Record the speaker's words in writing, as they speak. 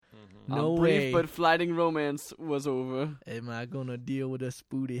No brief way but flighting romance was over. am I gonna deal with a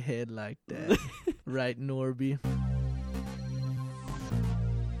spooty head like that. Right, Norby?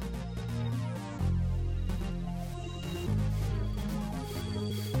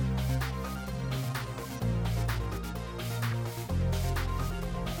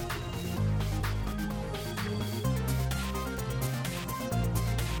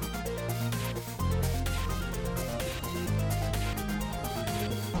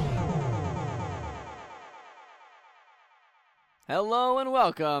 Hello and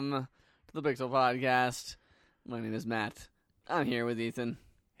welcome to the Pixel Podcast. My name is Matt. I'm here with Ethan.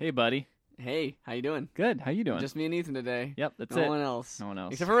 Hey, buddy. Hey, how you doing? Good. How you doing? Just me and Ethan today. Yep, that's no it. one else. No one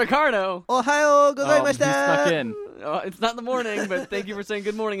else. Except for Ricardo. Ohio Oh, he snuck gozaimashita! in. Oh, it's not the morning, but thank you for saying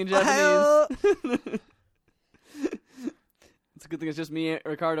good morning in Ohio! Japanese. It's a good thing it's just me,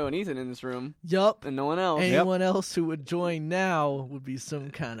 Ricardo, and Ethan in this room, Yup. and no one else. Anyone else who would join now would be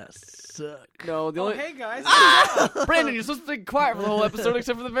some kind of suck. No, the only hey guys. Brandon, you're supposed to be quiet for the whole episode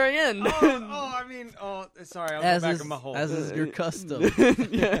except for the very end. Sorry, I'll As go back is, in my hole. as is your custom.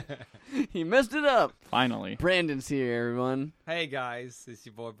 Yeah, he messed it up. Finally. Brandon's here, everyone. Hey guys, it's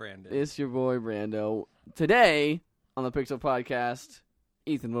your boy Brandon. It's your boy Brando. Today on the Pixel Podcast,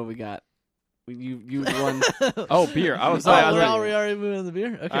 Ethan, what we got? You won. Oh, beer. I was Oh, sorry. we're already moving on the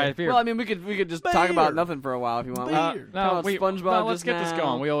beer? Okay. All right, beer. Well, I mean, we could just talk Beer. about nothing for a while if you want. Beer. no, SpongeBob let's just get this now.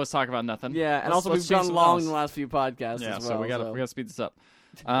 going. We always talk about nothing. Yeah, and Let's also we've speak gone something long else. in the last few podcasts Yeah, as so well. we gotta speed this up.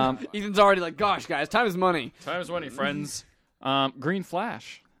 Ethan's already like, gosh, guys, time is money. Time is money, friends. Green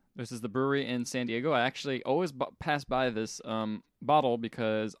Flash. This is the brewery in San Diego. I actually always pass by this bottle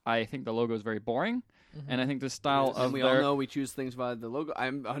because I think the logo is very boring, and I think the style And of we their all know we choose things by the logo.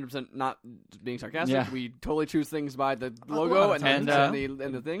 I'm 100% not being sarcastic. Yeah. We totally choose things by the A lot logo of and times,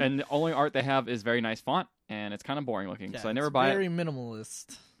 the thing. and the only art they have is very nice font, and it's kind of boring looking. Yeah, so I never it's buy very it.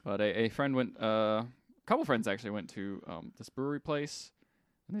 minimalist. But a friend went, a couple friends actually went to this brewery place,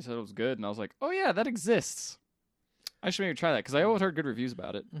 and they said it was good, and I was like, oh yeah, that exists. I should maybe try that because I always heard good reviews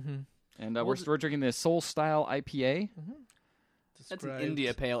about it. Mm-hmm. And Well, we're drinking the Soul Style IPA. That's an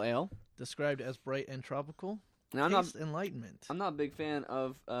India Pale Ale. Described as bright and tropical. Now, Taste enlightenment. I'm not a big fan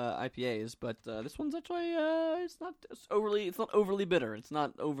of IPAs, but this one's actually it's not overly bitter. It's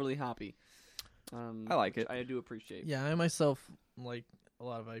not overly hoppy. I like it. I do appreciate. Yeah, I myself like a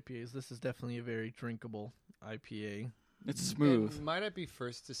lot of IPAs. This is definitely a very drinkable IPA. It's smooth. And might I be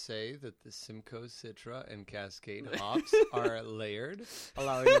first to say that the Simcoe, Citra, and Cascade hops are layered,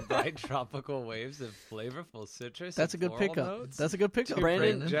 allowing the bright tropical waves of flavorful citrus. That's a and good floral pickup. notes. That's a good pickup.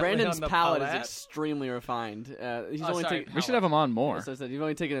 Brandon's Gently on the palate is palate. extremely refined. He's Oh, only sorry, taken. We should have him on more. As I said, you've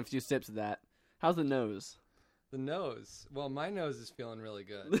only taken a few sips of that. How's the nose? The nose. Well, my nose is feeling really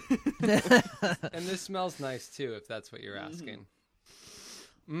good, and this smells nice too. If that's what you're asking.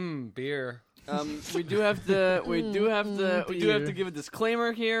 Beer. We do have to Beer. give a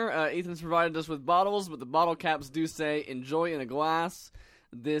disclaimer here. Ethan's provided us with bottles, but the bottle caps do say "enjoy in a glass."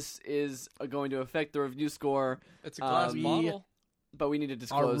 This is going to affect the review score, It's a glass we- bottle. but we need to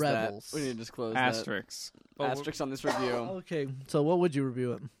disclose that. rebels. We need to disclose Asterisks. that. Asterisks on this review. Okay, so what would you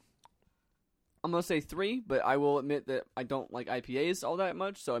review it? I'm gonna say 3, but I will admit that I don't like IPAs all that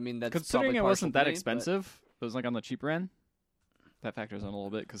much. So I mean that's Considering probably it wasn't partial that to me, expensive, it was like on the cheaper end. That factors in a little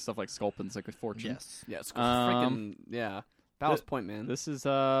bit because stuff like Sculpin's like a fortune. Yes. But yeah, it's freaking Ballast th- Point, man. This is it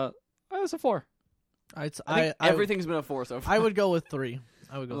was a 4. I think everything's been a 4 so far. I would go with 3.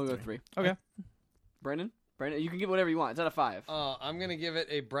 I would We'll go go with 3. 3. Okay. Brandon, you can get whatever you want. It's out of 5. I'm going to give it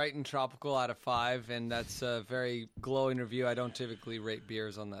a bright and tropical out of 5, and that's a very glowing review. I don't typically rate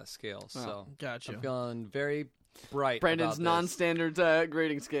beers on that scale, so Gotcha. I'm feeling very bright Brandon's about this. non-standard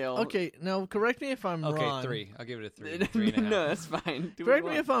grading scale. Okay, now correct me if I'm Okay, wrong. 3. I'll give it a 3. 3.5. No, that's fine. Do what Correct you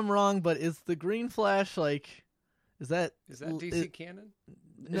me want. if I'm wrong, but is the green flash like? Is that Is that DC canon?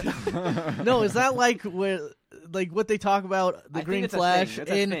 no? Is that like what they talk about the I think green it's a flash thing.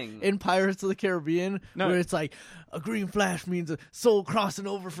 It's a thing. in Pirates of the Caribbean, No. where it's like a green flash means a soul crossing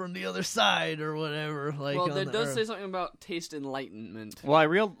over from the other side or whatever. Like, Well, on that the does Earth. say something about taste enlightenment. Well, I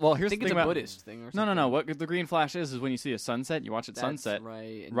here's think the it's thing a about Buddhist thing or something. no. What the green flash is when you see a sunset, you watch it That's sunset. right.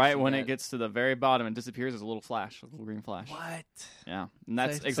 and you Right see when that. it gets to the very bottom and disappears, there's a little flash, a little green flash. What? Yeah, and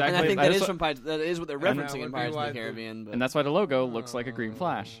that's And I exactly. And I think that is what- from Pirates. That is what they're And referencing that in would be Pirates of why the the- Caribbean. But and that's why the logo looks like a green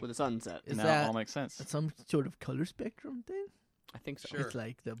flash. with a sunset. Is Now that it all makes sense. some sort of color spectrum thing? I think so. Sure. It's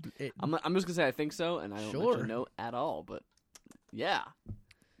like the. I'm just gonna say I think so, and I don't let Sure. you know at all. But yeah,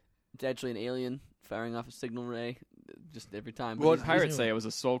 it's actually an alien firing off a signal ray just every time. Well, But Pirates knew say it. it was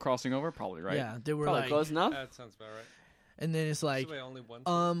a soul crossing over, probably right. Yeah, they were probably like, close enough. That sounds about right. And then it's like, Somebody only wants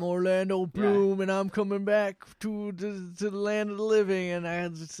I'm Orlando Bloom, and I'm coming back to the land of the living, and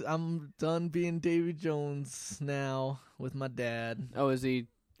I'm done being Davy Jones now with my dad. Oh, is he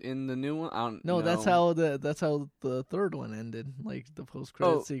in the new one? I don't No, know. that's how the third one ended, like the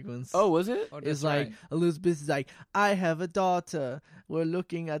post-credit sequence. Oh, was it? Oh, It's that's like right. Elizabeth is like, I have a daughter. We're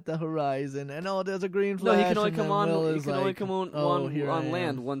looking at the horizon, and there's a green flash. No, he can only and come then on. Will He is can only like, come on "Oh, here I on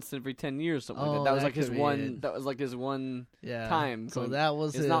land am." once every 10 years, something like Oh, that. That was that like his could be one. it. That was like his one Yeah. time. So going- that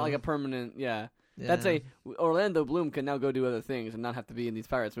was It's him. not like a permanent. Yeah. That's Yeah. Orlando Bloom can now go do other things and not have to be in these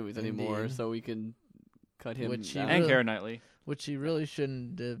Pirates movies anymore. Indeed. So we can cut him. Which he out. And really- Keira Knightley. Which he really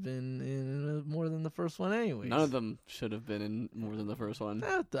shouldn't have been in more than the first one anyway. None of them should have been in more than the first one.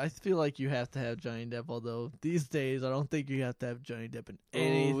 I feel like you have to have Johnny Depp, although these days I don't think you have to have Johnny Depp in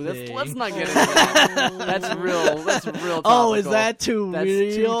anything. Let's not get into that. That's real. That's real. Oh, is topical. that too That's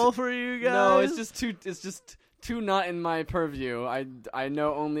real for you guys? No, it's just too not in my purview. I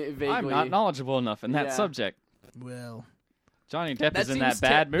know only vaguely. I'm not knowledgeable enough in that Yeah. subject. Well, Johnny Depp That is in seems that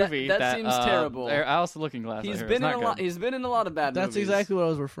bad that- movie. that seems terrible. Alice the Looking Glass. He's I hear. been It's in not a lot. good. He's been in a lot of bad that's movies. exactly what I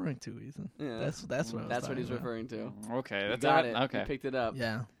was referring to, Ethan. Yeah. That's what I was That's what he's talking about. referring to. Okay, You that's got it. it. Okay. You picked it up.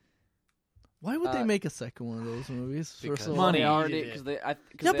 Yeah. Why would they Uh, make a second one of those movies? For because so money. They long? already needed because it. they. Yeah,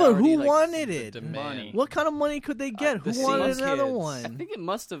 they but already, who like, wanted the it? demand. Money. What kind of money could they get? the Who wanted Sims another kids. one? I think it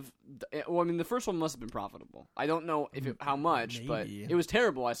must have. Well, I mean, the first one must have been profitable. I don't know how much, but Maybe. it was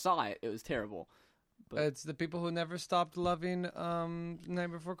terrible. I saw it. It was terrible. But- It's the people who never stopped loving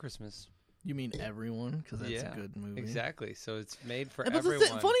Night Before Christmas. You mean everyone? Because that's Yeah, a good movie. Exactly. So it's made for Yeah, but everyone.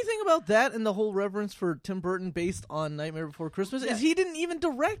 the funny thing about that and the whole reverence for Tim Burton based on Nightmare Before Christmas is he didn't even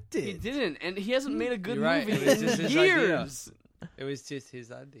direct it. He didn't, and he hasn't made a good You're right. movie It was in just his idea. years. It was just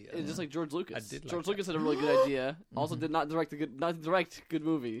his idea. It's just like George Lucas. I did like George that. Lucas had a really good idea. Also, did not direct good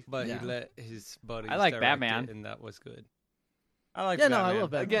movie. But Yeah. he let his buddies I like direct Batman. it, and that was good. I like Yeah, no, Batman. I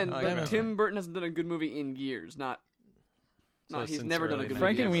love Batman. Again, I like but Batman. Tim Burton hasn't done a good movie in years. Not. So He's since never done a early good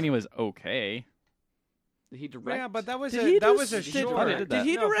Frank movie. and Weenie was okay. Did he direct? Yeah, but that was Did he that do was a did- short. did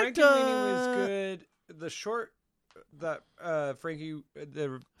he No, direct, Frankie Weenie was good. The short that Frankie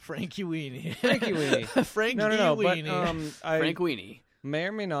the Frankie Weenie. Frankie Weenie. Frankie no, but Weenie. I Frank Weenie. may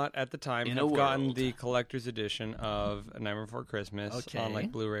or may not at the time In a have gotten world. the collector's edition of Nightmare Before Christmas Okay. on like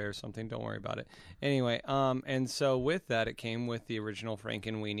Blu-ray or something. Don't worry about it. Anyway, and so with that, it came with the original Frank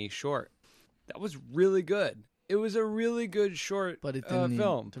and Weenie short. That was really good. It was a really good short But it didn't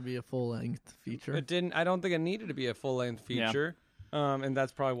film. need to be a full-length feature. It didn't. I don't think it needed to be a full-length Yeah. feature. And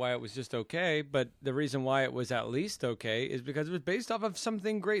that's probably why it was just okay. But the reason why it was at least okay is because it was based off of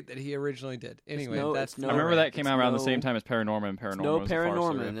something great that he originally did. Anyway, it's no- I remember that came It's out around the no- same time as Paranorman. And Paranorman No was a farce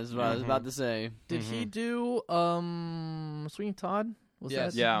Paranorman movie. is what I was about to say. Did he do Sweeney Todd? Was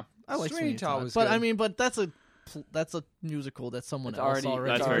Yes. that? Yeah. I like Sweeney Sweeney Todd Todd. was But good. I mean, but that's a musical that someone It's else already,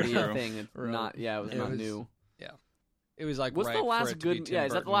 That's it's very already a true. thing. It's Right. not. Yeah, it was It not was- new. It was like What's right the for last it to be good? Tim Yeah,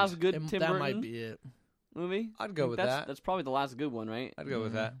 is that the Burton's. last good Tim that Burton might be it. movie? I'd go with that's, that. That's probably the last good one, right? I'd go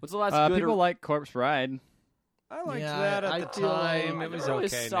with that. What's the last good? People like Corpse Bride. I liked Yeah, that I at the feel like- time. I It was never really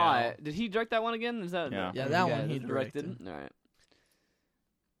okay saw now. it. Did he direct that one again? Is that Yeah. Yeah, that one he All right. In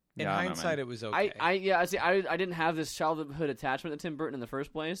Yeah, I know, hindsight, man. it was okay. I see. I didn't have this childhood attachment to Tim Burton in the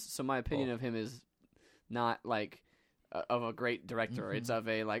first place, so my opinion of him is not like of a great director. It's of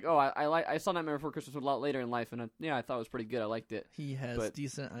a like, I saw Nightmare Before Christmas a lot later in life, and I thought it was pretty good. I liked it. He has But-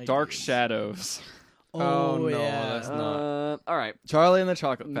 decent ideas. Dark Shadows. Oh, no, yeah. that's not. All right, Charlie and the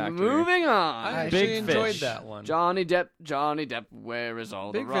Chocolate Factory. moving on. I Big actually enjoyed Fish. that one. Johnny Depp, where is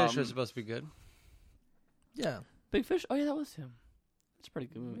all Big the rum? Fish was supposed to be good. Yeah, Big Fish. Oh yeah, that was him. It's a pretty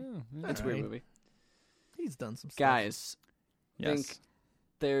good movie. It's a weird Alright. movie. he's done some stuff. Guys, Yes. think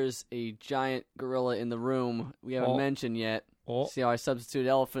there's a giant gorilla in the room we haven't Oh. mentioned yet. Oh. See how I substitute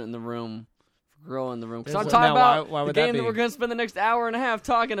elephant in the room for gorilla in the room? Because I'm There's talking Now, about why the would that game that be? we're going to spend the next hour and a half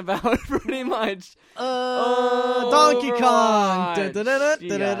talking about, pretty much. Donkey Kong.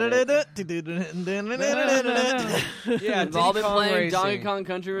 Yeah, We've all been Diddy Kong playing Racing. Donkey Kong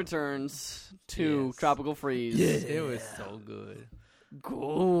Country Returns 2 Yes. Tropical Freeze. It was so good.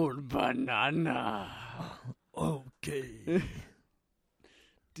 Gold banana. Okay.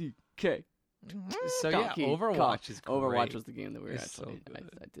 DK. So yeah, Donkey Overwatch Kong. is great. Overwatch was the game that we were It's so actually. good.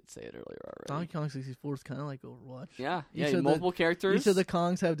 I did say it earlier already. Donkey Kong 64 is kind of like Overwatch. Yeah, Each of the- multiple characters. Each of the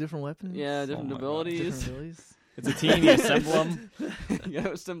Kongs have different weapons. Yeah, different my God. abilities. Different abilities. It's a team. You assemble them. You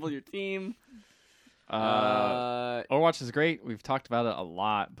gotta assemble your team. Overwatch is great. We've talked about it a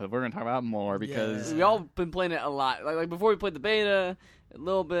lot, but we're going to talk about it more because. Yeah. We all been playing it a lot. Like before we played the beta, a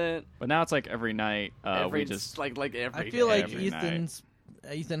little bit. But now it's like every night. Every we just. like every. I feel like every night.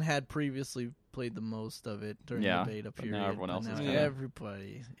 Ethan had previously played the most of it during Yeah, the beta but period. now everyone else Now is kinda-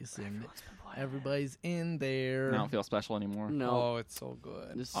 everybody is in. Everybody's in there. I don't feel special anymore. No, Oh, it's so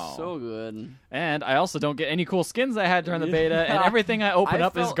good. it's Oh. so good. And I also don't get any cool skins I had during the beta, and everything I open I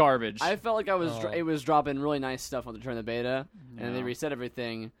up is felt- garbage. I felt like Oh. it was dropping really nice stuff on the during the beta, and then they Yeah. reset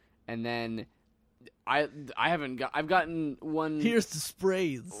everything, and then I've gotten one. Here's the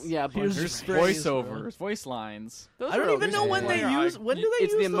sprays. Yeah, here's the There's sprays. bro. Voiceovers, voice lines. Those I don't are even know when they Yeah. use. When do they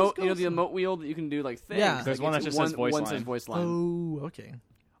it's use the those emote. You know the ghosts? emote wheel that you can do like things. Yeah. There's Like, one it's that just says voice one line. says voice line. Oh, okay.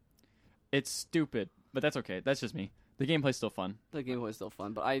 It's stupid, but that's okay. That's just me. The gameplay's still fun. The gameplay is still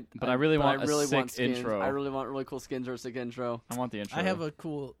fun, but I really want a sick skins. intro. I really want really cool skins or a sick intro. I want the intro. I have a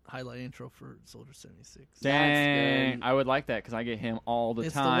cool highlight intro for Soldier 76. Dang, good. I would like that because I get him all the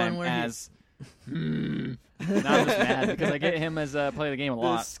It's the time one where as. Now I'm just mad because I get him as play the game a The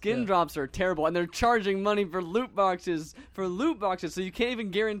lot. skin Yeah. drops are terrible, and they're charging money for loot boxes. So you can't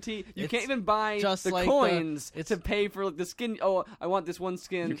even guarantee. You It's can't even buy just the like coins it's- to pay for like, the skin. Oh, I want this one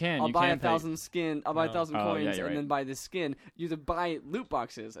skin. You can, I'll you buy can pay. 1,000 skin. I'll buy 1,000 Oh, yeah, coins, you're and right. then buy this skin. You have to buy loot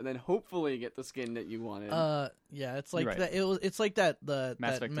boxes, and then hopefully get the skin that you wanted. Yeah, it's like You're right. that. It's like that.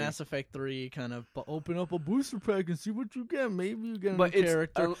 Mass Effect 3. Kind of open up a booster pack and see what you get. Maybe you get a But new it's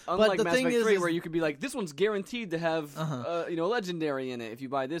character. unlike the Mass thing Effect is, 3, where you could be like, this one's guaranteed to have, Uh-huh. legendary in it if you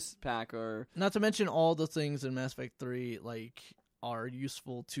buy this pack. Or not to mention all the things in Mass Effect 3 like are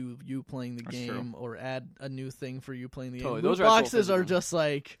useful to you playing the That's game or add a new thing for you playing the game. Totally. Loot Those are actual boxes are physical. just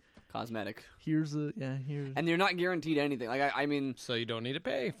like cosmetic, here's and you're not guaranteed anything. Like I mean. So you don't need to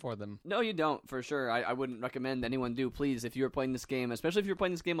pay for them. No, you don't, for sure. I wouldn't recommend anyone do. Please, if you're playing this game, especially if you're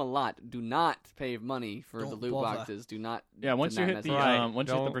playing this game a lot, do not pay money for the Don't loot bother. boxes. Do not. Yeah, once do you not hit the mess with it. once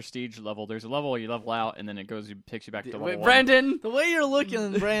you hit the Don't- prestige level, there's a level where you level out, and then it takes you back to level Wait, 1. Brandon, the way you're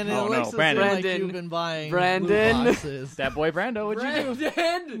looking, Brandon. Oh, it no, looks as Brandon. though, like Brandon. you've been buying Brandon. loot boxes. That boy Brando, what'd you do?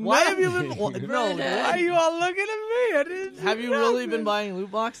 Brandon. Why have you been? No, Brandon. why Why are you all looking at me? I didn't. have you really been buying loot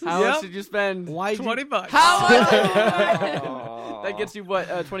boxes? How Yep. much did you spend? Why? $20. How much? Did you spend? That gets you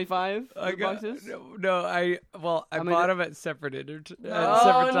what? 25 I got boxes. no. I many bought did- them at separate separate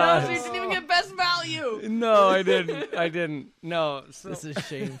Oh no! times. So you didn't even get best value. No, I didn't. I didn't. No. So, This is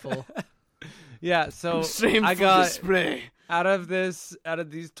shameful. yeah. So Shameful I got display. out of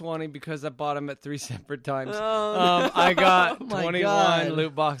these 20 because I bought them at 3 separate times. Oh. I got Oh my 21 God.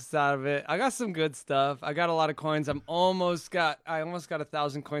 loot boxes out of it. I got some good stuff. I got a lot of coins. I almost got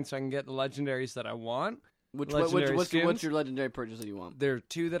 1,000 coins so I can get the legendaries that I want. Legendary What's skins? your legendary purchase that you want? There are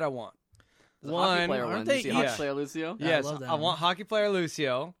 2 that I want. The hockey player aren't one. they You see hockey each- player Lucio? Yeah, I Yes, love that I one. want hockey player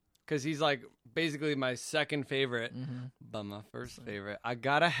Lucio because he's like basically my second favorite, but my first favorite. I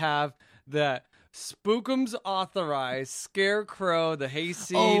gotta have the Spookums authorized Scarecrow, the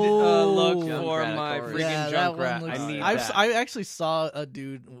hayseed look Junkrat, for of my course. freaking Yeah, that one Junkrat. looks. I need I've, that. I actually saw a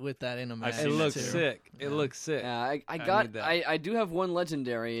dude with that in a match. seen it that looks too. sick. It looks sick. Yeah, I I got need that. I do have one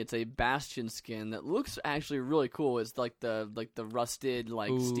legendary. It's a Bastion skin that looks actually really cool. It's like the rusted Ooh.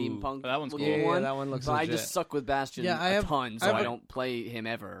 steampunk That one's looking cool. Yeah, one. that one looks But I legit. just suck with Bastion Yeah, I a have- ton, so I have I a- don't play him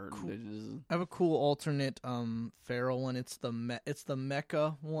ever. Cool. It's just- I have a cool alternate Pharaoh one. It's the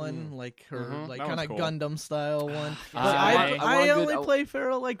mecha one, like her like That kind of one's cool. Gundam style one. Yeah, But I I want a good- only play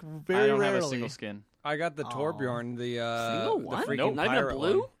Pharaoh like very I don't rarely. have a single skin. I got the Torbjorn, the Single the one? freaking Nope. Not even a pirate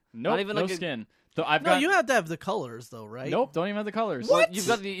blue? one. Nope, even no like a- skin. So I've No, got. you have to have the colors though, right? Nope, don't even have the colors. Well, you've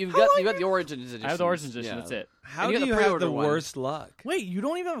got the Origins edition. I have the Origins edition. Yeah. That's it. How And you do got you the have pre-order the one. worst luck? Wait, you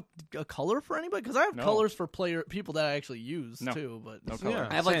don't even have a color for anybody? Because I have No. colors for people that I actually use No. too. But No color. Yeah.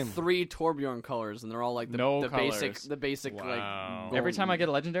 I have Same. like 3 Torbjorn colors, and they're all like the, No the basic, colors. the basic Wow. like. Every time I get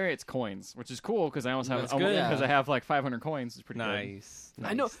a legendary, it's coins, which is cool because I almost have That's almost, good. because I have like 500 coins. It's pretty good. Nice.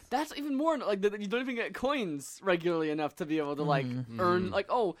 I know that's even more like you don't even get coins regularly enough to be able to like earn like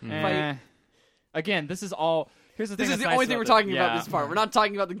if I, Eh. Again, this is all. Here's the thing. this is that's the nice only thing about we're it. talking about Yeah. this part. We're not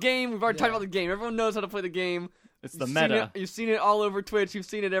talking about the game. We've already talked Yeah. about the game. Everyone knows how to play the game. It's the You've seen meta. You've seen it all over Twitch. You've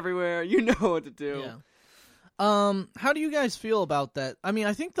seen it everywhere. You know what to do. yeah. How do you guys feel about that? I mean,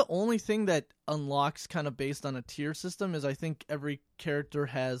 I think the only thing that unlocks kind of based on a tier system is I think every character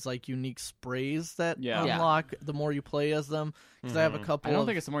has like unique sprays that Yeah. Yeah. unlock the more you play as them. Because I have a couple. I don't of...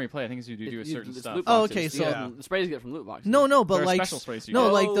 think it's the more you play. I think it's you do a certain It's stuff. loot Oh, boxes. okay, You so- get from- the sprays you get from loot boxes. No, but There are like special sprays you no,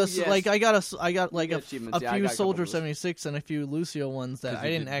 get. like Oh, this, yes. like I got like You a, get achievements. a Yeah, I few got a couple Soldier of those. 76 and a few Lucio ones that 'Cause I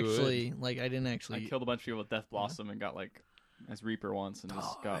you didn't did good. actually like. I didn't I actually. killed a bunch of people with Death Blossom and got like as Reaper once and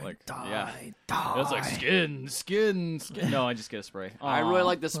just got like Die. It was like skin. No, I just get a spray. I really Aw.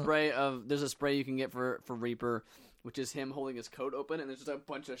 like the spray of. There's a spray you can get for Reaper. which is him holding his coat open, and there's just a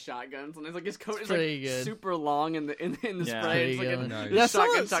bunch of shotguns, and it's like his coat is pretty like good. super long in the Yeah. spray. It's Pretty like good. a Yeah,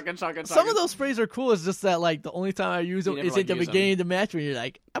 shotgun. Some of those sprays are cool. It's just that like the only time I use them You never, is like, at the use them. beginning of the match when you're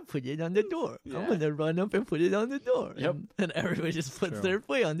like, I put it on the door. Yeah. I'm gonna run up and put it on the door. Yep. And everybody just puts True. their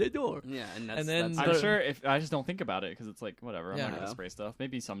foot on the door. Yeah, and And then I'm the- sure if I just don't think about it because it's like whatever. I'm Yeah. not gonna spray stuff.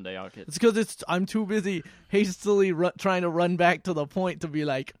 Maybe someday I'll get. It's because I'm too busy hastily trying to run back to the point to be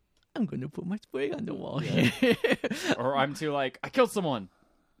like, I'm gonna put my spray on the wall. Or I'm too like I killed someone.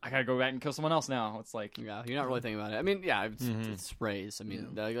 I gotta go back and kill someone else now. It's like yeah, you're not really thinking about it. I mean, yeah, it's sprays. I mean,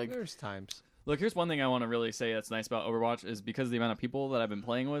 like There's times. look. Here's one thing I want to really say that's nice about Overwatch is because of the amount of people that I've been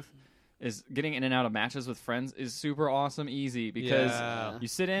playing with. Is getting in and out of matches with friends is super awesome easy because Yeah. you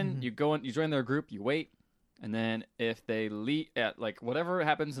sit in, you go in, you join their group, you wait, and then if they lead at like whatever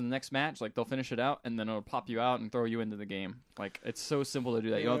happens in the next match, like they'll finish it out and then it'll pop you out and throw you into the game. Like it's so simple to do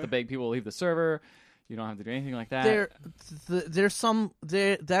that. You don't have to beg people to leave the server. You don't have to do anything like that.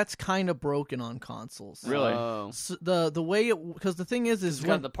 That's kind of broken on consoles. Really? Oh. So the way because the thing is It's when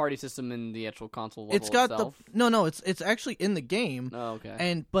got the party system in the actual console level it's got itself. it's actually in the game. Oh,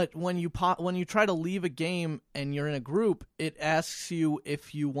 okay. But when you try to leave a game and you're in a group, it asks you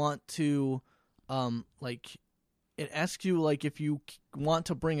if you want to if you want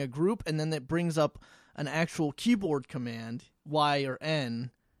to bring a group, and then it brings up an actual keyboard command, Y or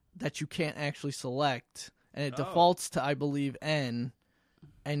N, that you can't actually select, and it defaults to, I believe, N,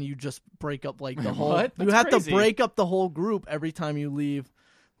 and you just break up like the whole. What? You That's have crazy. to break up the whole group every time you leave.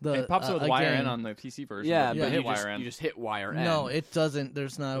 It pops up with a wire game. in on the PC version. yeah, but but hit you wire in. just hit wire N. No, it doesn't.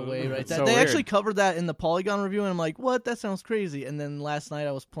 There's not a way, right? It's That, so they weird. actually covered that in the Polygon review, and I'm like, what? That sounds crazy. And then last night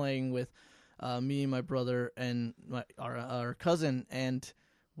I was playing with me and my brother and our cousin, and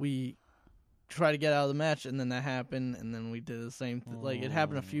we tried to get out of the match, and then that happened, and then we did the same. Like it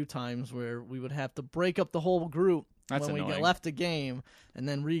happened a few times where we would have to break up the whole group That's when we annoying. left the game, and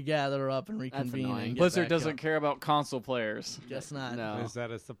then regather up and reconvene. annoying. And get Blizzard back doesn't up. care about console players. Guess not. No. Is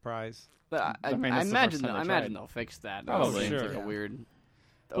that a surprise? But I mean, that's the imagine first time I they imagine tried. they'll fix that. Probably. Seems Sure. like a weird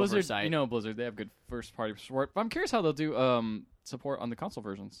Blizzard, oversight. you know Blizzard, they have good first party support. But I'm curious how they'll do support on the console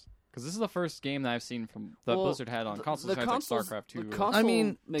versions. Because this is the first game that I've seen from that Well, Blizzard had on consoles. The besides, consoles, like StarCraft 2. the console I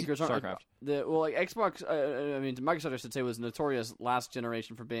mean, makers aren't StarCraft. like Xbox. I mean, Microsoft, I should say, was notorious last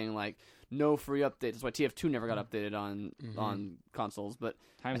generation for being like no free updates. That's why TF2 never got updated on consoles. But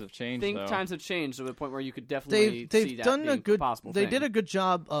Times have changed. I think though. times have changed to the point where you could definitely They've see that done being a good. possible. They thing. did a good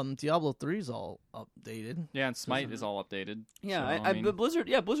job. Diablo 3's all updated. Yeah, and Smite is all updated. Yeah, so, I mean, but Blizzard.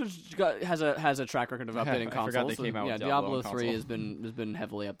 Yeah, Blizzard's has a track record of Yeah, updating I consoles. forgot they so, came out yeah, with Diablo Diablo 3 console. has been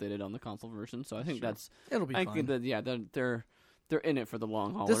heavily updated on the console version. So I think that's. It'll be I fine. think that they're in it for the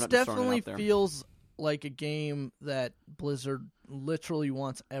long haul. This We're not just throwing it definitely out there. feels like a game that Blizzard literally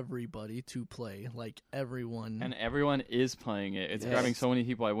wants everybody to play, like everyone. And everyone is playing it. It's Yes. grabbing so many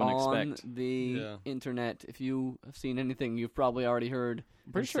people I wouldn't on expect. the Yeah. internet. If you have seen anything, you've probably already heard.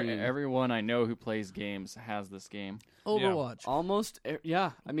 I'm pretty or sure seen. everyone I know who plays games has this game. Overwatch. Almost,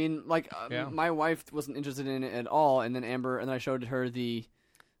 yeah. I mean, like Yeah. my wife wasn't interested in it at all, and then Amber and I showed her the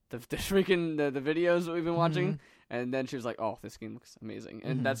freaking the videos that we've been watching, and then she was like, "Oh, this game looks amazing,"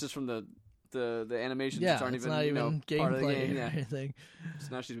 and that's just from the animations Yeah, which aren't it's even not you know, even part of the gameplay game. or Yeah, anything. so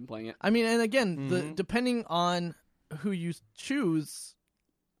now she's been playing it. I mean, and again, depending on who you choose,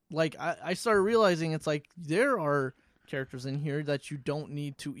 like I started realizing it's like there are characters in here that you don't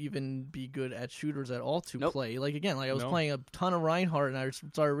need to even be good at shooters at all to Nope. play. Like again, like I was No. playing a ton of Reinhardt, and I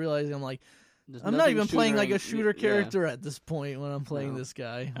started realizing I'm like, There's I'm not nothing even playing like a shooter-ing- shooter yeah. character at this point when I'm playing No. this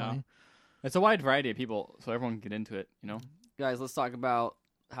guy. No. Like, It's a wide variety of people, so everyone can get into it. You know, Guys, let's talk about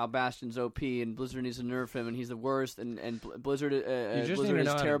how Bastion's OP and Blizzard needs to nerf him, and he's the worst. And Blizzard, just need Blizzard to is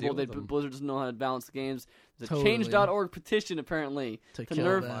know how to terrible. deal with them. Blizzard doesn't know how to balance the games. There's a Totally. Change.org petition apparently to to kill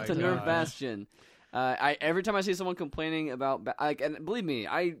nerf that to guy. nerf Bastion. I every time I see someone complaining about, and believe me,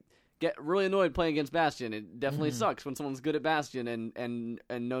 I get really annoyed playing against Bastion. It definitely sucks when someone's good at Bastion and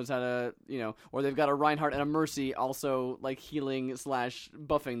knows how to, you know, or they've got a Reinhardt and a Mercy also like healing /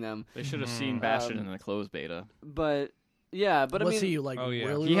 buffing them. they should have seen Bastion in the closed beta. But yeah, but Was I mean, he like Oh, yeah.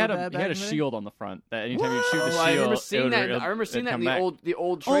 really He had bad a back in the day? shield on the front that anytime you shoot the Oh, shield, I remember it seeing would- that. it I remember seeing would that in come the back.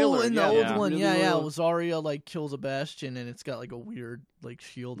 old trailer. Oh, in the yeah, old yeah. one, Really yeah. little- Zarya like kills a Bastion, and it's got like a weird like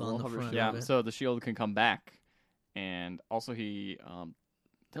shield on Little the hover front. shield. Yeah, of it. so the shield can come back, and also he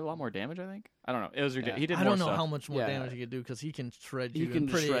did a lot more damage. I think I don't know. It was ridiculous. Yeah. He did I more don't know stuff. how much more Yeah. damage he could do because he can shred He you can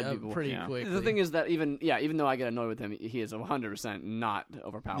pretty, shred people. pretty Yeah. quickly. The thing is that even though I get annoyed with him, he is 100% not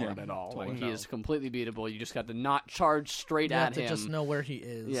overpowered Yeah, at all. totally Like he no. is completely beatable. You just got to not charge straight you at have to him. just know where he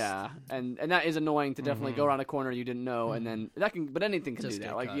is. Yeah, and that is annoying to definitely go around a corner you didn't know, and then that can. But anything can Just do that.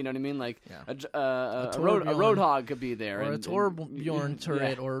 get Like caught. you know what I mean? Like Yeah. a Torbjorn. roadhog could be there, Or a and Torbjorn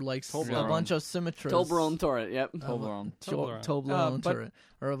turret, yeah. or like a Toblerone. bunch of Symmetras. Toblerone turret. Yep. Toblerone. Toblerone But- turret,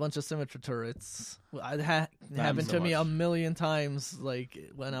 or a bunch of Symmetra turrets. It happened so to me much. a million times. Like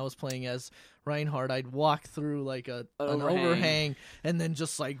when I was playing as Reinhardt, I'd walk through like an overhang, and then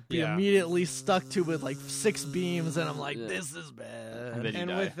just like be Yeah. immediately stuck to with like 6 beams, and I'm like, Yeah. this is bad. And then you And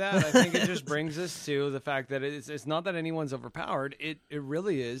die. with that, I think it just brings us to the fact that it's not that anyone's overpowered. It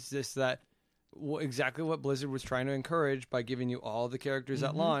really is just that exactly what Blizzard was trying to encourage by giving you all the characters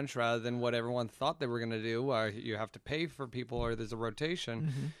at launch rather than what everyone thought they were going to do, where you have to pay for people or there's a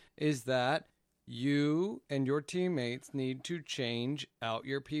rotation, is that you and your teammates need to change out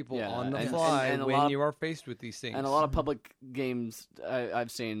your people Yeah, on the and- fly and a when lot of- you are faced with these things. And a lot of public games I've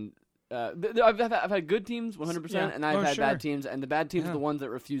seen. I've had good teams 100%, Yeah. and I've Oh, had sure. bad teams, and the bad teams Yeah. are the ones that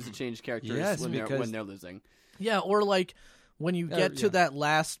refuse to change characters Yes, when because- they're losing. Yeah, or like when you get to yeah. that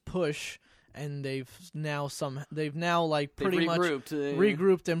last push, and they've now like They pretty much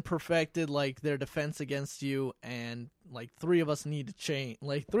regrouped. and perfected like their defense against you, and like 3 of us need to change.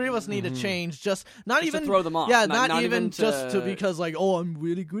 Like 3 of us need to change. Just not Just even to throw them off. Yeah, Not even even just to- because like, oh, I'm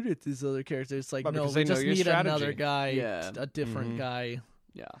really good at this other character. It's like, But no, because we they know just your need another strategy. guy, Yeah. a different guy.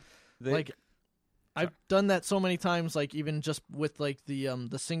 Yeah. Like I've done that so many times, like even just with like the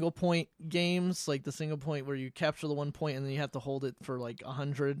single point games, like the single point where you capture the 1 point and then you have to hold it for like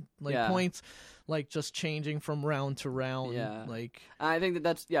 100 Yeah. points, like just changing from round to round. Yeah. Like I think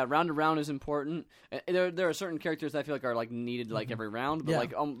that's round to round is important. There are certain characters that I feel like are like needed like every round, but Yeah.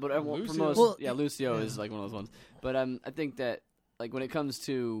 like for Lucio. most, Well, Lucio yeah. is like one of those ones. But I think that like when it comes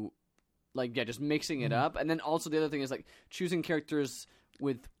to like just mixing it up, and then also the other thing is like choosing characters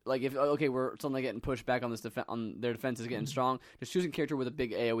with like if we're suddenly getting pushed back on this on their defense is getting strong, just choosing a character with a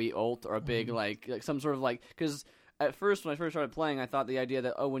big AoE ult or a big like some sort of like because. At first, when I first started playing, I thought the idea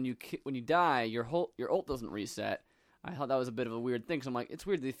that when you die, your ult doesn't reset. I thought that was a bit of a weird thing. So I'm like, it's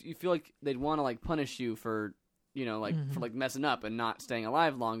weird. You feel like they'd want to like punish you for for like messing up and not staying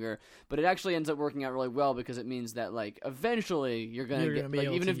alive longer. But it actually ends up working out really well because it means that like eventually you're gonna You're get gonna be like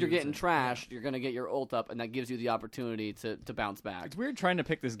able even to if you're use getting it. trashed, you're gonna get your ult up, and that gives you the opportunity to bounce back. It's weird trying to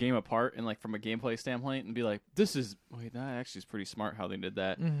pick this game apart and like from a gameplay standpoint and be like, that actually is pretty smart how they did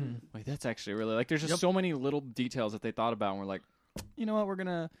that. Wait, that's actually really like there's just so many little details that they thought about and we're like, you know what, we're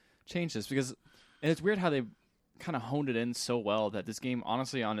gonna change this and it's weird how they kind of honed it in so well that this game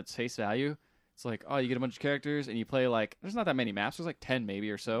honestly on its face value, it's like, oh, you get a bunch of characters and you play like there's not that many maps, there's like 10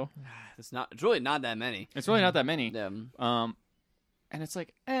 maybe or so. It's really not that many. It's really not that many. Yeah. And it's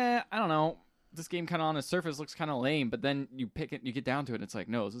like, I don't know. This game kind of on its surface looks kind of lame, but then you pick it, you get down to it, and it's like,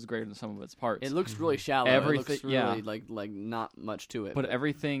 no, this is greater than some of its parts. It looks really shallow. Everything- it looks really like not much to it. but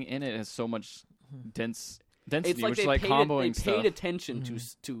everything in it has so much density, it's like which they is like comboing paid stuff. attention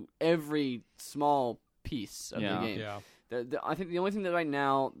to every small piece of Yeah. the game. Yeah. I think the only thing that right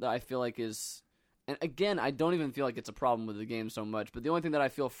now that I feel like is, and again, I don't even feel like it's a problem with the game so much, but the only thing that I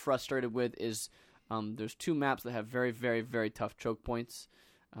feel frustrated with is there's 2 maps that have very, very, very tough choke points.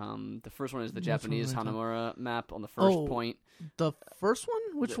 The first one is the Which Japanese one was that? Hanamura map on the first Oh, point. the first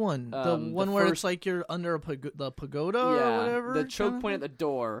one, which one? The the one where first- it's like you're under the pagoda or whatever. the choke kinda point at thing? the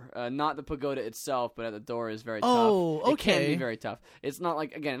door, not the pagoda itself, but at the door is very Oh, tough. It can okay. be very tough. It's not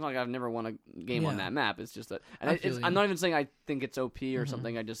like it's not like I've never won a game on Yeah. that map. It's just that, and I feel I'm you. not even saying I think it's OP or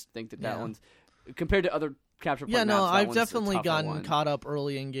something. I just think that Yeah. one's compared to other capture point Yeah, no, maps, that I've one's a definitely tougher gotten one. caught up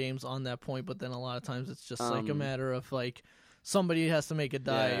early in games on that point, but then a lot of times it's just like a Um, matter of like somebody has to make a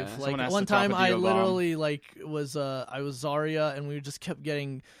dive. Yeah. Like Someone has one to drop time a I Dio bomb. literally like was I was Zarya and we just kept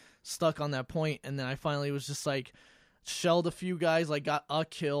getting stuck on that point, and then I finally was just like shelled a few guys, like got a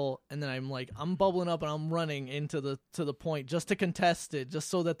kill, and then I'm bubbling up and I'm running into the point just to contest it, just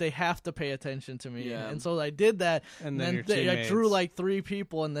so that they have to pay attention to me. Yeah. And so I did that, And then your I drew teammates. like 3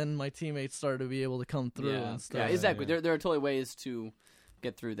 people, and then my teammates started to be able to come through Yeah, and stuff. yeah, exactly. Yeah. There are totally ways to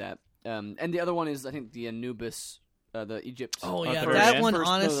get through that. And the other one is I think the Anubis, the Egypt. Oh Oh, yeah, the that first- one first- no, the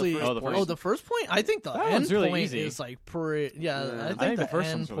honestly. first point. The first point. I think the That end one's really point easy. is like pretty. Yeah, Yeah. I think the the first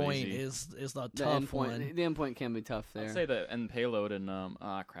end one's really point easy. is the The tough end point. one. The end point can be tough there. I'd say the end payload and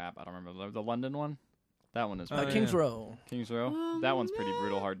crap, I don't remember the London one. That one is Oh, Kings yeah. Row. Kings Row. That one's pretty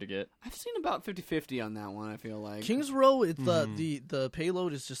brutal, hard to get. I've seen about 50-50 on that one. I feel like Kings Row. The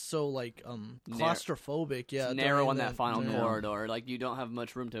payload is just so like claustrophobic. Yeah, it's narrow during on that final yeah. corridor. Like you don't have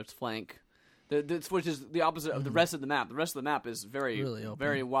much room to flank. which is the opposite of the rest of the map. The rest of the map is very Really open.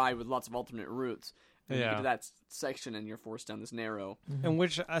 very wide with lots of alternate routes. And you Yeah. get to that section and you're forced down this narrow. And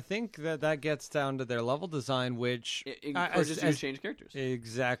which I think that gets down to their level design, which It encourages you to change characters.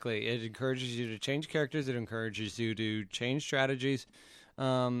 Exactly. It encourages you to change characters. It encourages you to change strategies.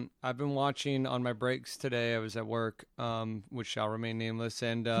 I've been watching on my breaks today. I was at work, which shall remain nameless.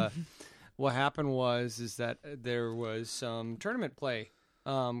 And what happened is that there was some tournament play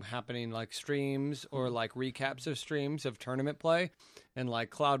happening, like streams or like recaps of streams of tournament play, and like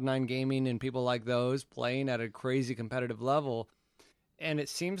Cloud9 Gaming and people like those playing at a crazy competitive level. And it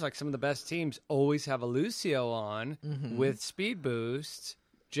seems like some of the best teams always have a Lucio on with speed boosts,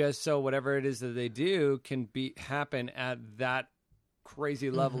 just so whatever it is that they do can happen at that crazy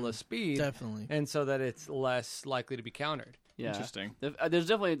level of speed. Definitely. And so that it's less likely to be countered. Yeah. Interesting. There's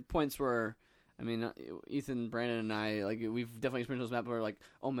definitely points where, I mean, Ethan, Brandon, and I, like, we've definitely experienced those maps where, like,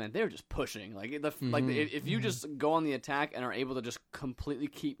 oh man, they're just pushing. Like, if you just go on the attack and are able to just completely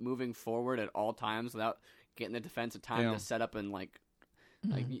keep moving forward at all times without getting the defensive time to set up and like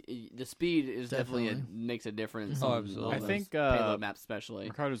the speed is definitely makes a difference. Oh, absolutely. I think payload maps especially.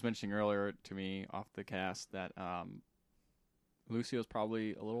 Ricardo was mentioning earlier to me off the cast that Lucio's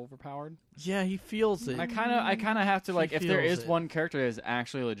probably a little overpowered. Yeah, he feels it. I kind of have to, like, if there feels is it. one character that is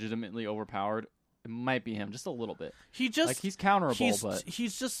actually legitimately overpowered, it might be him, just a little bit. He just Like, he's counterable, but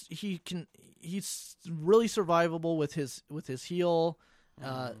he's really survivable with his heal,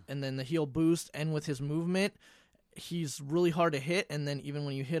 and then the heal boost, and with his movement. He's really hard to hit, and then even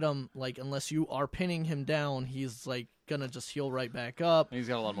when you hit him, like, unless you are pinning him down, he's like gonna just heal right back up. he's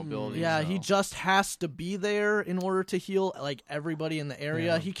got a lot of mobility. Yeah, so. he just has to be there in order to heal like everybody in the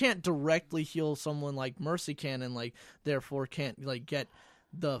area. Yeah. He can't directly heal someone like Mercy can, and like therefore can't like get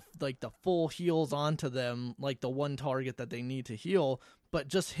the full heals onto them, like the one target that they need to heal. But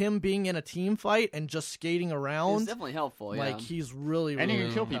just him being in a team fight and just skating It's around, definitely helpful. Yeah. like he's really, And really he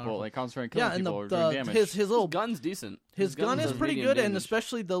can kill powerful. people, like concentrate killing Yeah, and people or the doing damage. his little gun's decent. his gun is does pretty medium good, and damage.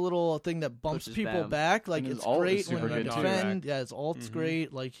 especially the little thing that bumps Pushes people them. back. Like, And his it's ult is great super when you good too. defend. Yeah, his ult's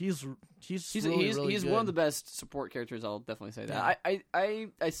great. Like, he's really, really he's good. one of the best support characters. I'll definitely say that.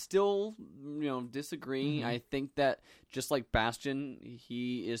 I still disagree. I think that just like Bastion,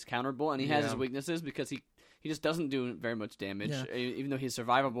 he is counterable and he has his weaknesses because he just doesn't do very much damage, even though he's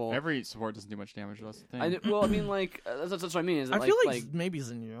survivable. Every support doesn't do much damage. That's the thing. I mean, like that's what I mean. Is that I feel like maybe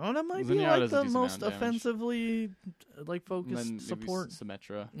Zenyatta might be Zenyatta like does a the decent most amount of damage. offensively like And then focused maybe support.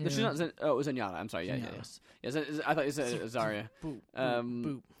 Symmetra. Yeah. She's not it was Zenyatta. I'm sorry. Yeah, Zenyatta. yes. I thought you said Zarya. Boop,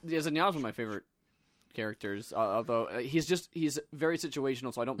 Boop. Yeah, Zenyatta's one of my favorite characters. Although he's very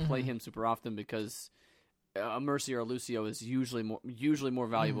situational, so I don't play him super often because a Mercy or a Lucio is usually more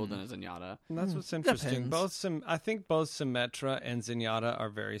valuable than a Zenyatta. And that's what's interesting. Depends. I think both Symmetra and Zenyatta are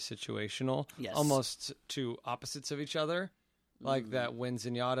very situational. Yes. Almost two opposites of each other. Like that when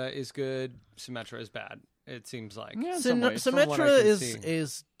Zenyatta is good, Symmetra is bad. It seems like. Yeah, in some ways. From what I Symmetra can see.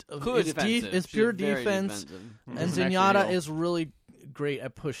 is Defensive. is She's pure very defense, defensive. and Doesn't actually Zenyatta heal. is really great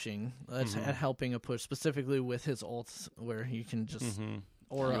at pushing. That's at helping a push, specifically with his ults, where he can just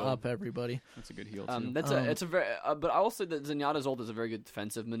aura up everybody. That's a good heal too. It's a very, but I will say that Zenyatta's ult is a very good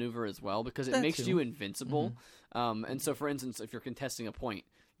defensive maneuver as well because it That makes too. you invincible. And so, for instance, if you're contesting a point,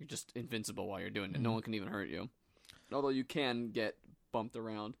 you're just invincible while you're doing it. No one can even hurt you. Although you can get bumped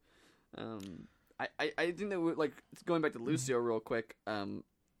around. I think that like going back to Lucio real quick.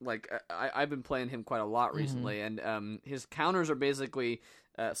 I've been playing him quite a lot recently, and his counters are basically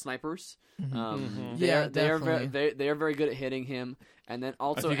snipers. Yeah, they are definitely. they are very good at hitting him, and then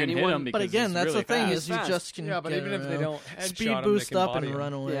also If you can hit anyone. him because But again, he's that's really the thing fast. is you Fast. just can Yeah, but get even if they around. don't headshot speed him, they boost can up body and him.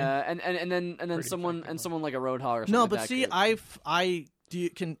 run away. Yeah, and then Pretty someone effective. like a Roadhog or something No, like but that see,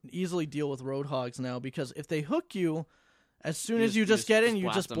 could- can easily deal with Roadhogs now because if they hook you, as soon You as you just just get in, you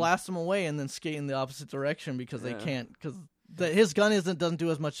blast just them. blast them away and then skate in the opposite direction because they Yeah. can't because his gun doesn't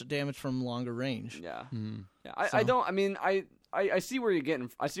do as much damage from longer range. Yeah, Mm-hmm. yeah. I don't. I mean, I see where you're getting.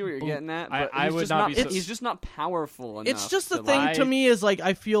 I see where you're getting at. But I he's would just not be so- He's just not powerful enough. It's just the to, thing like- to me is like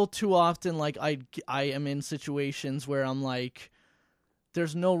I feel too often like I am in situations where I'm like,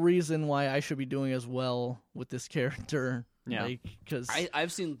 there's no reason why I should be doing as well with this character. Yeah. because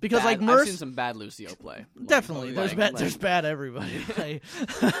I've seen Because, bad, like, I've seen some bad Lucio play. definitely there's like- there's bad everybody.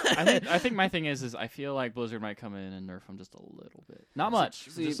 I think my thing is I feel like Blizzard might come in and nerf him just a little bit. Not much.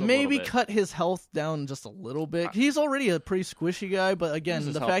 see, just a Maybe little bit. cut his health down just a little bit. He's already a pretty squishy guy, but again, Use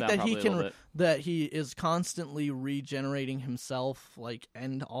his the health fact down that he probably a little can bit. that he is constantly regenerating himself, like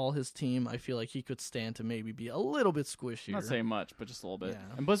and all his team, I feel like he could stand to maybe be a little bit squishier. I'm not saying much, but just a little bit.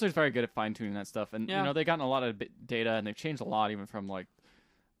 Yeah. And Blizzard's very good at fine tuning that stuff. And Yeah. they've gotten a lot of data and they've changed a lot, even from like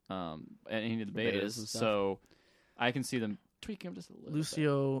any of the Betas betas. and stuff. So I can see them tweaking him just a little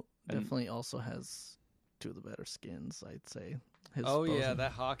Lucio And- definitely also has two of the better skins, I'd say. His Oh both- yeah,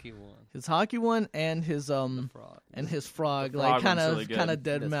 that hockey one. his hockey one and his Frog. and his frog, The like frog one's really good. kind of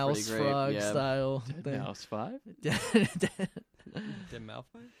dead That's mouse pretty great, frog yeah. style. bit. thing. Mouse 5? Did Malfoy?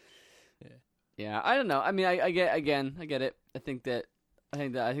 Yeah, I don't know. I mean, I get it. I think that I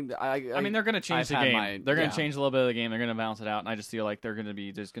mean, they're going to change I've the had game. my- They're going yeah. to change a little bit of the game. They're going to balance it out, and I just feel like there's going to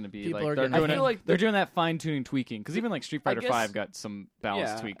be People like are they're gonna- doing I feel like they're doing that fine tuning tweaking because even like Street Fighter guess- 5 got some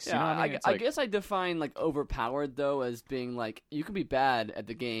balance tweaks. You know what I mean? It's I like, guess I define like overpowered though as being like you can be bad at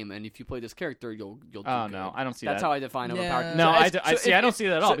the game, and if you play this character, you'll do oh good. no, I don't see That's that. how I define Yeah. overpowered. No, So I as- d- so see, if- I don't see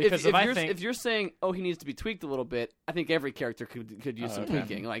that at all, so because if I you're, think- if you're saying, oh, he needs to be tweaked a little bit, I think every character could use some okay.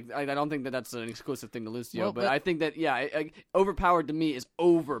 tweaking. Like I don't think that that's an exclusive thing to Lucio, Well, but but- I think that overpowered to me is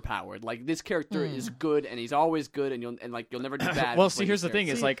overpowered. Like this character is good, and he's always good, and you'll never do bad. Well, if you see, play here's this the thing: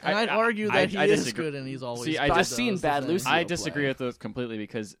 character. is like and I'd argue that he I is disagree. good and he's always. See, good, I I've just- seen though, bad is the thing. Lucio. I play. disagree with those completely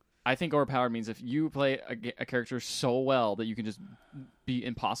because I think overpowered means if you play a character so well that you can just be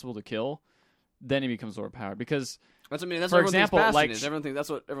impossible to kill, then he becomes overpowered. Because That's for what everyone example, thinks Bastion like- is. Everyone thinks that's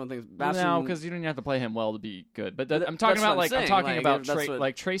what everyone thinks. Bastion, no, because you don't even have to play him well to be good. But But I'm talking that's about what I'm I'm saying, talking like, about that's what-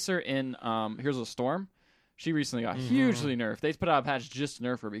 like Tracer in Here's a Storm. She recently got hugely nerfed. They put out a patch just to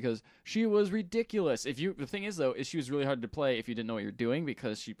nerf her because she was ridiculous. The thing is though, is she was really hard to play if you didn't know what you're doing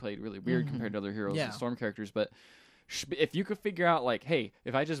because she played really weird compared to other heroes Yeah. and Storm characters. But if you could figure out like, hey,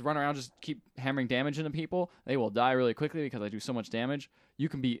 if I just run around, just keep hammering damage into people, they will die really quickly because I do so much damage. You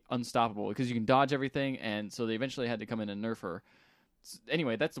can be unstoppable because you can dodge everything, and so they eventually had to come in and nerf her.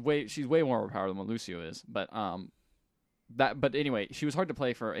 Anyway, she's way more overpowered than what Lucio is, but but anyway, she was hard to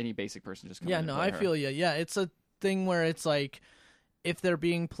play for any basic person just coming Yeah, in no, to play I her. feel you. Yeah, it's a thing where it's like if they're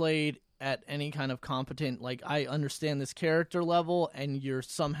being played at any kind of competent, like I understand this character level, and you're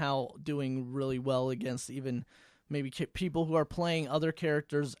somehow doing really well against even maybe people who are playing other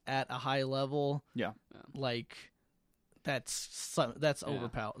characters at a high level. Yeah. Like that's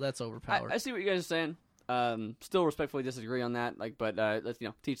overpowered. That's overpowered. I see what you guys are saying. Still respectfully disagree on that. Like, but let's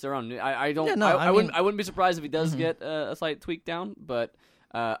teach their own. I don't. Yeah, no, I I wouldn't. mean- I wouldn't be surprised if he does get a slight tweak down. But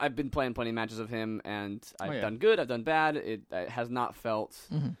I've been playing plenty of matches of him, and I've done good. I've done bad. It has not felt.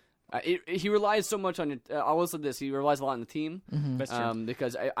 He relies so much on. I always said this. He relies a lot on the team. That's true.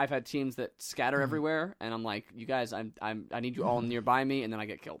 Because I've had teams that scatter everywhere, and I'm like, you guys, I need you all nearby me, and then I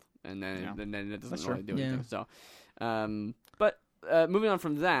get killed, and then it doesn't really do anything. So, but moving on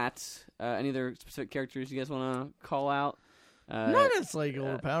from that, any other specific characters you guys want to call out? Not as like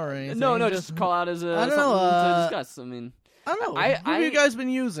overpowering. No, just call out as I don't something know, to discuss. I mean, I don't know. Who have you guys been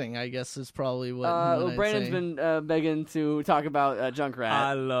using? I guess is probably what. I'd Brandon's say. been begging to talk about Junkrat.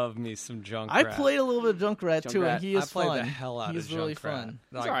 I love me some Junkrat. I played a little bit of Junkrat too, and he is I played fun. the hell out He's of really Junkrat. fun.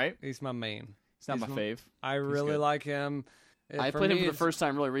 He's all right. He's my main. It's not He's my fave. I really good. like him. I For played him me, for the it's- first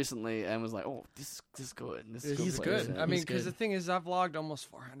time really recently, and was like, "Oh, this is good. This is He's good. good. player." I mean, He's because good. the thing is, I've logged almost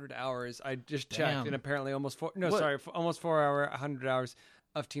 400 hours. I just checked, Damn. and apparently almost What? almost 100 hours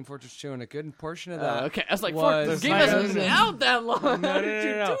of Team Fortress 2, and a good portion of that. Okay, I was like, was- "Fuck, the game That's hasn't been nice. out that long. No, How no, did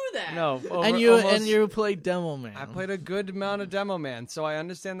you no, no. do that?" No, And you played Demo Man. I played a good amount of Demo Man, so I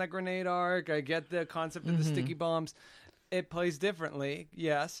understand that grenade arc. I get the concept of the sticky bombs. It plays differently,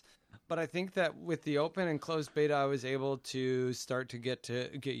 yes, but I think that with the open and closed beta, I was able to start to get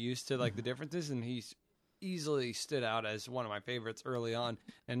used to like the differences, and he's easily stood out as one of my favorites early on,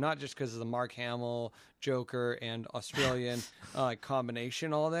 and not just because of the Mark Hamill, Joker, and Australian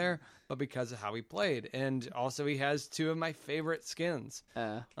combination all there, but because of how he played, and also he has two of my favorite skins.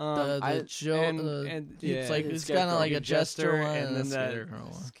 the I- Joe. and it's yeah, like and it's kind of like a jester one, and then a that Scarecrow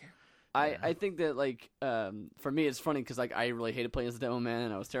one. I think that like for me it's funny because like I really hated playing as the Demo Man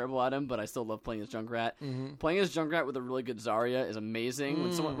and I was terrible at him, but I still love playing as Junkrat. Playing as Junkrat with a really good Zarya is amazing.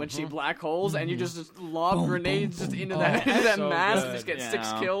 When she black holes and you just lob grenades just into that So mask, good. and just get Yeah.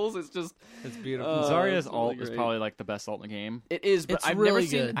 6 kills. It's just It's beautiful. Zarya's it's ult really is great. probably like the best ult in the game. it is, but It's I've really never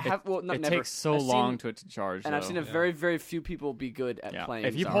seen. good. I have well, not It never. takes so I've long seen, to charge. and I've though. seen a very very few people be good at Yeah. playing.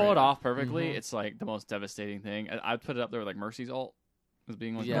 If you Zarya. pull it off perfectly, it's like the most devastating thing. I'd put it up there with like Mercy's ult as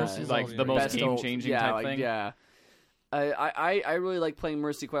being like, Yeah, Mercy's like ult the is most Best ult. game-changing yeah, type like, thing. Yeah, I really like playing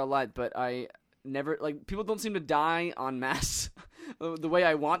Mercy quite a lot, but I never like people don't seem to die on mass the way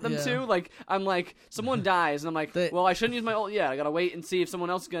I want them Yeah. to. Like I'm like someone dies and I'm like, well, I shouldn't use my ult yet. I gotta wait and see if someone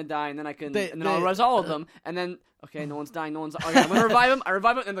else is gonna die, and then I can and then I'll res all of them, and then okay, no one's dying, okay, I'm gonna revive him. I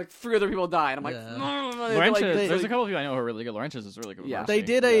revive him, and like 3 other people die, and I'm like, Yeah. Laurentius, like, there's a couple of people I know who are really good. Laurentius is really good. With Yeah.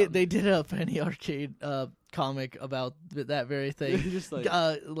 Mercy. They did a Penny Arcade comic about that very thing. Just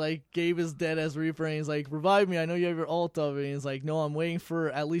like Gabe is dead as Reaper, and he's like, revive me, I know you have your ult up, and he's like, no, I'm waiting for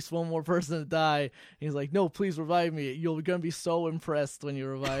at least one more person to die. And he's like, no, please revive me, you're gonna be so impressed when you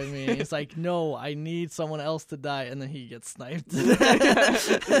revive me. And he's like, no, I need someone else to die, and then he gets sniped.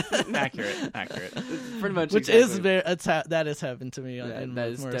 Accurate. pretty much, Which exactly. is very that has happened to me in that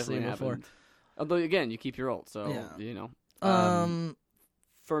is Mercy definitely before. happened. Although again, you keep your ult, so Yeah. you know. For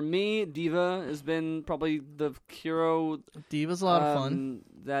For me, Diva has been probably the hero Diva's a lot of fun.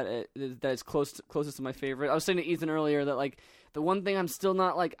 that is closest to my favorite. I was saying to Ethan earlier that like the one thing I'm still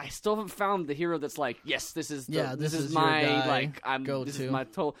not like, I still haven't found the hero that's like, yes, this is this is my your guy, like this is my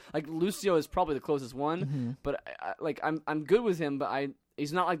total, like Lucio is probably the closest one, but I'm good with him, but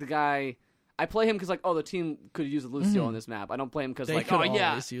he's not like the guy. I play him because like, oh, the team could use a Lucio on this map. I don't play him because They like, could oh yeah,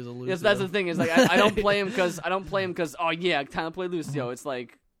 always use a Lucio. yes, that's the thing is like I don't play him because oh yeah, time to play Lucio. It's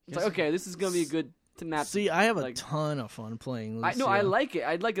like okay, this is gonna be a good map. See, I have a like, ton of fun playing Lucio. I know I like it.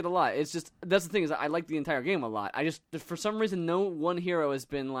 I like it a lot. It's just that's the thing is I like the entire game a lot. I just for some reason no one hero has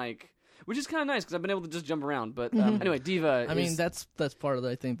been like, which is kind of nice because I've been able to just jump around. But anyway, Diva. I mean, that's part of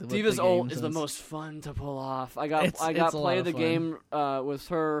I think the Diva's the ult game is the sense. most fun to pull off. I got It's a lot play of the fun. game with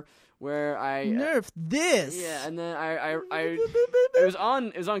her where I nerf this. yeah, and then I it was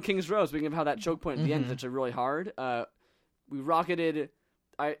on King's Row. Speaking of how that choke point at the end is actually really hard. We rocketed.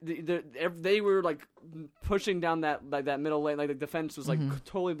 They were like pushing down that middle lane. Like the defense was like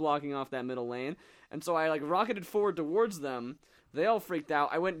totally blocking off that middle lane, and so I like rocketed forward towards them. They all freaked out.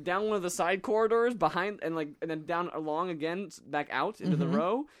 I went down one of the side corridors behind, and then down along again, back out into the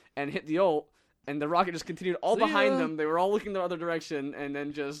row, and hit the ult. And the rocket just continued all behind them. They were all looking the other direction, and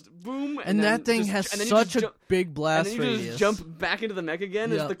then just boom. And then that thing has such a big blast and then you radius. just jump back into the mech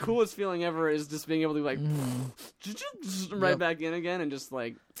again. It's the coolest feeling ever. Is just being able to like right back in again, and just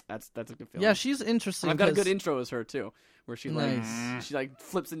like that's a good feeling. Yeah, she's interesting. I've got a 'cause- good intro as her too, where she like Nice. she like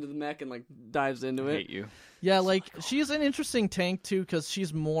flips into the mech and like dives into I it. hate you. Yeah, like she's an interesting tank too because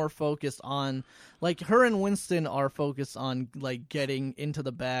she's more focused on like her and Winston are focused on like getting into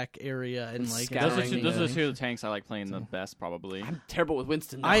the back area and like scattering Those are Scattering two of the tanks I like playing the best, probably. I'm terrible with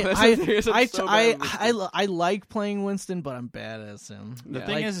Winston. Though. I That's the thing is I'm so bad with Winston. I like playing Winston, but I'm bad as him. The Yeah.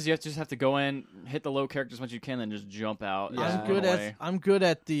 thing Like, is you just have to go in, hit the low character as much as you can, then just jump out. Yeah. I'm good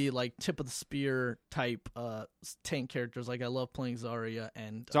at the like tip of the spear type tank characters. Like I love playing Zarya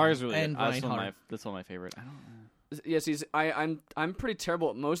and Zarya's really and good. Reinhardt. That's one of my favorite. I don't know. Yes, I'm pretty terrible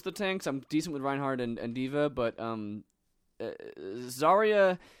at most of the tanks. I'm decent with Reinhardt and Diva, but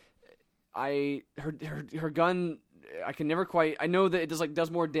Zarya, her gun, I can never quite. I know that it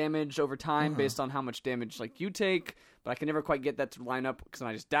does more damage over time based on how much damage like you take, but I can never quite get that to line up because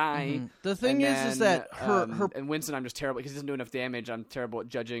I just die. The thing And is then, that her and Winston, I'm just terrible because he doesn't do enough damage. I'm terrible at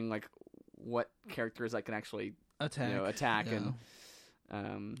judging like what characters I can actually attack yeah.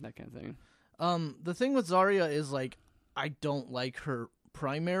 and that kind of thing. The thing with Zarya is like I don't like her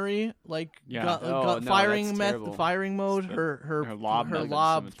primary like firing firing mode. Her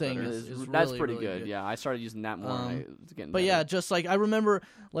lob thing is that's really, pretty really good. Yeah, I started using that more. But yeah, just like I remember,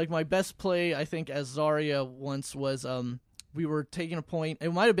 like my best play I think as Zarya once was we were taking a point.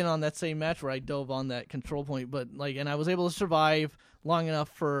 It might have been on that same match where I dove on that control point, but like, and I was able to survive long enough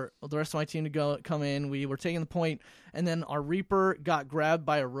for the rest of my team to come in. We were taking the point, and then our Reaper got grabbed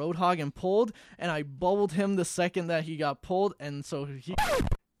by a Roadhog and pulled, and I bubbled him the second that he got pulled, and so he.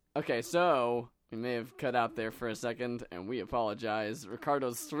 Okay, so we may have cut out there for a second, and we apologize.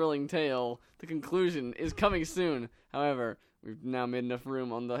 Ricardo's thrilling tale, the conclusion, is coming soon. However, we've now made enough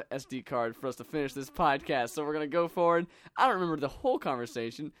room on the SD card for us to finish this podcast, so we're going to go forward. I don't remember the whole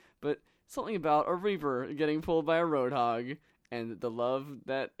conversation, but something about a Reaper getting pulled by a Roadhog and the love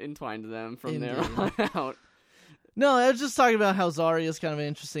that entwined them from there on out. No, I was just talking about how Zarya is kind of an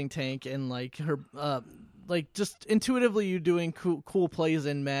interesting tank, and like her, like just intuitively you doing cool plays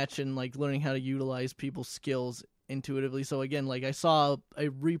in match and like learning how to utilize people's skills intuitively. So again, like I saw a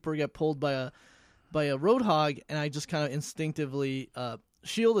Reaper get pulled by a Roadhog, and I just kind of instinctively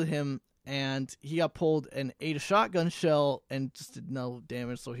shielded him, and he got pulled and ate a shotgun shell and just did no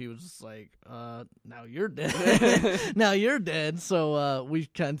damage. So he was just like, now you're dead. Now you're dead. So we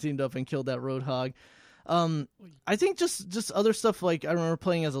kind of teamed up and killed that Roadhog. I think just other stuff, like I remember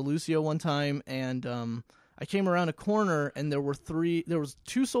playing as a Lucio one time, and I came around a corner, and there was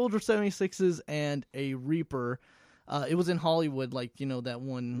 2 Soldier 76s and a Reaper. It was in Hollywood, like, you know, that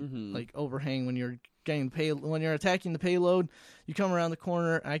one like overhang when you're when you're attacking the payload, you come around the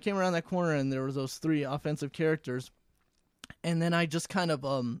corner. And I came around that corner, and there was those 3 offensive characters, and then I just kind of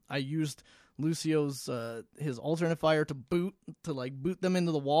I used Lucio's his alternate fire to boot them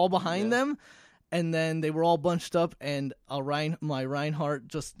into the wall behind them. and then they were all bunched up, and my Reinhardt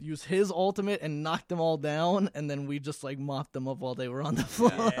just used his ultimate and knocked them all down, and then we just like mopped them up while they were on the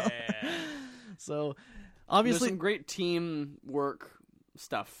floor. So obviously, there's some great teamwork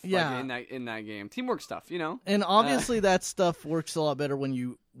stuff. Yeah. Like, in that game, teamwork stuff. and obviously that stuff works a lot better when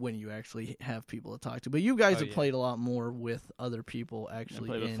you actually have people to talk to. But you guys have played a lot more with other people actually.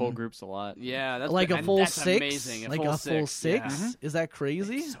 I play with full groups a lot. Yeah, that's like a full that's 6, amazing. like a full 6. Yeah. Is that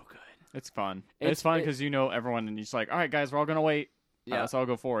crazy? It's so good. It's fun. It's fun because you know everyone, and you're just like, all right, guys, we're all gonna wait. Yeah, so I'll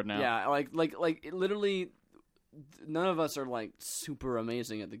go forward now. Yeah, like it literally, none of us are like super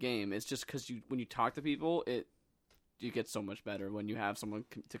amazing at the game. It's just because when you talk to people, you get so much better when you have someone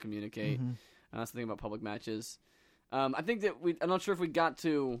to communicate. That's the thing about public matches. I think that I'm not sure if we got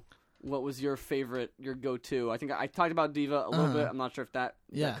to what was your favorite, your go-to. I think I talked about D.Va a little bit. I'm not sure if that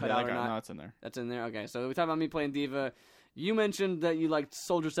cut out or not. No, it's in there. That's in there. Okay, so we talked about me playing D.Va. You mentioned that you liked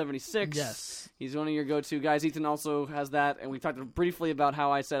Soldier 76. Yes. He's one of your go-to guys. Ethan also has that, and we talked briefly about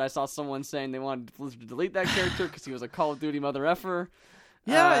how I said I saw someone saying they wanted Blizzard to delete that character because he was a Call of Duty mother effer.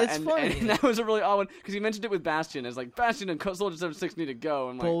 Yeah, it's funny. And that was a really odd one because you mentioned it with Bastion. It's like Bastion and Soldier 76 need to go.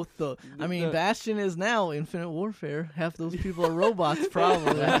 And Bastion is now Infinite Warfare. Half those people are robots,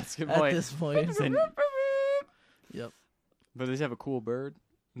 probably. That's a good point. At this point. Yep. But does he have a cool bird?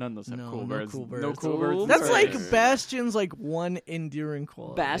 None of those have cool birds. No cool birds. That's like Bastion's like one enduring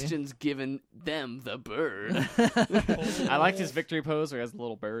quality. Bastion's given them the bird. I liked his victory pose where he has a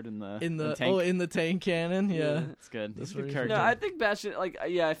little bird in the tank. In the tank cannon. Yeah, it's good. That's a good really character. No, I think Bastion.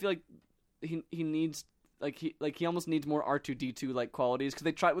 I feel like he needs. He almost needs more R2D2 like qualities because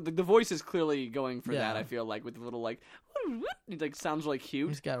they try with the voice is clearly going for that. I feel like with the little he sounds really cute.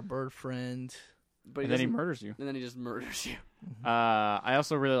 He's got a bird friend, but then he murders you. And then he just murders you. I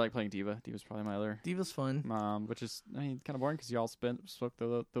also really like playing D.Va. D.Va's probably my other. D.Va's fun. Which is kind of boring because you all spoke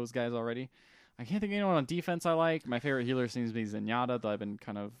those guys already. I can't think of anyone on defense I like. My favorite healer seems to be Zenyatta, that I've been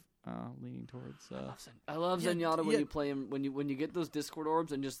kind of leaning towards. I love Zenyatta when you play him when you get those Discord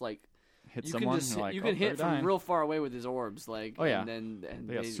orbs and just like. Hit someone. You can hit from real far away with his orbs, and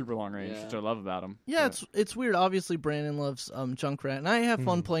they got super long range, which I love about him. Yeah, it's weird. Obviously, Brandon loves Junkrat, and I have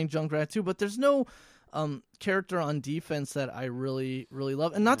fun playing Junkrat too. But there's no character on defense that I really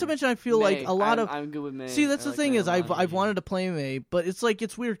love, and not to mention I feel like a lot of. I'm good with Mei. See, that's the thing is I've wanted to play Mei, but it's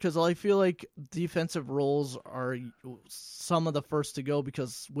weird because I feel like defensive roles are some of the first to go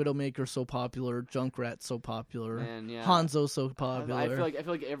because Widowmaker's so popular, Junkrat's so popular, Hanzo's so popular. I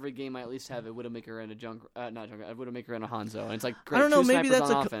feel like every game I at least have a Widowmaker and a a Widowmaker and a Hanzo, and it's like great. I don't know. Maybe that's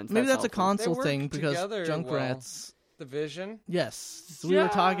a console thing because Junkrat's. The Vision? Yes. So we were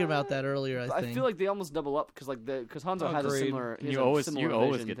talking about that earlier, I think. I feel like they almost double up because Hanzo has a similar. You always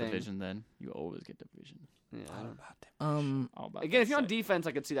get the Vision then. You always get the Vision. Yeah, I don't again, if you're on defense,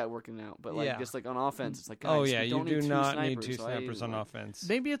 I could see that working out, but just like on offense, it's like guys, you do not need two snipers on offense.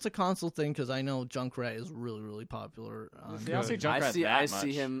 Maybe it's a console thing because I know Junkrat is really popular. I see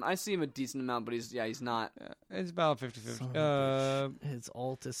Junkrat I see him a decent amount, but he's not. It's about 50-50. His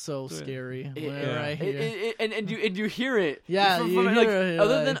ult is so scary. And you hear it. Yeah, you hear it.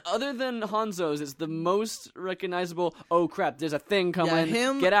 Other than Hanzo's, it's the most recognizable. Oh crap! There's a thing coming.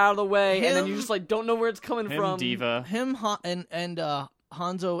 Yeah, get out of the way, and then you just like don't know where it's coming from. D.Va. Him and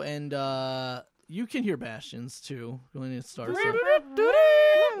Hanzo and you can hear Bastions too when it starts.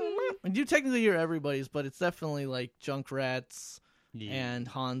 And you technically hear everybody's, but it's definitely like Junkrat's and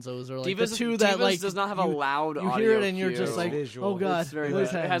Hanzo's are like D.Va's, the two D.Va's that like does not have a loud you audio hear it and you're cue. just like, visual. oh god, It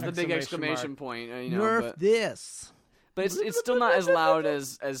has the big exclamation point. Nerf this. But it's still not as loud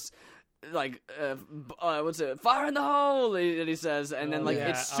as like what's it? Fire in the hole that he says, and then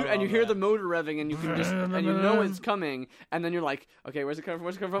and you hear the motor revving, and you can just and you know it's coming, and then you're like, okay, where's it coming from?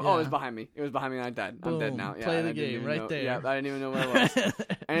 Where's it coming from? Yeah. Oh, it's behind me. It was behind me, and I'm dead. Boom. I'm dead now. Yeah, Play the game right there. Yeah, I didn't even know where it was.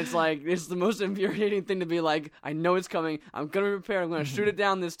 And it's like it's the most infuriating thing to be like, I know it's coming. I'm gonna prepare. I'm gonna shoot it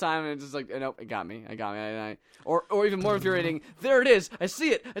down this time, and it's just like, nope, it got me. Or even more infuriating, there it is. I see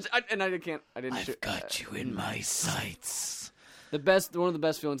it. I didn't I've shoot. got you in my sights. One of the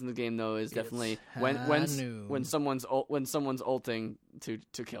best feelings in the game though is definitely when someone's ulting to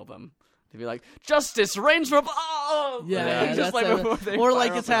kill them. To be like, justice reigns from Yeah, just like before they or fire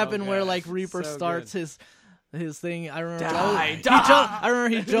like up it's the- happened where like Reaper So starts his thing. I remember Die. I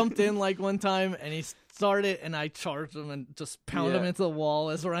remember he jumped in like one time and he started and I charged him and just pounded him into the wall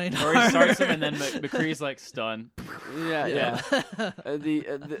as Reinhardt. Or he starts him and then McCree's like stunned. Yeah.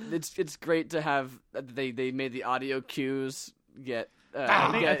 It's great to have they made the audio cues get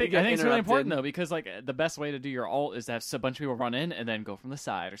I think it's really important interrupted. though, because like the best way to do your ult is to have a bunch of people run in and then go from the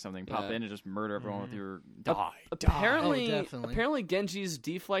side or something, pop in and just murder everyone with your die. Apparently, Oh, definitely. apparently Genji's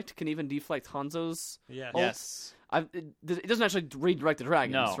deflect can even deflect Hanzo's. Yes. Yes. It doesn't actually redirect the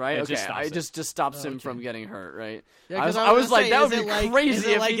dragons, No, right? it okay, just stops it just stops him okay. from getting hurt, right? Yeah, I 'cause was gonna like, say, that would is be it like, crazy Is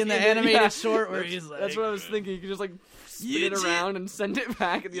it if like he in the did it. animated Yeah. short where he's like, That's what I was thinking. You could just like spin it around and send it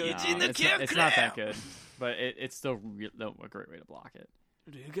back at the other No, team. it's not that good, but it's still a great way to block it.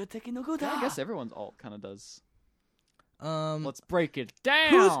 I guess everyone's ult kind of does. Let's break it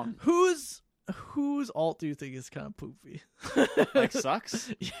down. Whose ult do you think is kind of poopy? Like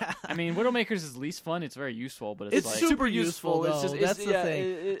sucks. Yeah, I mean, Widowmaker's is least fun. It's very useful, but it's like super useful. It's Though. just- That's it's- the yeah,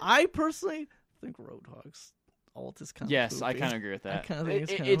 thing. I personally think Roadhog's ult is kind of yes, poopy. I kind of agree with I that. kind of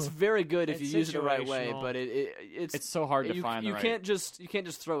think it's very good if you It's use it the right way, situational. but It's so hard to find the you right. can't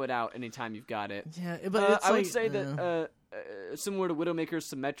just throw it out anytime you've got it. Yeah, but it's I would like, say that similar to Widowmaker's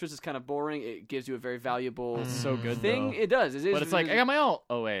Symmetra's is kind of boring. It gives you a very valuable It's so good thing. though. It does. It is. But it's like I got my ult.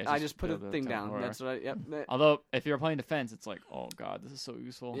 Oh wait, I just put a go to thing the down. tower. That's what I. Yep. Although if you're playing defense, it's like, oh god, this is so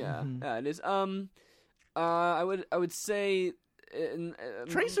useful. Yeah. Mhm. Yeah. It is. I would say.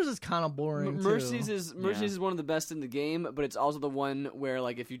 Tracers is kind of boring. Mercy's too. is one of the best in the game, but it's also the one where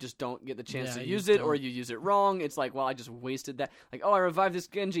like if you just don't get the chance Yeah, to you use it or don't. you use it wrong, it's like, well, I just wasted that. Like, oh, I revived this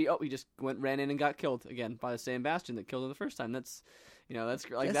Genji. Oh, he just ran in and got killed again by the same Bastion that killed him the first time. That's that's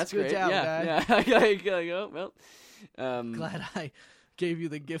That's great. good job, yeah, guy. yeah. Like, oh, well, Glad I gave you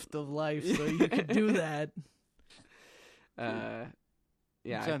the gift of life so you could do that.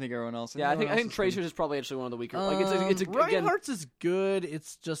 yeah. I'm trying to think of everyone else. Yeah, I Everyone think else is Tracers is probably actually one of the weaker. Like it's again. Reinhardt's is good.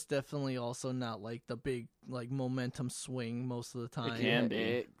 It's just definitely also not like the big like momentum swing most of the time. It can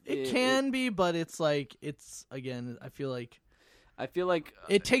be. It can be, but it's like it's again. I feel like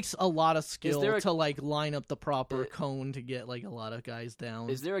it takes a lot of skill there a- to like line up the proper cone to get like a lot of guys down.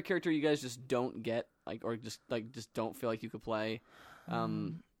 Is there a character you guys just don't get, like, or just don't feel like you could play?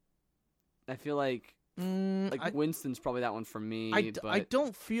 I feel like Winston's probably that one for me. I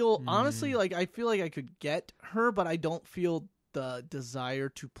don't feel honestly like I feel like I could get her, but I don't feel the desire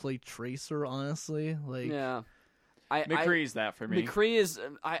to play Tracer. Honestly, like yeah, McCree's that for me. McCree is.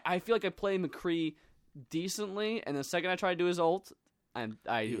 I feel like I play McCree decently, and the second I try to do his ult, I'm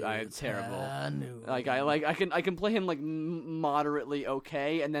terrible. Like I can play him like moderately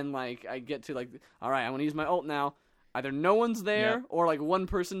okay, and then like I get to like, all right, I want to use my ult now. Either no one's there Yep. or like one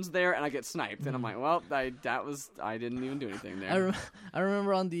person's there, and I get sniped, and I'm like, well, I didn't even do anything there. I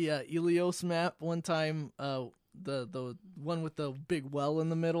remember on the Ilios map one time, the one with the big well in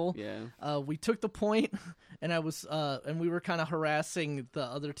the middle. Yeah. We took the point, and and we were kind of harassing the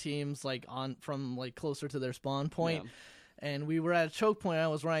other teams like from like closer to their spawn point. Yeah. And we were at a choke point. I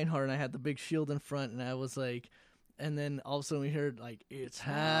was Reinhardt, and I had the big shield in front, and I was like, and then all of a sudden we heard like it's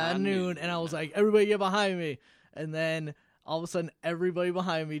high noon, and I was like, everybody get behind me. And then all of a sudden, everybody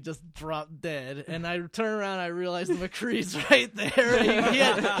behind me just dropped dead. And I turned around, and I realized McCree's right there.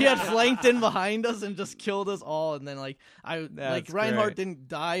 He had flanked in behind us and just killed us all. And then Reinhardt didn't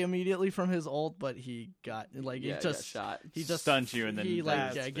die immediately from his ult, but he got got shot. He just stunned you and then he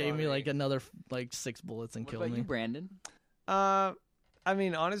died. gave me like another 6 bullets and What killed about me. you, Brandon? I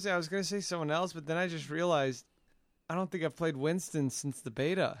mean, honestly, I was gonna say someone else, but then I just realized I don't think I've played Winston since the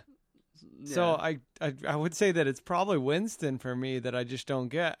beta. Yeah. So I would say that it's probably Winston for me that I just don't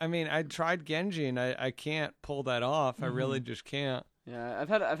get. I mean, I tried Genji and I can't pull that off. I really just can't. Yeah, I've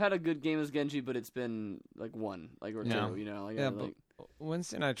had a good game as Genji, but it's been like one, like or Yeah. two, you know. Like, Yeah, like, but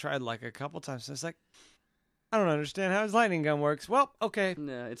Winston I tried like a couple times. So it's like I don't understand how his lightning gun works. Well, okay,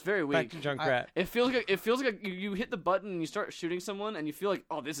 yeah, it's very back weak. to Junkrat. It feels like you hit the button and you start shooting someone, and you feel like,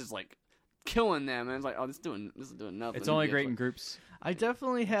 oh, this is like killing them, and it's like, oh, this is doing nothing. It's only Yeah, great in like- groups. I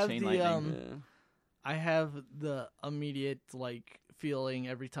definitely have Chain the lightning. Yeah. I have the immediate like feeling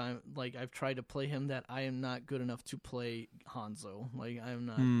every time like I've tried to play him that I am not good enough to play Hanzo. Like I'm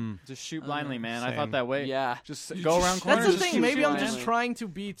not. Just shoot blindly, man. I Same. thought that way. Yeah. Just You go just- around That's corners. That's the just thing. shoot Maybe I'm blindly. just trying to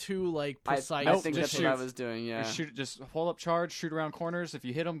be too like precise. I think just that's what I shoot. was doing. Yeah. Just hold up charge, shoot around corners. If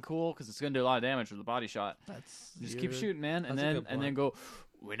you hit them, cool, because it's gonna do a lot of damage with the body shot. Just keep shooting, man, and That's a then good and then point. go.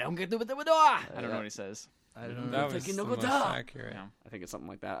 We don't get to the door. I don't know what he says. I don't know. That was Taking the no most good accurate. Yeah. I think it's something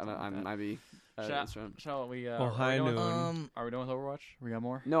like that. I might be. Shall we? Well, are high we done with- noon. Are we done with Overwatch? We got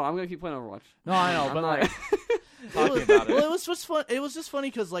more? No, I'm gonna keep playing Overwatch. No, I know, I'm but not- like talking about it. Well, it was just fun. It was just funny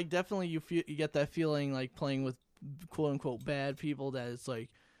because like definitely you get that feeling like playing with quote unquote bad people that it's like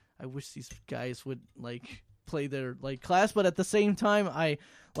I wish these guys would like play their like class, but at the same time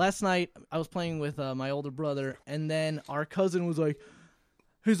last night I was playing with my older brother, and then our cousin was like,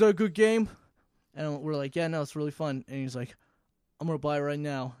 "Is that a good game?" And we're like, "Yeah, no, it's really fun." And he's like, I'm gonna buy it right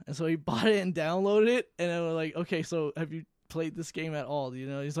now. And so he bought it and downloaded it, and I was like, okay, so have you played this game at all? You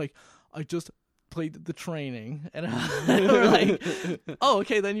know, he's like, I just played the training, and we're like, oh,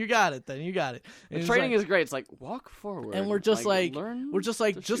 okay, then you got it. And The training is great. It's like walk forward, and we're just like, learn just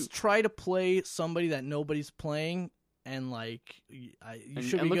shoot. try to play somebody that nobody's playing, and like, you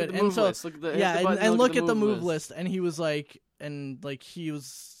should be look good. At the and move so list. Look at the, yeah, hit the button, and look at the move list. list. And he was like, he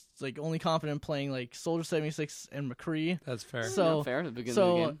was like only confident playing like Soldier 76 and McCree. That's fair. So fair at the beginning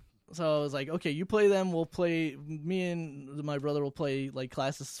so of the game. so I was like, okay, you play them. We'll play. Me and my brother will play like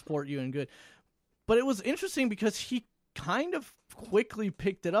classes to support you and good. But it was interesting because he kind of quickly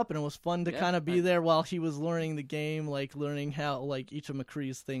picked it up, and it was fun to kind of be there while he was learning the game, like learning how like each of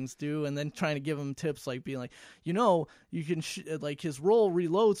McCree's things do, and then trying to give him tips, like being like, you can like his roll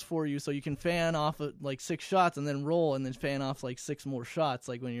reloads for you, so you can fan off like 6 shots and then roll and then fan off like 6 more shots,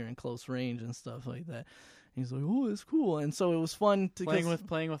 like when you're in close range and stuff like that. And he's like, oh, it's cool, and so it was fun to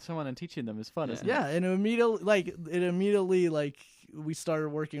playing with someone and teaching them is fun, isn't it? Yeah, and immediately we started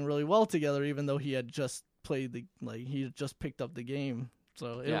working really well together, even though he had just he had just picked up the game.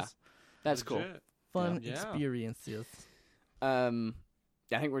 So it was that's cool. Fun experiences. I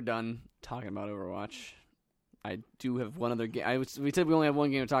think we're done talking about Overwatch. I do have one other game. We said we only have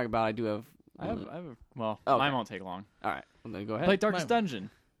one game to talk about. I do have. Mine won't take long. All right, well, then go ahead. Play Darkest Dungeon.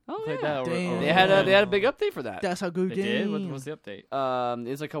 Oh Played yeah, that they had a big update for that. That's a good They game. did? What was the update? It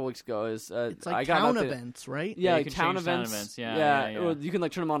was a couple weeks ago. It's like I got town an update. events, right? Yeah, you like can town change town events. events. Yeah. Well, you can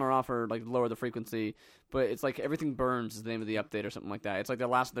like turn them on or off or like lower the frequency. But it's like everything burns is the name of the update or something like that. It's like the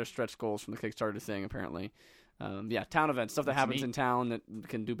last of their stretch goals from the Kickstarter thing, apparently. Town events, stuff that happens in town that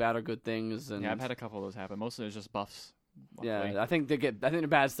can do bad or good things. And Yeah, I've had a couple of those happen. Mostly it's just buffs. Yeah, I think they're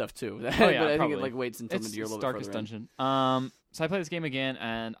bad stuff too. Oh, yeah, but I think probably. it like waits until It's you're a little Darkest further in. Dungeon. So I played this game again,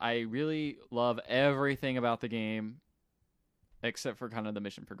 and I really love everything about the game, except for kind of the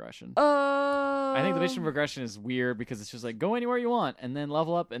mission progression. I think the mission progression is weird because it's just like go anywhere you want, and then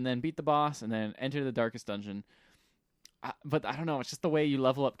level up, and then beat the boss, and then enter the Darkest Dungeon. But I don't know. It's just the way you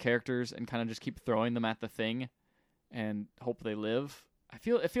level up characters and kind of just keep throwing them at the thing, and hope they live.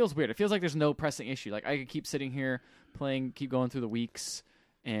 It feels weird. It feels like there's no pressing issue. Like I could keep sitting here playing, keep going through the weeks.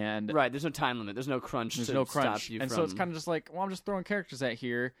 And right, there's no time limit. There's no crunch. Stop you and from... so it's kind of just like, well, I'm just throwing characters at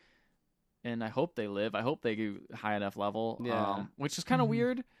here, and I hope they live. I hope they do high enough level. Yeah, which is kind of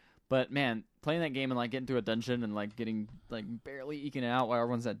weird. But man, playing that game and like getting through a dungeon and like getting like barely eking it out while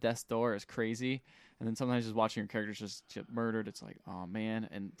everyone's at death's door is crazy. And then sometimes just watching your characters just get murdered, it's like, oh man.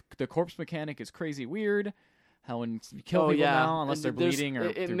 And the corpse mechanic is crazy weird. How when you kill people now, unless they're bleeding or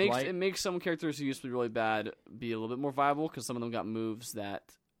it makes some characters who used to be really bad be a little bit more viable because some of them got moves that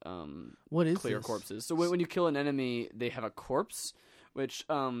clear corpses. So when you kill an enemy, they have a corpse, which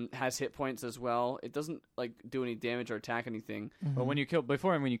has hit points as well. It doesn't like do any damage or attack anything. Mm-hmm. But when you kill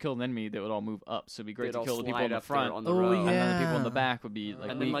an enemy, they would all move up. So it'd be great to kill the people in the front, on the row. and then the people in the back would be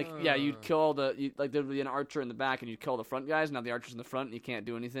like. And then you'd kill all there'd be an archer in the back, and you'd kill the front guys. Now the archer's in the front, and he can't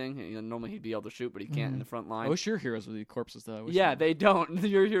do anything. And, normally he'd be able to shoot, but he can't in the front line. I wish your heroes would be corpses though. They don't.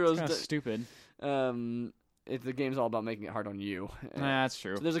 Your heroes kind of stupid. The game's all about making it hard on you. That's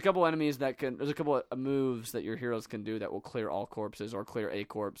true. So there's a couple enemies there's a couple of moves that your heroes can do that will clear all corpses or clear a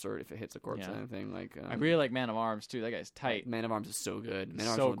corpse or if it hits a corpse or anything. Like I really like Man of Arms too. That guy's tight. Man of Arms is so good. Man of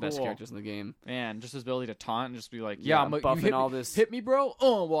Arms is one of the best characters in the game. Man, just his ability to taunt and just be like, I'm buffing all this. Hit me, bro.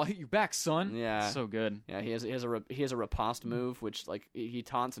 Oh, well, I'll hit you back, son. Yeah, so good. Yeah, he has a riposte move, which like he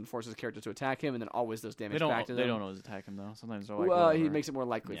taunts and forces characters to attack him, and then always does damage back to them. They don't always attack him though. Sometimes they're like, he makes it more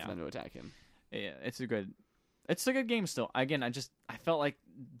likely for them to attack him. Yeah, it's a good game still. Again, I felt like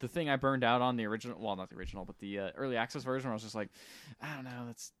the thing I burned out on the original, well, not the original, but the early access version, where I was just like, I don't know,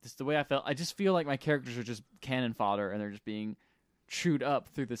 that's just the way I felt. I just feel like my characters are just cannon fodder, and they're just being chewed up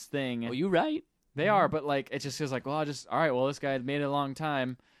through this thing. Well, you're right. They are, but like it just feels like, well, all right, well, this guy made it a long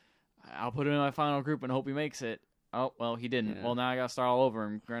time. I'll put him in my final group and hope he makes it. Oh, well, he didn't. Yeah. Well, now I got to start all over.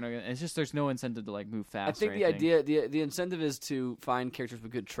 And it's just there's no incentive to like move fast. I think the incentive is to find characters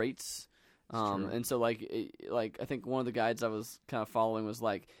with good traits. And so like I think one of the guides I was kind of following was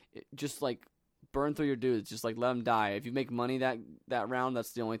like just like burn through your dudes, just like let them die. If you make money that round,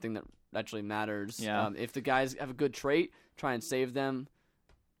 that's the only thing that actually matters. Yeah. If the guys have a good trait, try and save them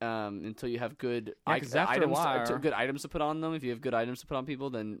until you have good items to put on them. If you have good items to put on people,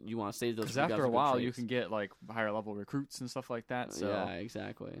 then you want to save those. Because after a while, you can get like higher level recruits and stuff like that. So yeah,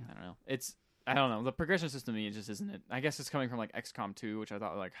 exactly. I don't know. The progression system to me just isn't it. I guess it's coming from like XCOM 2, which I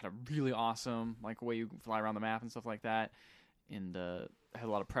thought like had a really awesome like way you can fly around the map and stuff like that, and had a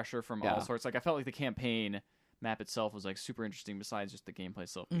lot of pressure from all sorts. Like I felt like the campaign map itself was like super interesting. Besides just the gameplay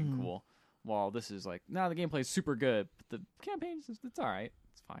itself being cool, well, this is like, no, the gameplay's super good, but the campaign it's all right,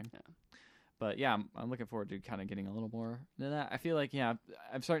 it's fine. Yeah. But yeah, I'm looking forward to kind of getting a little more than that. I feel like I'm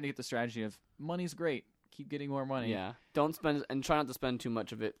starting to get the strategy of money's great, keep getting more money. Yeah, don't spend and try not to spend too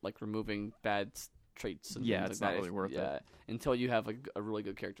much of it, like removing bad traits. And things it's like not that. really worth it until you have a really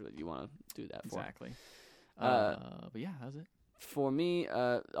good character that you want to do that for. Exactly. But yeah, that was it. For me,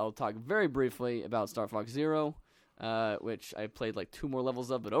 I'll talk very briefly about Star Fox Zero, which I played like 2 more levels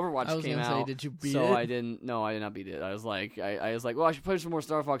of, but Overwatch came out. Did you beat so it? I didn't. No, I did not beat it. I was like, well, I should play some more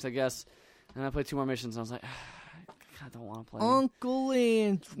Star Fox, I guess. And I played 2 more missions, and I was like, I don't want to play. Uncle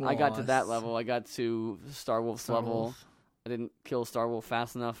Andros. I got to that level. I got to Star Wolf's level. I didn't kill Star Wolf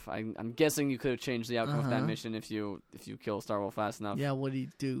fast enough. I'm guessing you could have changed the outcome of that mission if you kill Star Wolf fast enough. Yeah, what'd he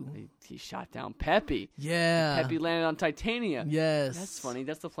do? He shot down Peppy. Yeah. Peppy landed on Titania. Yes. That's funny.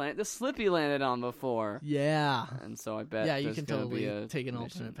 That's the planet that Slippy landed on before. Yeah. And so I bet you can totally take an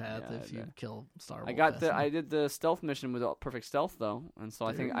mission. alternate path if you kill Star Wolf. I did the stealth mission with perfect stealth though, and so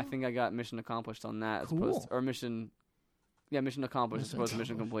I think I got mission accomplished on that as opposed to, or mission. Yeah, mission accomplished as opposed to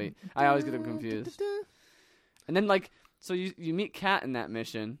mission complete. I always get them confused. And then so you meet Kat in that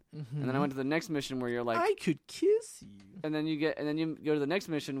mission, and then I went to the next mission where you're like, I could kiss you. And then you go to the next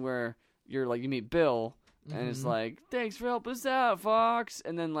mission where you're like, you meet Bill, and it's like, thanks for helping us out, Fox.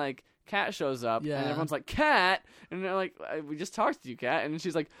 And then Kat shows up, and everyone's like, Kat, and they're like, we just talked to you, Kat, and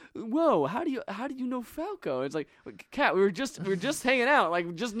she's like, whoa, how do you know Falco? It's like, Kat, we were just hanging out,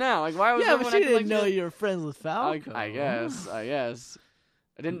 just now, why was everyone but she acting didn't know you were friends with Falco. I guess.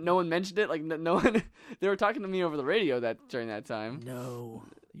 I didn't. No one mentioned it. No one. They were talking to me over the radio during that time. No,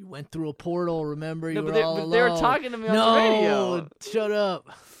 you went through a portal. Remember, but they were talking to me on the radio. No, shut up.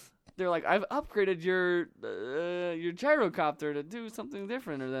 They're like, I've upgraded your gyrocopter to do something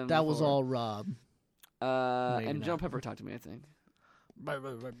different than that before. Was all Rob. And Joe Pepper talked to me, I think.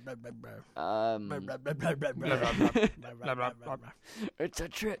 It's a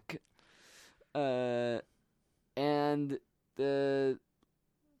trick. And the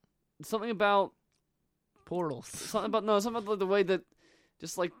something about portals. Something about the way that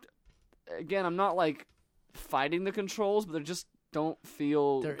just again, I'm not fighting the controls, but they just don't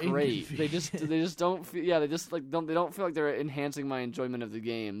feel great. They just don't feel. Yeah, they just don't. They don't feel like they're enhancing my enjoyment of the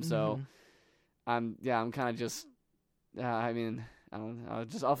game. So, I'm kind of just. I mean, I don't know.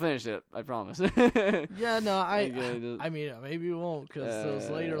 I'll finish it. I promise. Yeah, no, I mean, maybe you won't because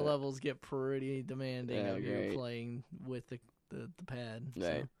those later levels get pretty demanding of you playing with the pad.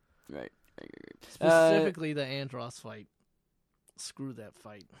 Right, so. Right. Specifically, the Andros fight. Screw that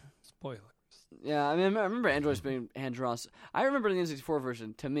fight. Spoilers. Yeah, I mean, I remember Andros. I remember in the N64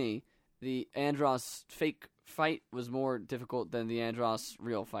 version. To me, the Andros fake fight was more difficult than the Andros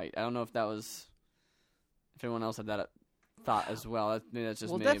real fight. I don't know if anyone else had that thought as well. Maybe that's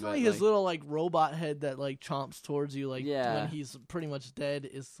just me. Well, definitely his little robot head that chomps towards you when he's pretty much dead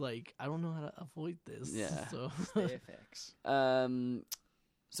is I don't know how to avoid this. Yeah. So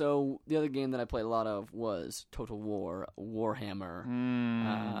So the other game that I played a lot of was Total War Warhammer,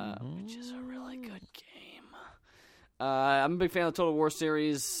 which is a really good game. I'm a big fan of the Total War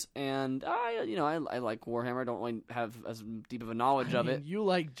series, and I like Warhammer. I don't really have as deep of a knowledge of it. You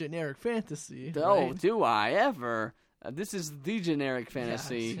like generic fantasy? Oh, right? do I ever? This is the generic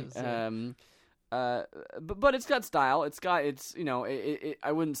fantasy. But it's got style. I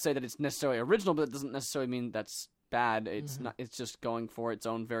wouldn't say that it's necessarily original, but it doesn't necessarily mean that's bad. It's not. It's just going for its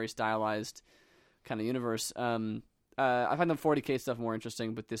own very stylized kind of universe. I find the 40K stuff more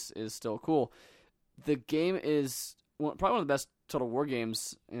interesting, but this is still cool. The game is probably one of the best Total War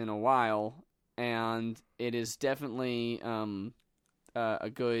games in a while, and it is definitely a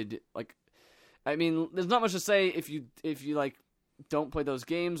good I mean, there's not much to say if you don't play those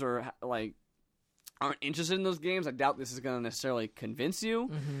games or aren't interested in those games. I doubt this is going to necessarily convince you,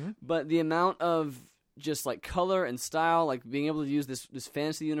 but the amount of just color and style, being able to use this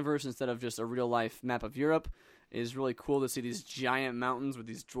fantasy universe instead of just a real life map of Europe is really cool to see these giant mountains with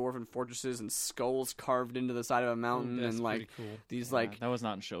these dwarven fortresses and skulls carved into the side of a mountain. That's and pretty cool. These that was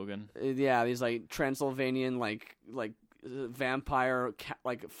not in Shogun. These Transylvanian vampire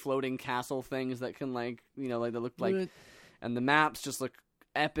floating castle things that can they look like, and the maps just look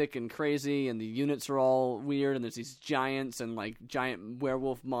epic and crazy, and the units are all weird, and there's these giants and giant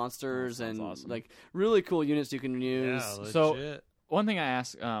werewolf monsters and awesome. Really cool units you can use. Yeah, legit. So one thing I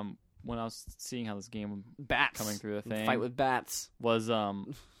asked when I was seeing how this game Bats coming through the thing fight with bats was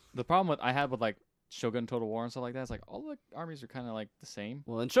the problem I had with Shogun Total War and stuff like that. It's all the armies are kind of the same.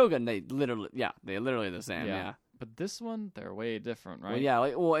 Well, in Shogun they literally the same. Yeah. But this one, they're way different, right?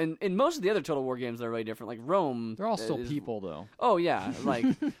 Well, yeah, in most of the other Total War games, they're way different. Like Rome, They're all still people, though. Oh yeah, like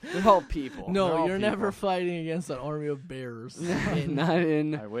they're all people. No, They're all you're never people. fighting against an army of bears. Not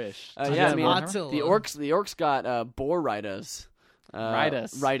in. I wish. Yeah, I mean Godzilla. the orcs got boar riders.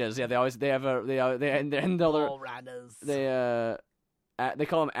 Riders. Yeah, they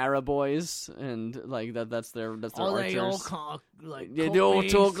call them Araboys, and like that's their archers. They all talk like They all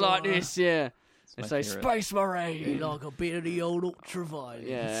talk like this. this, yeah. my It's like favorite. Space They Marine. like a bit of the old ultraviolet.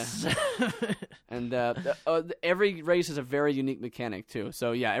 Yeah. And every race has a very unique mechanic too.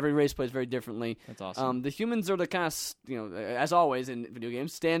 So yeah, every race plays very differently. That's awesome. The humans are the kind of as always in video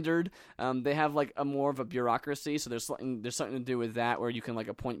games, standard. They have like a more of a bureaucracy, so there's something to do with that where you can like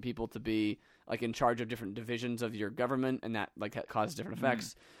appoint people to be like in charge of different divisions of your government, and that like causes different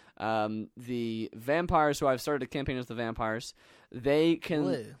effects. The vampires, who I've started a campaign as the vampires, they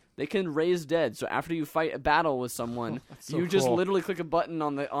can raise dead. So after you fight a battle with someone, so you just cool. literally click a button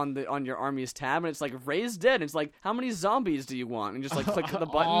on your army's tab, and it's like raise dead. And it's like, how many zombies do you want? And just like click the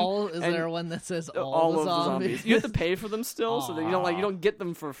button. Is and there one that says all the of the zombies? You have to pay for them still, so that you don't get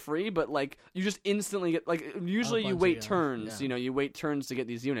them for free. But like you just instantly get like usually you wait turns. Yeah. You wait turns to get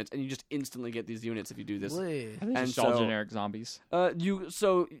these units, and you just instantly get these units if you do this. And and just all so- generic zombies.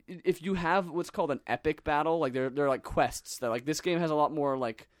 If you have what's called an epic battle, like they're like quests that like this game has a lot more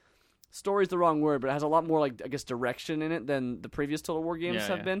like story's the wrong word, but it has a lot more like I guess direction in it than the previous Total War games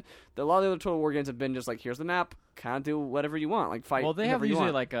have been. A lot of the other Total War games have been just like here's the map, kind of do whatever you want, like fight. Well, they have whatever you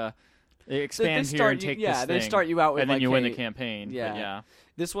usually want. like they expand They here and start you- take yeah, this they thing, start you out with and then like, you win hey, the campaign. yeah. But yeah.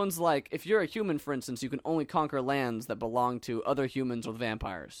 This one's like, if you're a human, for instance, you can only conquer lands that belong to other humans or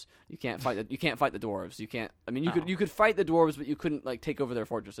vampires. You can't fight the dwarves. You can't. I mean, you could fight the dwarves, but you couldn't like take over their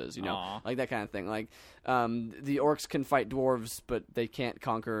fortresses. Like that kind of thing. Like the orcs can fight dwarves, but they can't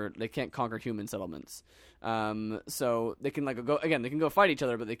conquer human settlements. So they can like they can go fight each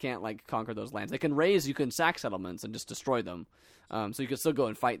other, but they can't like conquer those lands. You can sack settlements and just destroy them. So you could still go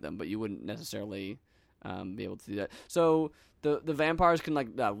and fight them, but you wouldn't necessarily be able to do that. So the vampires can like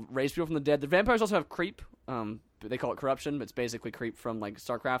raise people from the dead. The vampires also have creep. They call it corruption, but it's basically creep from like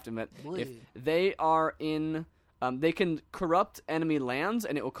StarCraft. And that if they are in, they can corrupt enemy lands,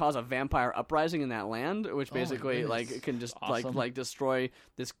 and it will cause a vampire uprising in that land, which basically like it can just awesome. like destroy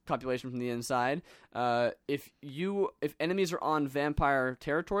this population from the inside. If enemies are on vampire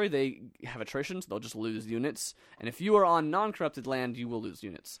territory, they have attrition, so they'll just lose units. And if you are on non-corrupted land, you will lose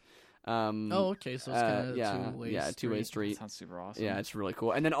units. Okay, so it's kind of two-way street. That sounds super awesome. Yeah, it's really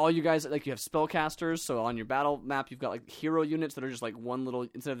cool. And then all you guys, like, you have spellcasters. So on your battle map, you've got like hero units that are just like one little.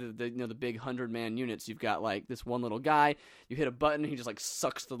 Instead of the big 100-man units, you've got like this one little guy. You hit a button, he just like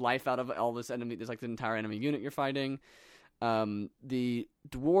sucks the life out of all this enemy. There's like the entire enemy unit you're fighting. The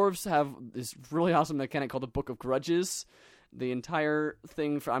dwarves have this really awesome mechanic called the Book of Grudges. The entire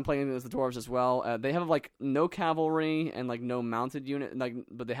thing I'm playing as the dwarves as well. They have like no cavalry and like no mounted unit,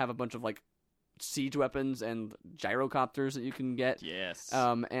 but they have a bunch of like siege weapons and gyrocopters that you can get. Yes.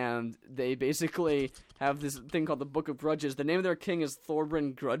 And they basically have this thing called the Book of Grudges. The name of their king is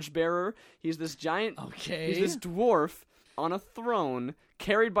Thorbrand Grudgebearer. He's this giant. Okay. He's this dwarf on a throne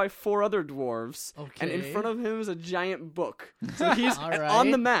carried by 4 other dwarves, and in front of him is a giant book. So he's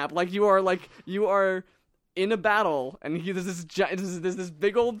on the map, like you are in a battle, and there's this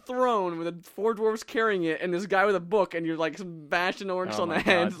big old throne with 4 dwarves carrying it, and this guy with a book, and you're like bashing orcs on the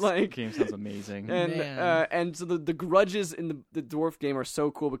head. God, like this game sounds amazing. And so the grudges in the dwarf game are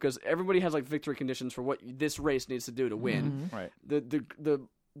so cool because everybody has like victory conditions for what this race needs to do to win. Mm-hmm. Right.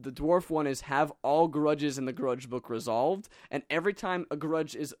 The dwarf one is have all grudges in the grudge book resolved, and every time a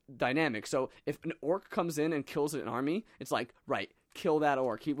grudge is dynamic. So if an orc comes in and kills an army, it's like, right, kill that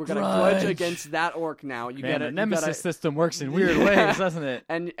orc. We're gonna grudge against that orc now. The Nemesis system works in weird ways, doesn't it?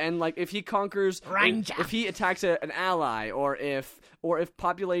 And like if he conquers, if he attacks an ally, or if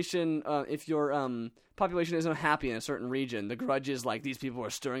population, if your population isn't happy in a certain region, the grudge is like these people are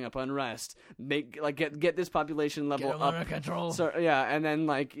stirring up unrest. Get this population level Get them up under control. So yeah, and then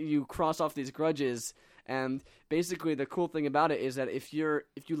like you cross off these grudges. And basically, the cool thing about it is that if you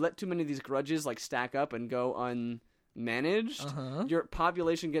let too many of these grudges like stack up and go unmanaged, your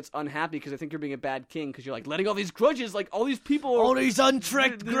population gets unhappy because they think you're being a bad king because you're like letting all these grudges, like all these people, all these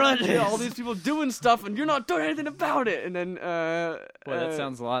untricked grudges, all these people doing stuff, and you're not doing anything about it. And then, that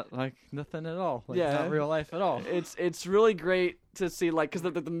sounds a lot like nothing at all. Like, not real life at all. It's really great to see, like, because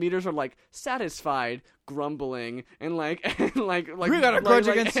the meters are like satisfied, grumbling, and like we got a grudge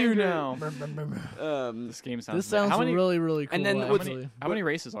against you now. This game sounds. This sounds really really cool. And then how many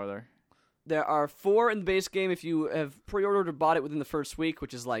races are there? There are 4 in the base game if you have pre-ordered or bought it within the first week,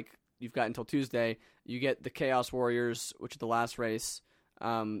 which is like you've got until Tuesday. you get the Chaos Warriors, which is the last race.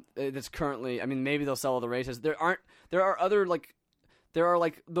 That's currently, I mean, maybe they'll sell all the races. There are other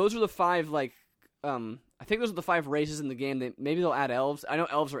those are the 5 I think those are the 5 races in the game. Maybe they'll add elves. I know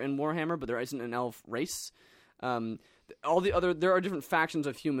elves are in Warhammer, but there isn't an elf race. There are different factions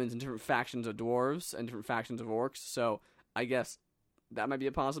of humans and different factions of dwarves and different factions of orcs. So I guess that might be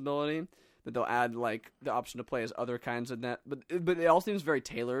a possibility that they'll add like the option to play as other kinds of that. But it all seems very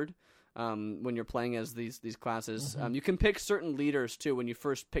tailored when you're playing as these classes. Mm-hmm. You can pick certain leaders too. When you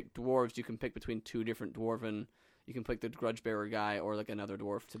first pick dwarves, you can pick between 2 different dwarven. You can pick the grudge bearer guy or like another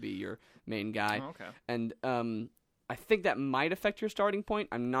dwarf to be your main guy. Oh, okay. And I think that might affect your starting point.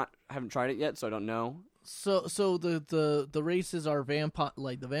 I haven't tried it yet, so I don't know. So the races are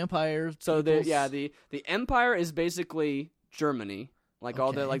like the vampires. So peoples? the Empire is basically Germany. Like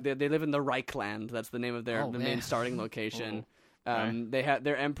all the Okay. they live in the Reichland. That's the name of the man. main starting location. Okay. They have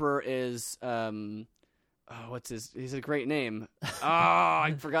their emperor is what's his? He's a great name.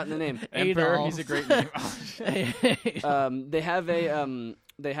 I've forgotten the name. Emperor, Adolf. he's a great name.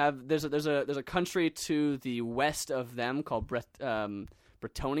 There's a country to the west of them called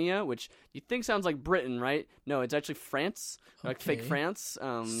Bretonia, which you think sounds like Britain, right? No, it's actually France, like fake Okay. France.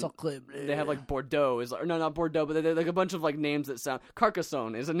 They have Eh. like Bordeaux no, not Bordeaux, but they're like a bunch of like names that sound.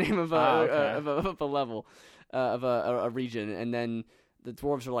 Carcassonne is a name of Okay. of a level of a region, and then the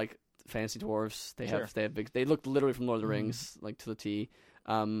dwarves are like fancy dwarves. They Sure. have big. They look literally from Lord of the Rings, like to the T.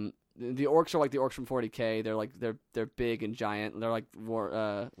 The orcs are like the orcs from 40K. They're like they're big and giant. They're like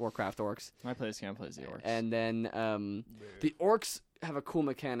Warcraft orcs. My play this game plays the orcs. And then the orcs have a cool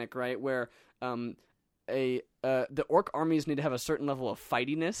mechanic, right? Where the orc armies need to have a certain level of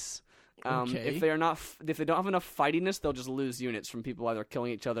fightiness. Okay. If they don't have enough fightiness, they'll just lose units from people either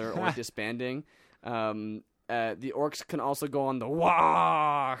killing each other or disbanding. The orcs can also go on the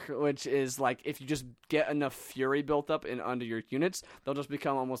wah, which is like if you just get enough fury built up under your units, they'll just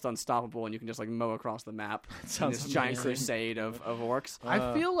become almost unstoppable, and you can just like mow across the map in sounds this giant amazing. crusade of orcs.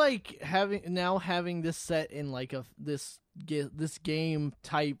 I feel like having this set in like this game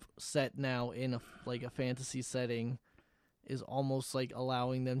type set now in a fantasy setting is almost like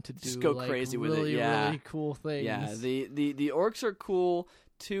allowing them to do Just go like crazy with it, really, yeah. really cool things. Yeah, the orcs are cool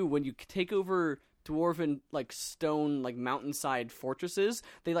too. When you take over dwarven like stone like mountainside fortresses,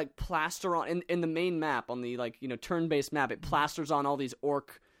 they like plaster on in the main map on the like turn-based map. It plasters on all these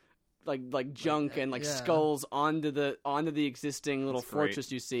orc like junk and like yeah. skulls onto the existing little That's great.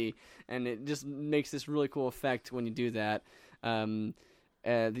 fortress you see, and it just makes this really cool effect when you do that.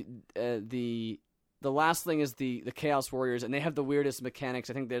 The last thing is the Chaos Warriors, and they have the weirdest mechanics.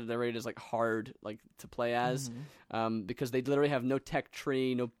 I think they're rated as like hard like to play as, because they literally have no tech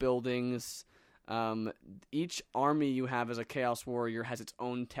tree, no buildings. Each army you have as a Chaos Warrior has its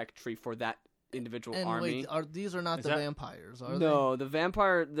own tech tree for that individual And army. wait, these are not Is the that- vampires, are No, the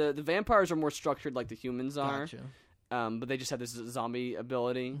vampires are more structured like the humans they? are, Gotcha. but they just have this zombie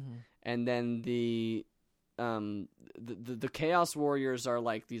ability. And then the Chaos Warriors are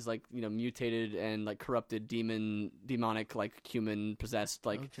like these like mutated and like corrupted demonic like human possessed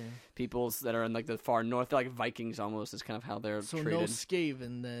like Okay. peoples that are in like the far north. They're like Vikings almost. Is kind of how they're So treated. no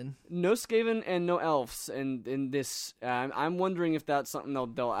Skaven then. No Skaven and no elves, and in this, I'm wondering if that's something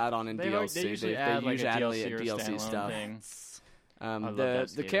they'll add on in DLC. They usually add like a usually DLC or DLC standalone stuff. thing. I love The that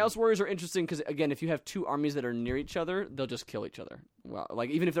the Skaven. Chaos Warriors are interesting because again, if you have 2 armies that are near each other, they'll just kill each other. Well, like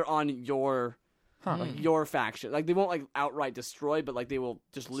even if they're on your your faction, like they won't like outright destroy, but like they will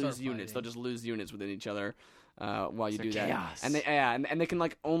just lose Start units. fighting. They'll just lose units within each other while you So do that. chaos. And they can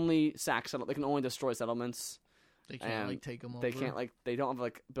like only they can only destroy settlements. They can't And like take them over. They can't like they don't have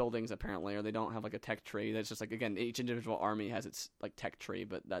like buildings apparently, or they don't have like a tech tree. That's just like again, each individual army has its like tech tree,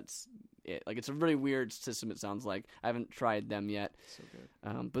 but that's it. Like it's a really weird system. It sounds like I haven't tried them yet. So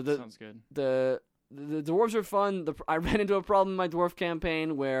good. But Sounds good. the dwarves are fun. I ran into a problem in my dwarf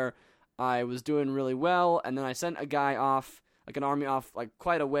campaign where I was doing really well, and then I sent a guy off, like an army off, like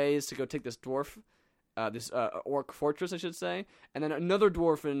quite a ways to go take this dwarf, this orc fortress, I should say, and then another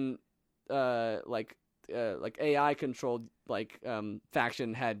dwarven, like AI controlled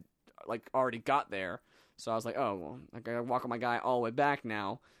faction had like already got there. So I was like, oh well, I gotta walk my guy all the way back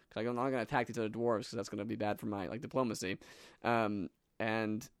now because I'm not gonna attack these other dwarves because that's gonna be bad for my like diplomacy,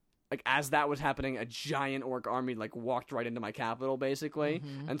 and. Like as that was happening, a giant orc army like walked right into my capital, basically,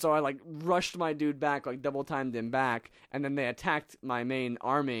 and so I like rushed my dude back, like double timed him back, and then they attacked my main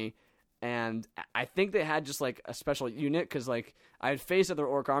army, and I think they had just like a special unit because like I had faced other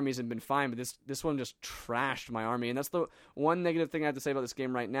orc armies and been fine, but this one just trashed my army, and that's the one negative thing I have to say about this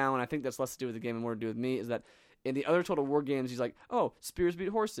game right now, and I think that's less to do with the game and more to do with me is that in the other Total War games, he's like, oh, spears beat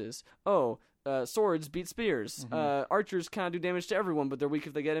horses, oh. swords beat spears. Archers kind of do damage to everyone, but they're weak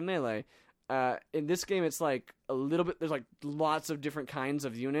if they get in melee. In this game, it's like a little bit. There's like lots of different kinds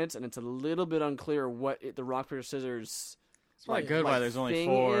of units, and it's a little bit unclear what the rock paper scissors. It's probably good why there's only thing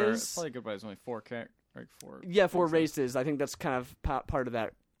 4. is. It's probably good why there's only 4 4. Yeah, 4 races. I think that's kind of part of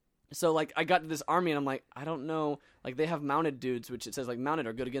that. So like I got to this army and I'm like, I don't know. Like they have mounted dudes, which it says like mounted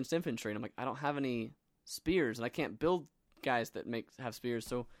are good against infantry, and I'm like, I don't have any spears, and I can't build guys that have spears.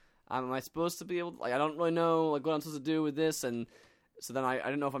 So am I supposed to be able? I don't really know like what I'm supposed to do with this, and so then I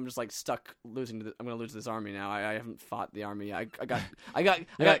don't know if I'm just like stuck losing. I'm gonna lose to this army now. I haven't fought the army. I got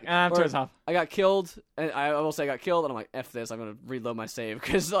killed, and I will say I got killed, and I'm like, F this. I'm gonna reload my save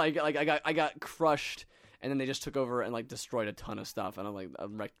because I got crushed. And then they just took over and like destroyed a ton of stuff, and I'm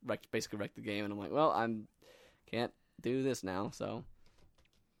like, basically wrecked the game, and I'm like, well, can't do this now, so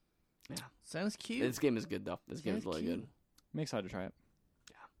yeah. Sounds cute. This game is good though. This game is really good. I'm excited to try it.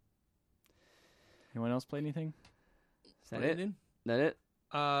 Yeah. Anyone else play anything? Is that it?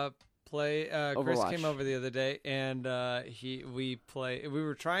 Chris Chris came over the other day, and we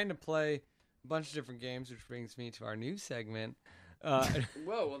were trying to play a bunch of different games, which brings me to our new segment.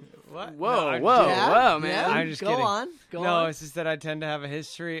 Whoa! What? Whoa, man! Yeah, I'm just kidding. Go on. No, it's just that I tend to have a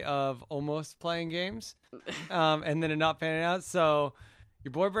history of almost playing games, and then it not panning out. So,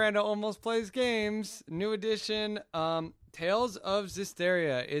 your boy Brando almost plays games. New edition, Tales of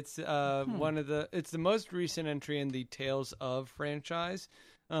Zestiria. It's it's the most recent entry in the Tales of franchise.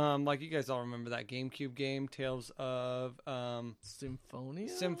 Like you guys all remember that GameCube game, Tales of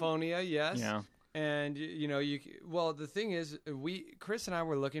Symphonia, yes. Yeah. And the thing is, Chris and I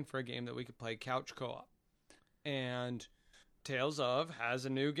were looking for a game that we could play couch co-op, and Tales of has a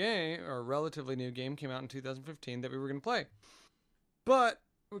new game, or a relatively new game, came out in 2015 that we were going to play, but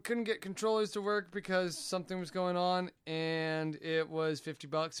we couldn't get controllers to work because something was going on, and it was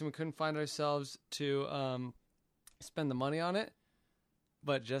 $50, and we couldn't find ourselves to spend the money on it.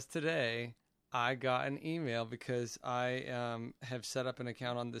 But just today, I got an email because I have set up an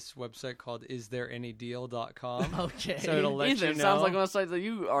account on this website called isthereanydeal.com. Okay. So it'll let you know. Sounds like one of the sites that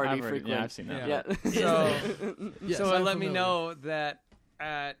you already frequent. Yeah, I've seen that. Yeah. So it let me know that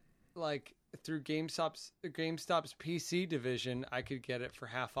through GameStop's PC division, I could get it for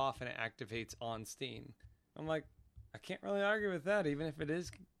half off, and it activates on Steam. I'm like, I can't really argue with that, even if it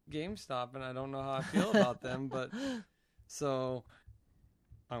is GameStop, and I don't know how I feel about them. But so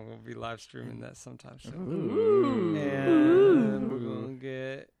I'm going to be live streaming that sometime soon. Ooh. And we're going to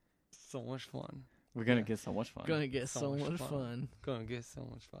get so much fun. We're going to get so much fun. Gonna get so much fun. Going to get so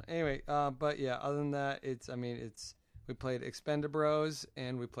much fun. Anyway, but yeah, other than that, we played Expendabros,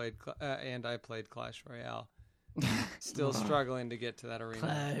 and I played Clash Royale. Still struggling to get to that arena.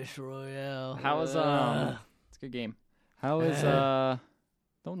 Clash Royale. How is it's a good game. How is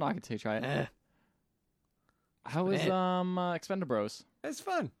don't knock it till you try it. How is Expendabros? It's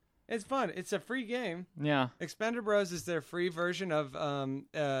fun. It's fun. It's a free game. Yeah. Expendabros is their free version of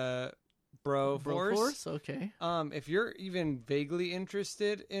Broforce. Okay. If you're even vaguely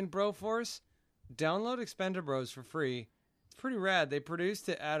interested in Broforce, download Expendabros for free. It's pretty rad. They produced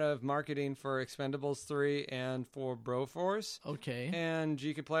it out of marketing for Expendables 3 and for Broforce. Okay. And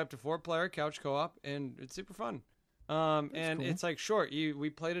you can play up to 4-player couch co-op, and it's super fun. And cool. It's like short. We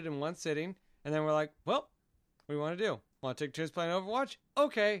played it in one sitting, and then we're like, well, what do you want to do? Want to take turns playing Overwatch?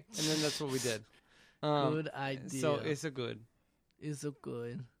 Okay. And then that's what we did. Good idea. So it's a good. It's a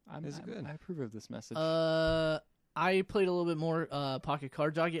good. I approve of this message. I played a little bit more Pocket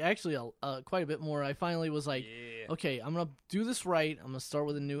Card Jockey. Actually, quite a bit more. I finally was like, okay, I'm gonna do this right. I'm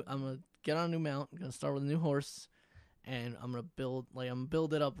gonna get on a new mount. I'm gonna start with a new horse, and I'm gonna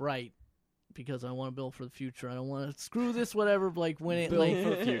build it up right because I want to build for the future. I don't want to screw this whatever win it build for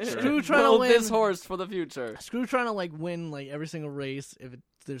the future. Screw trying to win this horse for the future. Screw trying to win every single race. If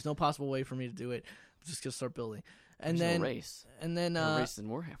there's no possible way for me to do it, I'm just gonna start building. And There's then no race. And then race in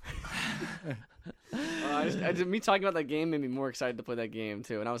Warhammer. Me talking about that game made me more excited to play that game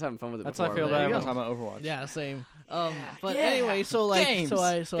too, and I was having fun with it. That's before. how I feel about everyone talking about Overwatch. Yeah, same. Anyway, so games.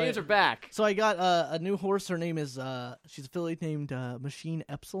 Games are back. So I got a new horse. Her name is she's a filly named Machine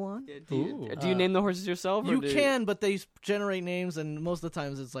Epsilon. Yeah, do you name the horses yourself? You can, but they generate names, and most of the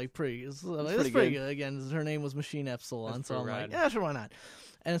times it's pretty. It's pretty good. Again, her name was Machine Epsilon, That's so I'm rad. like, yeah, sure, why not?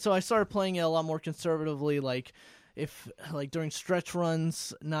 And so I started playing it a lot more conservatively, if during stretch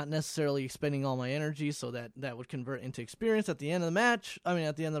runs, not necessarily expending all my energy, so that would convert into experience at the end of the match. I mean,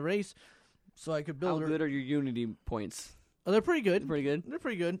 at the end of the race, so I could build. How good are your Unity points? Oh, they're pretty good. Pretty good. They're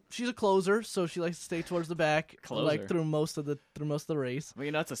pretty good. She's a closer, so she likes to stay towards the back, Closer. like through most of the race.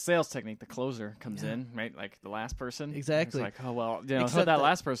 Well, that's a sales technique. The closer comes in, right? Like the last person. Exactly. It's like, oh well, Except what that that-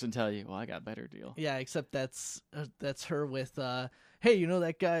 last person tell you? Well, I got a better deal. Yeah, except that's her with, hey, you know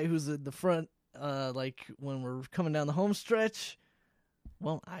that guy who's in the front, like when we're coming down the home stretch.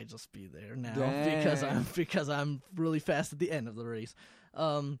 Well, I just be there now because I'm really fast at the end of the race.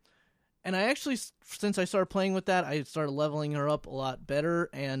 And I actually, since I started playing with that, I started leveling her up a lot better,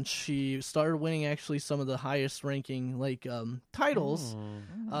 and she started winning actually some of the highest ranking titles.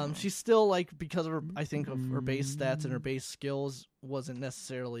 She's still like, because of her, I think of her base stats and her base skills, wasn't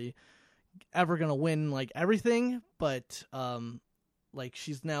necessarily ever gonna win like everything, but like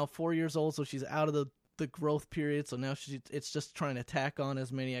she's now 4 years old, so she's out of the growth period. So now it's just trying to tack on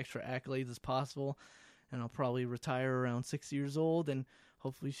as many extra accolades as possible, and I'll probably retire around 6 years old and.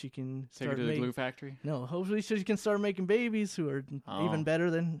 Hopefully she can Take her start to the glue factory. No, hopefully she can start making babies who are even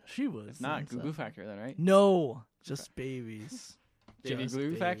better than she was. It's not and glue stuff. factory then, right? No, just babies. Baby Just glue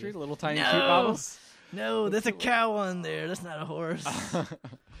babies. factory, the little tiny No. cute bottles. No, there's a cow on there. That's not a horse.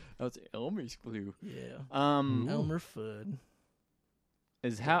 That's Elmer's glue. Yeah, Um, Elmer Fudd.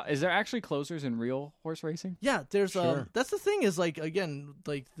 is there actually closers in real horse racing? Yeah, there's Sure. that's the thing is like again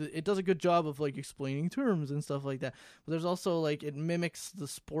like it does a good job of like explaining terms and stuff like that. But there's also like it mimics the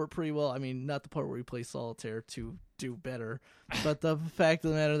sport pretty well. I mean, not the part where you play solitaire to do better, but the fact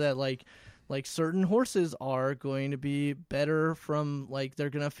of the matter that like certain horses are going to be better from like they're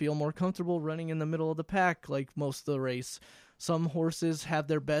gonna feel more comfortable running in the middle of the pack like most of the race. Some horses have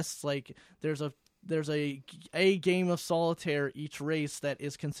their best like there's a game of solitaire each race that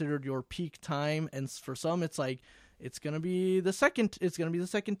is considered your peak time, and for some it's like it's gonna be the second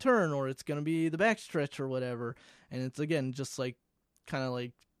turn, or it's gonna be the backstretch or whatever, and it's again just like kind of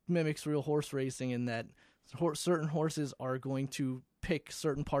like mimics real horse racing in that certain horses are going to pick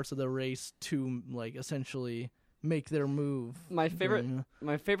certain parts of the race to like essentially make their move. My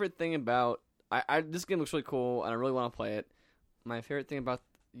favorite thing about this game looks really cool, and I really want to play it. My favorite thing about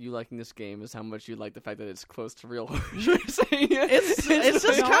you liking this game is how much you like the fact that it's close to real horse racing. It's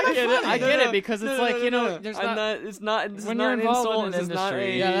just No, kind of funny. I get it because it's like there's it's not when not you're an involved insult, in an it's not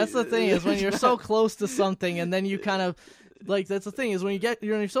industry. Yeah, that's the thing is when you're so close to something and then you kind of like that's the thing is when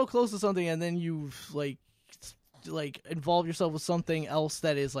you're so close to something and then you like involve yourself with something else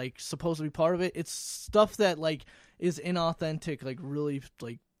that is like supposed to be part of it. It's stuff that like is inauthentic, like really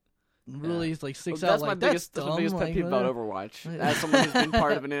like sticks out. That's like my biggest that's that's my biggest dumb, pet peeve about Overwatch. As someone who's been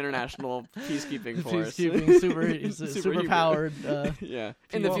part of an international peacekeeping force, super powered. yeah,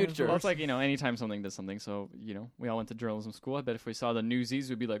 in the future. Well, it's like anytime something does something. So we all went to journalism school. I bet if we saw the newsies,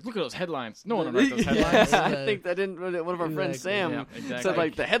 we'd be like, "Look at those headlines." No one would write those headlines. I think that didn't. One of our friends, Sam, Yeah, exactly. said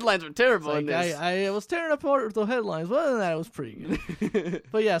like the headlines were terrible in Like, this. I was tearing apart the headlines. But other than that, it was pretty good.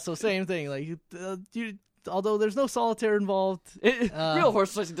 But yeah, so same thing. Like although there's no solitaire involved, Real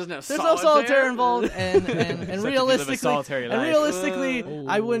horse racing doesn't have there's solitaire. no solitaire involved, and Except if you live a realistically, solitary life.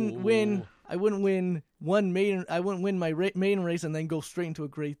 I wouldn't win. I wouldn't win I wouldn't win my main race and then go straight into a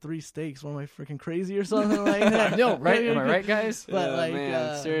grade 3 stakes. What am I freaking crazy or something like that? No, right? Am I right, guys? But like,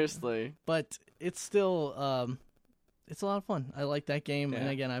 man, seriously. But it's still, it's a lot of fun. I like that game, and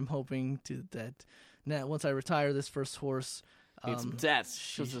Yeah. again, I'm hoping that now once I retire this first horse. Some stats.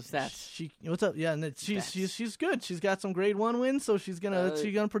 Shows some stats. What's up? Yeah, and she's good. She's got some grade 1 wins, so she's gonna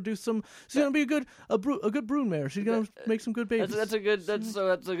produce some. She's gonna be a good broodmare. She's gonna make some good babies. That's a good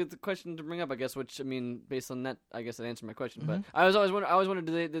question to bring up, I guess. Which I mean, based on that, I guess that answered my question. Mm-hmm. But I always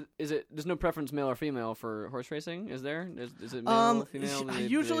wondered, there's no preference, male or female, for horse racing? Is there? Is it male, female?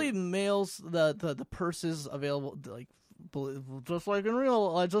 Usually males. The purses available like. Just like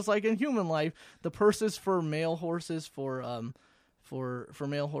in human life, the purses for male horses for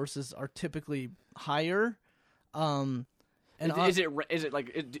male horses are typically higher. Is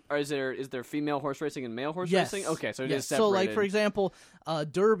there female horse racing and male horse Yes. racing? Okay, so it Yes. is separated. So, like for example,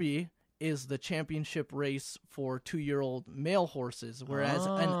 Derby is the championship race for 2-year-old male horses, whereas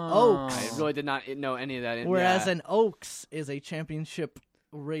an Oaks, I really did not know any of that. whereas yeah. an Oaks is a championship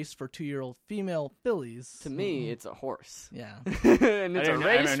race for 2-year-old female fillies. To me, it's a horse. Yeah. And it's a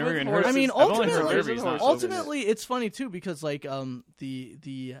race never with even horses. heard I mean, I've only heard ultimately, Derby's not ultimately, it's funny too because like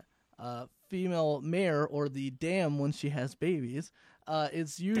the female mare or the dam when she has babies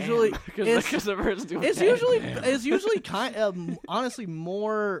is usually because the birds do is usually honestly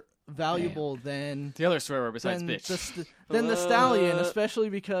more valuable than The other swear word besides than bitch. than the stallion, especially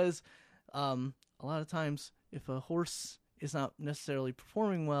because a lot of times if a horse is not necessarily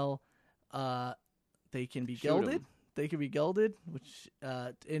performing well, they can be Shoot gelded. 'em. they can be gelded, which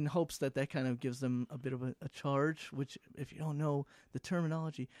in hopes that kind of gives them a bit of a charge. Which, if you don't know the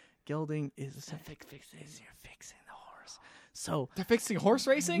terminology, gelding is you're fixing the horse. So They're fixing horse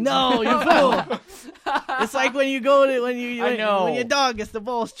racing? no, you fool! It's like when you go to when your dog gets the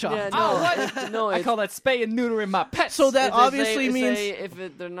balls chopped. Yeah, Oh, no, I call that spay and neutering my pets. So that If obviously means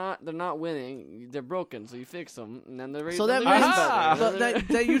they're not winning, they're broken. So you fix them, and then they're so that they're means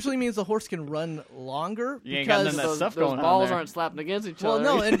better. that usually means the horse can run longer You ain't got because none of that stuff those going on balls there. aren't slapping against each well other.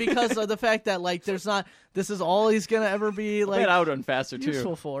 no, and because of the fact that like there's not this is all he's gonna ever be I like bet I would run faster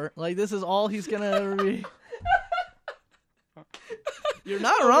useful too. for. Like this is all he's gonna ever be. You're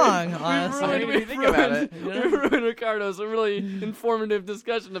not wrong, honestly. I didn't even think about it. We ruined Ricardo's a really informative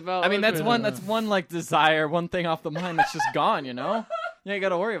discussion about. I mean, that's horse one like desire, one thing off the mind that's just gone. You know, you ain't got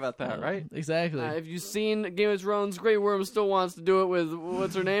to worry about that, right? Exactly. If you've seen Game of Thrones, Grey Worm still wants to do it with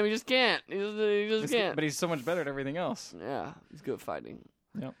what's her name? He just can't. He just can't. But he's so much better at everything else. Yeah, he's good at fighting.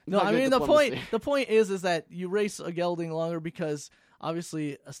 Yep. No, Not I good mean diplomacy. the point is that you race a gelding longer because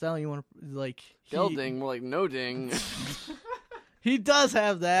obviously a stallion you want to like Gelding, more like no ding. He does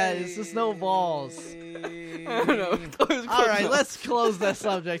have that. It's just no balls. I don't know. All right, let's close that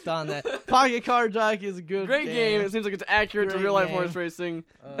subject on that. Pocket Card Jockey is a good Great game. It seems like it's accurate to Great real life game. horse racing.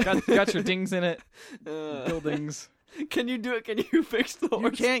 Got your dings in it. Uh, Buildings. Can you do it? Can you fix the horse?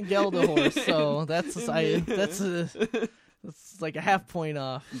 You can't geld a horse, so that's like a half point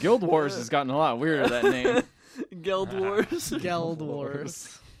off. Guild Wars has gotten a lot weirder. That name. Geld Wars. Geld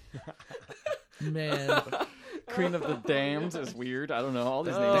Wars. Man. Queen of the Damned is weird. I don't know. All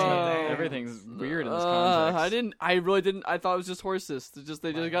these names. Oh. Everything's weird in this context. I really didn't. I thought it was just horses. They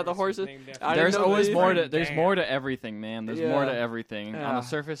just got the horses. I didn't There's know always they- more to. There's more to everything, man. There's more to Yeah. everything. On Yeah. the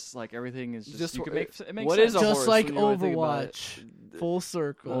surface, like everything is just. You can make it makes what sense. is a Just horse like when you really think about it? Overwatch. Full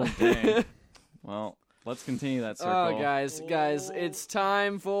circle. Oh, dang. Well, let's continue that circle. Oh, guys, it's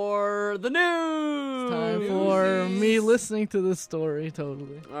time for the news. Time for me listening to this story,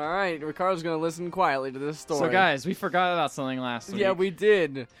 totally. All right, Ricardo's gonna listen quietly to this story. So, guys, we forgot about something last week. Yeah, we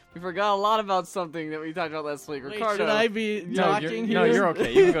did. We forgot a lot about something that we talked about last week. Wait, Ricardo, should I be No, talking here? no, you're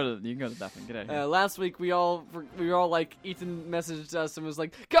okay. You can go to Duffin. Get out of here. last week we were all like, Ethan messaged us and was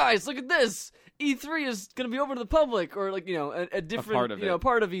like, guys, look at this. E3 is gonna be open to the public, or like a different part of it.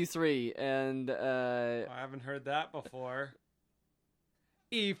 part of E3, and I haven't heard that before.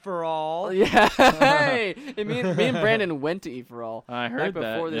 E for all. yeah, hey, and me and Brandon went to E for All. I heard right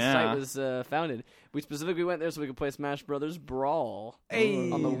that. before this yeah. site was founded. We specifically went there so we could play Smash Brothers Brawl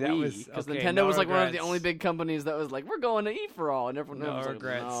Hey, on the that Wii, was- because okay, Nintendo no was like one of the regrets. only big companies that was like, we're going to E for All, and everyone No was like,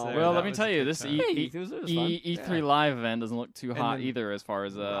 regrets no. there. Well, that let me was tell a you, good this time. E- Hey, E- it was fun. E3 Yeah. live event doesn't look too hot then either as far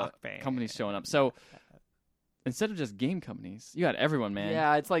as Rock Band. companies showing up. So instead of just game companies, you got everyone, man.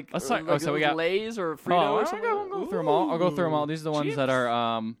 Yeah, it's like, Let's talk- like so we got- Lay's or Oh, Frito or I'll something. go through them all. I'll go through them all. These are the ones that chips.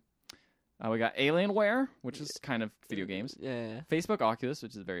 are. We got Alienware, which is kind of video games. Yeah. Facebook Oculus,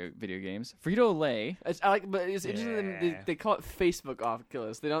 which is very video games. Frito Lay. But it's interesting that Yeah. they call it Facebook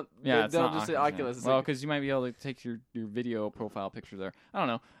Oculus. They don't. Yeah, they it's don't not just say Oculus. Oculus. It's Well, like, because you might be able to take your video profile picture there. I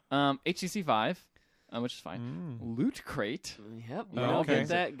don't know. HTC Vive, which is fine. Loot Crate, yep. Oh, okay.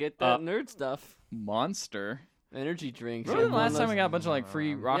 Get that nerd stuff. Monster. Energy drinks. Remember the yeah, last one time of we got a bunch of like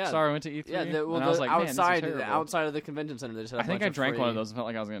free Rockstar and went to E3? Yeah, and I was like, man, this is outside terrible. of the convention center. They just had a I think bunch I of drank one of free- those and felt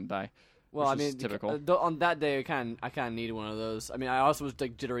like I was gonna die. Well, I which is mean, typical. on that day, I kind of needed one of those. I mean, I also was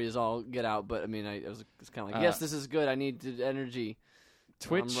like jittery as all get out, but I mean, I was kind of like, yes, this is good. I need energy.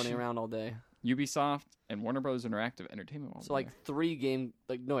 Twitch, I'm running around all day. Ubisoft, and Warner Bros. Interactive Entertainment. So like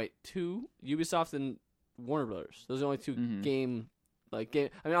two Ubisoft and Warner Brothers. Those are the only two Mhm. game. I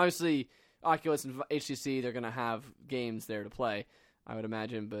mean, obviously Oculus and HTC, they're gonna have games there to play, I would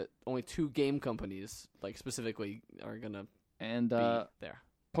imagine, but only two game companies like specifically are gonna and be there.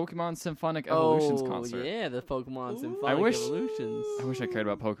 Pokemon Symphonic Evolutions oh, concert. yeah, the Pokemon Symphonic I wish- Evolutions. I wish I cared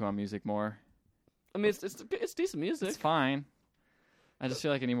about Pokemon music more. I mean, it's decent music. It's fine. I just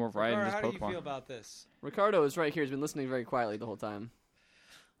feel like I need more variety than How just do you Pokemon. feel about this? Ricardo is right here. He's been listening very quietly the whole time.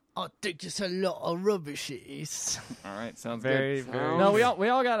 I think just a lot of rubbish it is. All right, sounds Very, good. very. No, we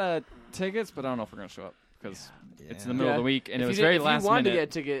all got tickets, but I don't know if we're gonna show up because it's in the middle of Yeah. the week and If it was you very if last you wanted minute. to get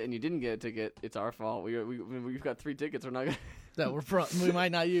a ticket and you didn't get a ticket, it's our fault. We've got 3 tickets. We're not gonna That we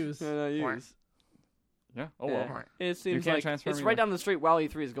might not use. use. Yeah. Oh well. Yeah. It seems can't like transfer it's me right then? down the street while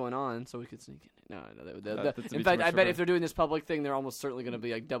E3 is going on, so we could sneak in. No, That would be in too fact, much I for bet her. if they're doing this public thing, they're almost certainly going to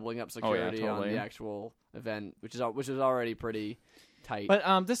be like doubling up security on totally. the actual event, which is already pretty tight. But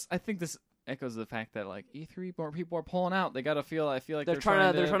I think this echoes the fact that like E3 more people are pulling out. They gotta feel. I feel like they're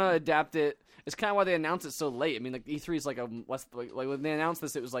trying to adapt it. It's kind of why they announced it so late. I mean, like E3 is like when they announced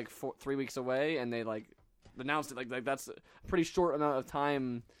this, it was like 3 weeks away, and they like announced it. Like that's a pretty short amount of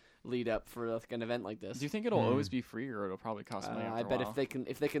time lead up for like an event like this. Do you think it'll always be free, or it'll probably cost money? After I a bet while?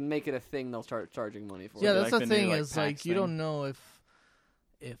 if they can make it a thing, they'll start charging money for Yeah, it. that's like the the new, thing like, is packs you don't thing? know if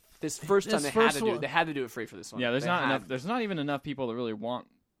This first time this they had first to do one- they had to do it free for this one. Yeah, there's They not have enough. There's not even enough people to really want.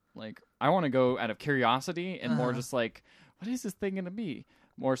 Like, I want to go out of curiosity and more just like, what is this thing gonna be?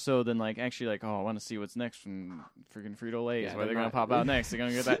 More so than like actually like, oh, I want to see what's next from freaking Frito Lay's. Yeah, What are they they're gonna not- pop out next? They're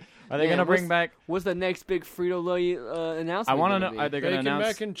gonna get that. Are they Man, gonna bring what's- back? What's the next big Frito-Lay announcement? I want to gonna know. be? Are they gonna Bacon, announce?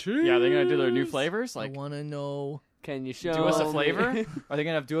 mac and cheese. Yeah, they're gonna do their new flavors. I Like, want to know, Can you show do us a me? flavor? Are they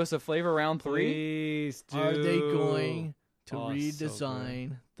gonna do us a flavor round 3? Please do. are they going to Oh, so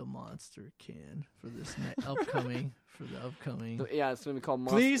redesign the monster can for this upcoming for the upcoming? Yeah, it's gonna be called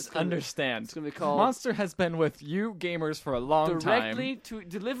Monster. Please It's gonna- understand. It's gonna be called Monster has been with you gamers for a long directly time. to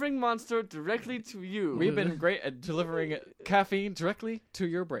delivering Monster directly to you. We've been great at delivering caffeine directly to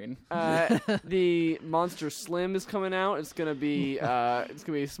your brain. The Monster Slim is coming out. It's gonna be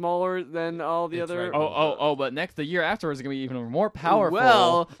smaller than all the It's other. right. Oh! But the year afterwards is gonna be even more powerful.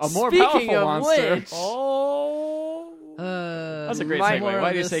 Well, a more speaking powerful of monster. which- That's a great Might- segue. more Why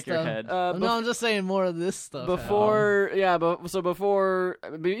of do you this shake your stuff. head? No, I'm just saying more of this stuff. Before, even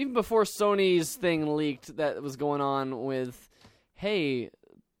before Sony's thing leaked that was going on with, hey,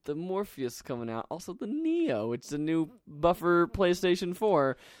 the Morpheus coming out, also the Neo, which is a new buffer PlayStation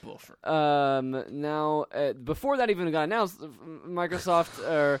 4. Now, before that even got announced, Microsoft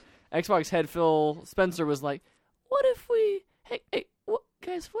or Xbox head Phil Spencer was like, "What if we,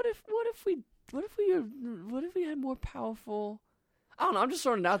 guys, what if we had more powerful?" I don't know. I'm just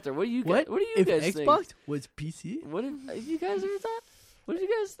throwing it out there. What do you What? guys? What do you if guys Xbox think? was PC? What have you guys ever thought? What did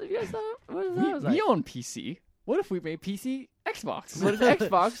you guys thought? What is that? We own PC. What if we made PC Xbox? What if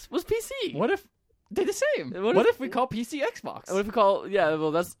Xbox was PC? What if they're the same? What What if- if we call PC Xbox? What if we call? Yeah,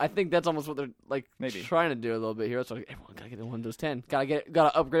 well, I think that's almost what they're like Maybe. trying to do a little bit here. That's like everyone gotta get the Windows 10.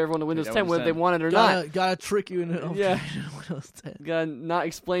 Gotta upgrade everyone to Windows Yeah, 10 Windows whether they 10. want it or not. Gotta trick you into Yeah. Windows 10. Gotta not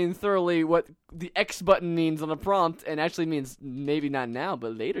explain thoroughly what the X button means on the prompt, and actually means maybe not now,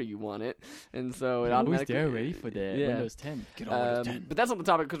 but later you want it, and so it automatically. ready for the Yeah. Windows 10. Get on Windows 10. But that's not the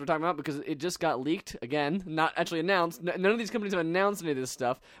topic because we're talking about because it just got leaked again, not actually announced. None of these companies have announced any of this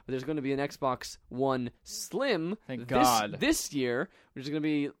stuff, but there's going to be an Xbox One Slim Thank God. this year, which is going to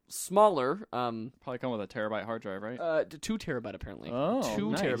be smaller. Probably come with a terabyte hard drive, right? 2 terabyte apparently. Oh,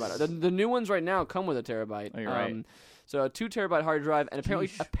 2 nice. terabyte. The new ones right now come with a terabyte. Oh, you're right. So a 2 terabyte hard drive, and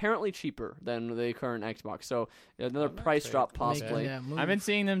Sheesh. apparently cheaper than the current Xbox. So another that's price very drop cool. possibly. Making that move. I've been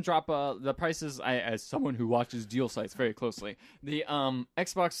seeing them drop the prices. As someone who watches deal sites very closely, the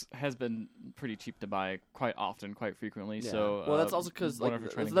Xbox has been pretty cheap to buy quite often, quite frequently. Yeah. So well, that's also because whatever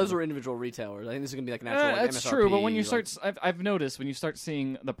trending those goes. are individual retailers. I think this is gonna be like an actual. That's MSRP, true, but when you like- start, I've noticed when you start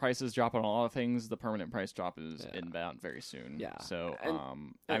seeing the prices drop on a lot of things, the permanent price drop is inbound very soon. Yeah. So,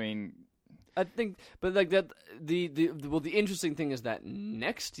 And- I mean, I think, but like that, the interesting thing is that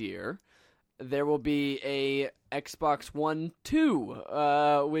next year there will be a Xbox One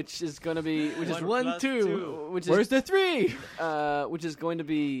 2, which is going to be which is One plus two. which where's is the 3? which is going to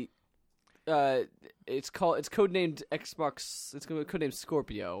be it's codenamed Xbox. It's going to be codenamed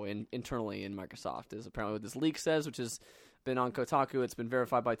Scorpio internally in Microsoft, is apparently what this leak says, which has been on Kotaku. It's been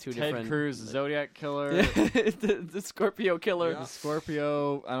verified by 2 Ted different. Cruz, Zodiac Killer, Yeah, the Scorpio killer. the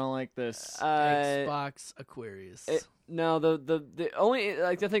Scorpio. I don't like this. Xbox Aquarius. No, the only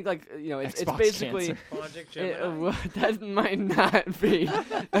like I think like it's Xbox basically cancer. Project it, Gemini. that might not be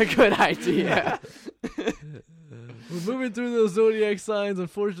a good idea. We're moving through those zodiac signs.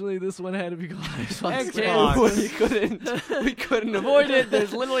 Unfortunately, this one had to be called Xbox. Xbox. we couldn't avoid it.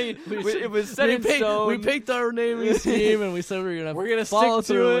 There's literally it was set in stone. We picked our naming scheme, and we said we w're gonna follow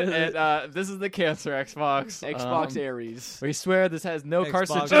stick through to it. with And this is the cancer Xbox. Xbox Aries. We swear this has no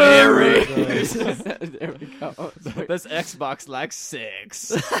Xbox carcinogens. There we go. This Xbox likes sex.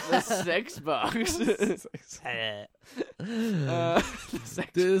 This Xbox.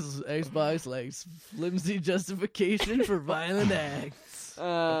 This Xbox likes flimsy justification for violent acts.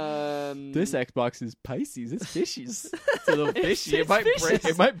 This Xbox is Pisces. It's fishes. It's a little fishy. It's fishes.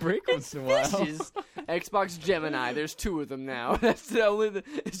 It might break once in a while. Fishes. Xbox Gemini. There's 2 of them now. That's the only.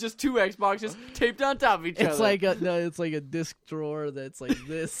 It's just 2 Xboxes taped on top of each other. It's like it's like a disc drawer that's like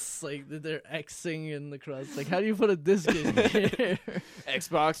this, like they're Xing in the crust. Like, how do you put a disc in here?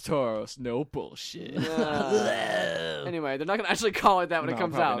 Xbox Tauros. No bullshit. Anyway, they're not gonna actually call it that when it No,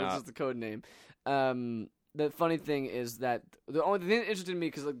 comes probably out. It's not. just the code name. The funny thing is that the only thing that interested me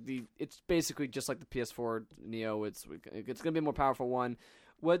because it's basically just like the PS4 Neo. It's gonna be a more powerful one.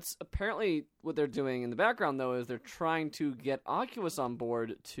 What they're doing in the background though is they're trying to get Oculus on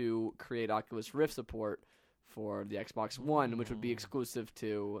board to create Oculus Rift support for the Xbox One, which would be exclusive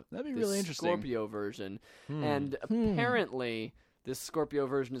to That'd be the really interesting. Scorpio version. And apparently, this Scorpio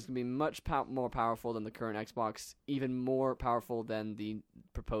version is going to be much more powerful than the current Xbox, even more powerful than the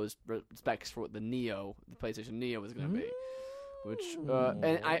proposed specs for what the PlayStation Neo is going to be. Which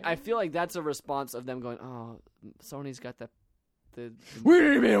and I feel like that's a response of them going, oh, Sony's got the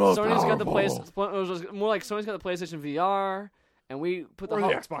Sony's got the PlayStation, more like Sony's got the PlayStation VR, and we put the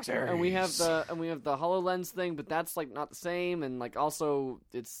Xbox Series. and we have the HoloLens thing, but that's like not the same, and like also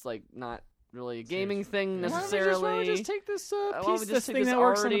it's like not really a gaming thing necessarily. Why don't we just take this this thing that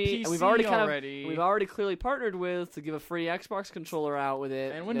works on the PC and we've already already. we've already clearly partnered with to give a free Xbox controller out with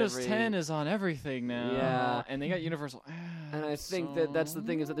it. And Windows 10 is on everything now. Yeah. And they got Universal. And I think that's the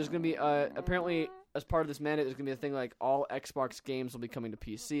thing is that there's going to be apparently as part of this mandate there's going to be a thing like all Xbox games will be coming to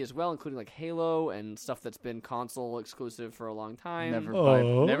PC as well, including like Halo and stuff that's been console exclusive for a long time.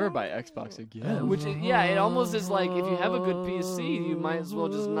 Never buy Xbox again. Which it almost is like if you have a good PC, you might as well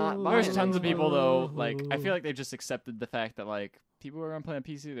just not buy it. There's tons of people though. Like I feel like they've just accepted the fact that like people who are gonna play on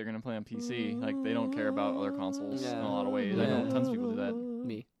PC, they're gonna play on PC. Like they don't care about other consoles in a lot of ways. I know tons of people do that.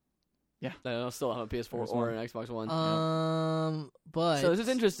 Me. Yeah, I still have a PS4 or an Xbox One. But so this is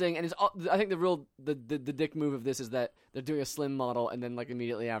interesting, and I think the dick move of this is that they're doing a slim model, and then like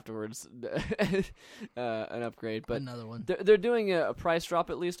immediately afterwards, an upgrade. But another one. They're doing a price drop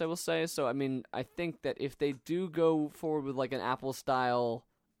at least, I will say. So I mean, I think that if they do go forward with like an Apple style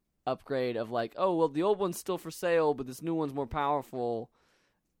upgrade of like, oh well, the old one's still for sale, but this new one's more powerful.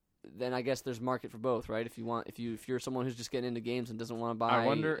 Then I guess there's market for both, right? If you're someone who's just getting into games and doesn't want to buy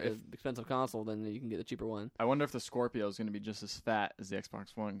an expensive console, then you can get the cheaper one. I wonder if the Scorpio is going to be just as fat as the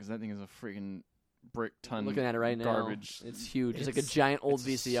Xbox One because that thing is a freaking brick ton. Looking at it right garbage. now, it's huge. It's like a giant old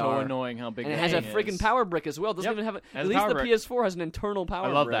VCR. So annoying how big. And it has a freaking power brick as well. It doesn't even have at least the PS4 has an internal power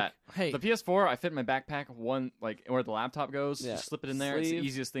brick. I love that. Hey, the PS4, I fit in my backpack. One like where the laptop goes. Yeah. Just slip it in there. It's the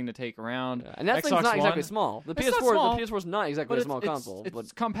easiest thing to take around. Yeah. And that thing's not exactly small. The PS4 is not exactly a small console.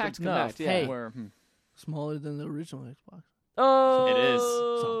 It's compact enough. Yeah. Hey, smaller than the original Xbox. Oh, it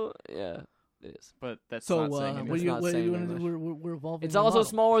is. Yeah. It is, but that's so. Not saying What are you going to do? We're evolving. It's also model.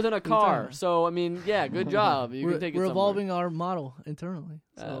 Smaller than a car, so I mean, yeah, good job. You can take it. We're evolving our model internally.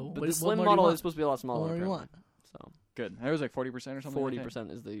 So but the slim model is supposed to be a lot smaller. What do you want? So good. It was like 40% or something.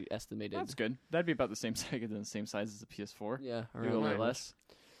 40% is the estimated. That's good. That'd be about the same size as the PS4. Yeah, a little bit less.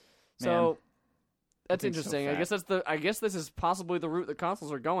 So that's interesting. I guess this is possibly the route that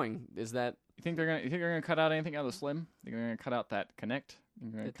consoles are going. Is that you think they're gonna cut out anything out of the Slim? They're gonna cut out that Connect.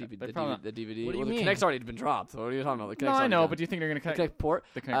 The DVD. What do you mean? The Kinect's already been dropped. So what are you talking about? The no, I know, but do you think they're going to cut the Kinect port?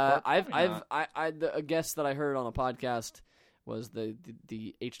 The Kinect port? A guess that I heard on a podcast was the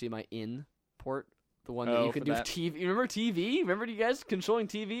HDMI in port, the one that you could do TV. You remember TV? Remember you guys controlling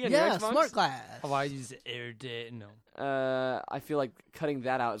TV and your Xbox? Smart glass. Oh, I use AirDit. No. I feel like cutting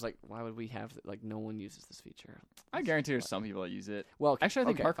that out is like, why would we have like no one uses this feature? I guarantee there's some people that use it. Well, actually, I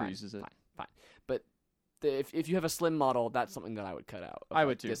think Parker uses it. Fine, but. If you have a slim model, that's something that I would cut out. I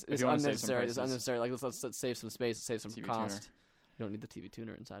would too. It's unnecessary. It's unnecessary. Like let's save some space, save some TV cost. Tuner. You don't need the TV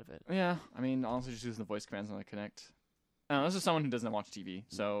tuner inside of it. Yeah, I mean, honestly, just using the voice commands on the Kinect. This is someone who doesn't watch TV,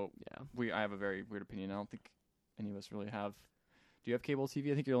 so yeah, I have a very weird opinion. I don't think any of us really have. Do you have cable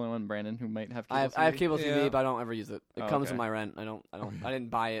TV? I think you're the only one, Brandon, who might have cable TV. I have cable TV, but I don't ever use it. It comes with my rent. I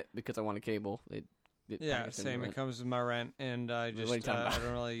didn't buy it because I wanted cable. Same. It comes with my rent, and I just I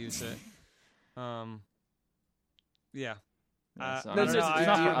don't really use it. Yeah. Do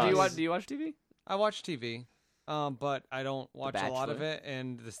you watch TV? I watch TV, but I don't watch a lot of it,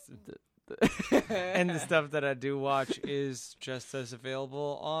 and and the stuff that I do watch is just as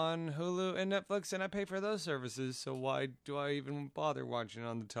available on Hulu and Netflix, and I pay for those services, so why do I even bother watching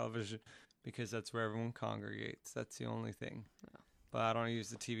on the television? Because that's where everyone congregates. That's the only thing. Yeah. But I don't use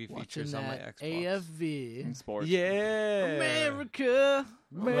the TV features on my Xbox. AFV. In sports. Yeah. America.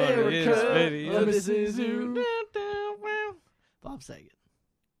 This is you. Bob Saget.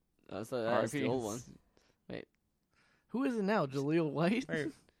 That's the old one. Wait. Who is it now? Jaleel White?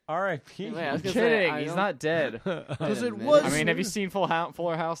 R.I.P. I'm kidding. He's not dead. Because it was. I mean, have you seen Fuller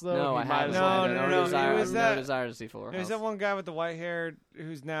House though? No, I haven't. No. No desire to see Fuller House. There's that one guy with the white hair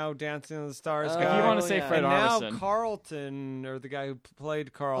who's now Dancing on the Stars. If you want to say Fred Armisen. Now Carlton, or the guy who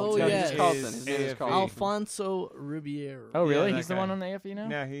played Carlton. Oh, yeah. His name is Carlton. Alfonso Ribeiro. Oh, really? Yeah, He's the one on the AFE now?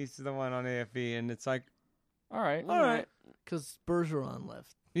 Yeah, he's the one on AFE, and it's like, all right. Because Bergeron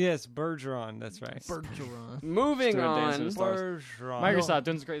left. Yes, Bergeron. That's right. Bergeron. Moving on. Bergeron. Microsoft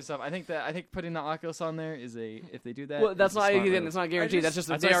doing some great stuff. I think putting the Oculus on there is if they do that. Well, that's not again. It's not guaranteed. That's just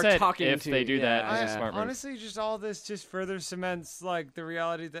that they are talking if to. They do that. As a smart move. Honestly, just all this just further cements like the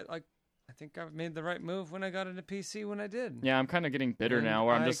reality that like I think I made the right move when I got into PC when I did. Yeah, I'm kind of getting bitter And now,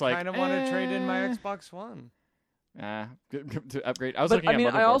 where I'm just like, I kind of want to trade in my Xbox One. good to upgrade. I was But looking I at mean,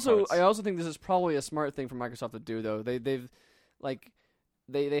 motherboard parts. I also think this is probably a smart thing for Microsoft to do, though. They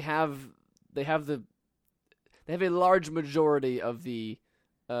have a large majority of the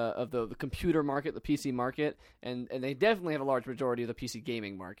computer market, the PC market, and they definitely have a large majority of the PC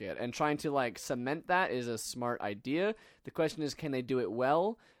gaming market. And trying to like cement that is a smart idea. The question is, can they do it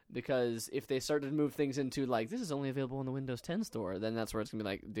well? Because if they start to move things into like this is only available in the Windows 10 store, then that's where it's gonna be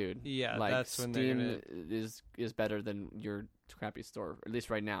like, dude, Yeah, like that's when they're Steam gonna. is better than your crappy store, at least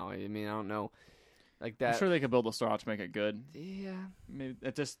right now. I mean, I don't know, like that. I'm sure they could build a store out to make it good. Yeah. Maybe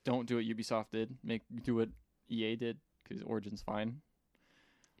just don't do what Ubisoft did. Do what EA did, because Origin's fine.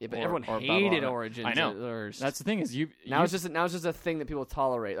 Yeah, but Or- everyone or hated Battle- Origins. I know. Or- That's the thing is now it's just a thing that people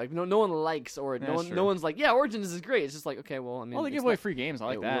tolerate. Like no one likes Origins. Yeah, No sure. one's like, yeah, Origins is great. It's just like, okay, well, I mean, well, they it's give away not- free games. I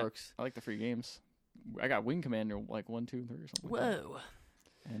like it that. works. I like the free games. I got Wing Commander like 1, 2, and 3 or something. like that. Whoa.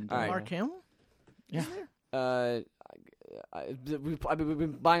 And, All right. Mark Hamill? Yeah. I've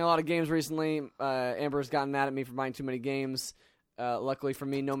been buying a lot of games recently. Amber's gotten mad at me for buying too many games. Luckily for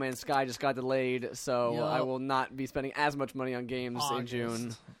me, No Man's Sky just got delayed, so Yup. I will not be spending as much money on games in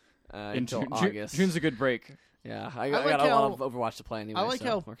June. In Until June- August. June's a good break. Yeah, I like got a how- lot of Overwatch to play anyway. I like so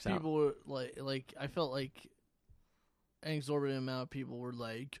how it works out. people were like I felt like an exorbitant amount of people were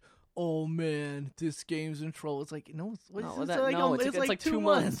like, "Oh man, this game's in trouble." It's like no, it's like 2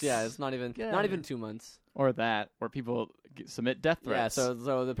 months. Yeah, it's not even Yeah. not even 2 months. Or that, where people submit death Yeah, threats.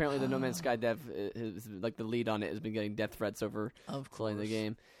 so apparently the No Man's Sky dev is like the lead on it has been getting death threats over Of playing the course.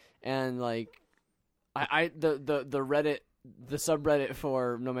 game, and like the Reddit. The subreddit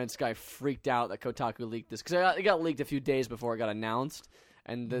for No Man's Sky freaked out that Kotaku leaked this because it got leaked a few days before it got announced,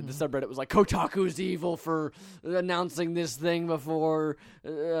 and the subreddit was like, Kotaku's evil for announcing this thing before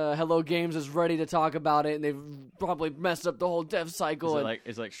Hello Games is ready to talk about it, and they've probably messed up the whole dev cycle.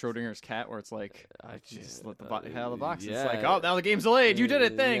 Is it like Schrodinger's cat, where it's like you just let the head out of the box. yeah. It's like, oh, now the game's delayed. You did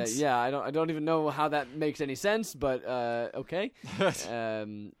it. Thanks. Yeah, I don't even know how that makes any sense, but okay.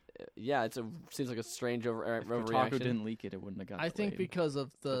 Yeah, seems like a strange If overreaction. Kotaku didn't leak it, it wouldn't have got I think delayed. because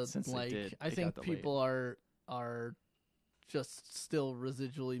of the But since they did, I it think got delayed. people are just still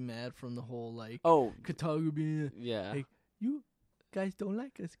residually mad from the whole like Oh, Kotaku being yeah. Hey, you guys don't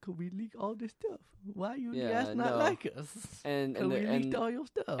like us because we leak all this stuff. Why you Yeah, guys not no. like us? And Because we leaked and all your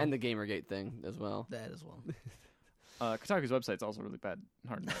stuff. and the Gamergate thing as well. that as well. Kotaku's website's also really bad,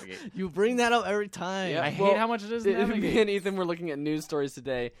 hard to navigate. You bring that up every time. Yeah. I Well, hate how much it is to Me navigate. and Ethan were looking at news stories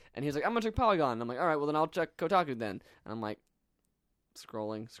today, and he's like, "I'm gonna check Polygon." And I'm like, "All right, well then I'll check Kotaku then." And I'm like,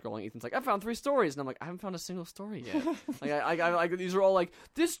 scrolling. Ethan's like, "I found 3 stories," and I'm like, "I haven't found a single story yet." like these are all like,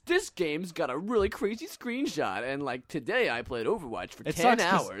 "This game's got a really crazy screenshot," and like today I played Overwatch for It 10 sucks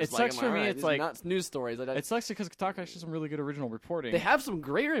 'cause- hours. it Like, sucks I'm for like, me, "All right, it's these are like- not news stories. It sucks because Kotaku actually has some really good original reporting. They have some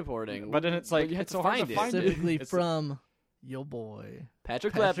great reporting, But then it's like, you have it's to so hard to find it. find it. Specifically It's- from your boy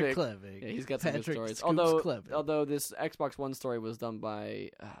Patrick Patrick Klepek. Klevik. Yeah, he's got some good Patrick stories. Scoops Klevik. Although this Xbox One story was done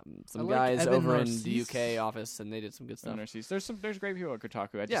by some I like guys Evan over in Narcisse. the UK office, and they did some good stuff. There's great people at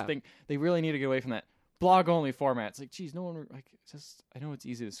Kotaku. I just Yeah. think they really need to get away from that blog only format. It's like, geez, no one like it's just. I know it's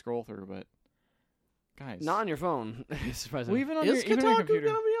easy to scroll through, but guys, Not on your phone. Surprisingly. well, even on Is your even on your Kotaku computer.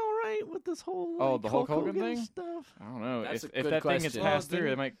 gonna be all right with this whole Oh, like, the Hulk Hogan Hogan thing? stuff? I don't know. That's If a good that thing gets question. passed Well, through,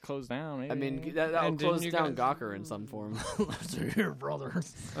 then- it might close down. Maybe. I mean, that'll And close didn't you down guys- Gawker in some form. Let's hear, brother.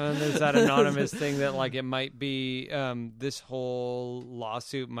 And there's that anonymous thing that like it might be this whole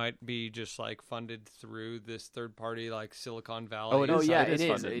lawsuit might be just like funded through this third party like Silicon Valley. Oh, it Oh is. yeah, It is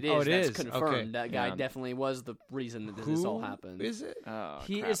funded. It is. Oh, it That's is. confirmed. Okay. That guy Yeah. definitely was the reason that Who this all happened. is it? Oh,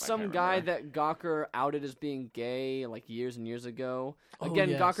 He crap, is I some can't guy remember. that Gawker outed as being gay like years and years ago. Oh, Again,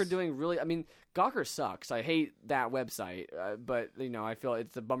 yes. Gawker doing really. I mean, Gawker sucks. I hate that website, but you know, I feel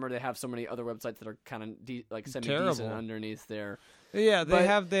it's a bummer they have so many other websites that are kind of like semi-decent Terrible. underneath there. Yeah,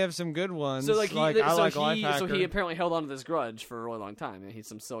 But- they have some good ones. So like, I like Lifehacker. so he apparently held on to this grudge for a really long time. And he's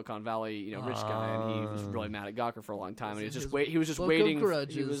some Silicon Valley, rich guy, and he was really mad at Gawker for a long time. And he was His just he was just book of waiting. He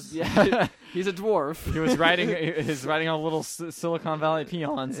grudges. was yeah. He's a dwarf. He was writing all little Silicon Valley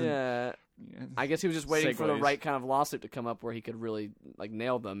peons. And, Yeah. I guess he was just waiting for the Segues. right kind of lawsuit to come up where he could really like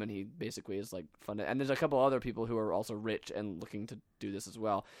nail them, and he basically is like funded. And there's a couple other people who are also rich and looking to do this as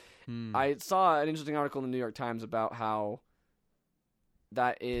well. I saw an interesting article in the New York Times about how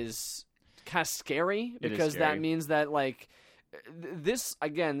that is kind of scary It is because scary. that means that like this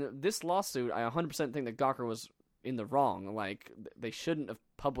lawsuit, I 100% think that Gawker was in the wrong. Like they shouldn't have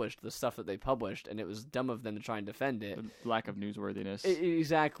published the stuff that they published, and it was dumb of them to try and defend it. the lack of newsworthiness.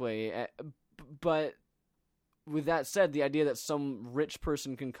 Exactly. But with that said, the idea that some rich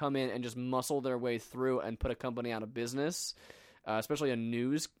person can come in and just muscle their way through and put a company out of business, especially a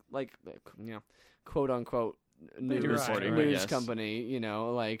news, like, quote unquote news company,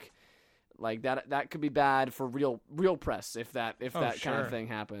 like that could be bad for real press if that kind of thing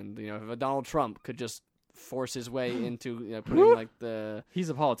happened. If a Donald Trump could just force his way into putting like the he's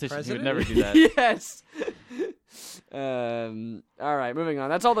a politician. President? He would never do that. yes. All right, moving on.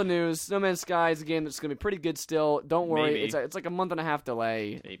 That's all the news. No Man's Sky is a game that's going to be pretty good still. Don't worry, Maybe. it's like a month and a half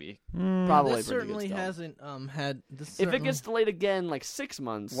delay. Maybe. Probably This pretty good certainly still. hasn't had. If it gets delayed again, like 6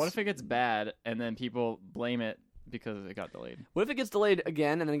 months. What if it gets bad and then people blame it because it got delayed? What if it gets delayed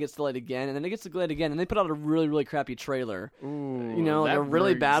again and then it gets delayed again and then it gets delayed again and they put out a really really crappy trailer? Ooh, like a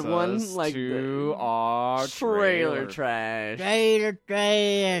really bad brings one, us like to our trailer trash. Gator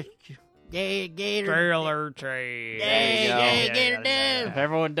trash. Gator. Trailer trash. If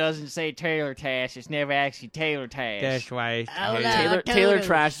everyone doesn't say Taylor Tash, it's never actually Taylor Tash. That's right. Taylor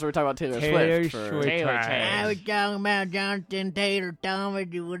trash. So we're talking about Taylor Swift. Taylor Tash. I was talking about Jonathan Taylor Thomas.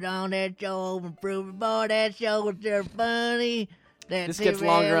 You was on that show over in Proven. Boy, that show was so funny. This gets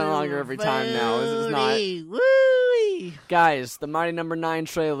longer and longer every time now. This is not. Woo-wee. Guys, the Mighty Number 9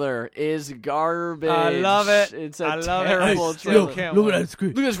 trailer is garbage. I love it. It's a I love it. terrible I still trailer. can't Look wait. at that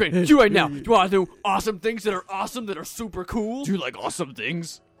screen. Look at this screen. You right now. You want to do awesome things that are awesome, that are super cool? Do you like awesome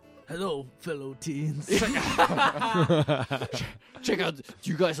things? Hello, fellow teens. Check out. Do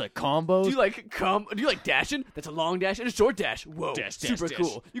you guys like combos? Do you like dashing? That's a long dash and a short dash. Whoa, Dash, super dash.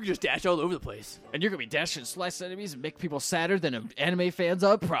 cool. You can just dash all over the place. And you're gonna be dashing, slice enemies, and make people sadder than anime fans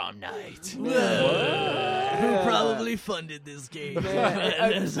on prom night. Who probably funded this game?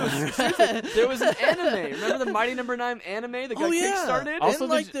 There was an anime. Remember the Mighty Number 9 anime that got kickstarted? Also, And,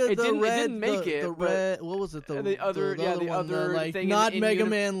 like it didn't make it. The but red, what was it? the other one, like, thing not in Mega uni-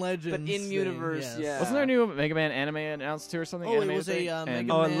 Man Legends, but in universe, yes. yeah. Wasn't there a new Mega Man anime announced too or something? Oh, it Anime was a thing? Mega And-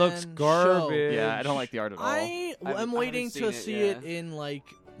 Man. Oh, it looks show. garbage. Yeah, I don't like the art at all. I haven't am waiting seen to it, see yeah. it in like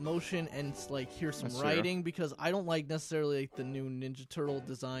motion and like hear some That's true. writing because I don't like necessarily like the new Ninja Turtle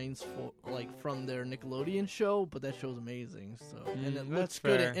designs for like from their Nickelodeon show, but that show's amazing. So and it that's looks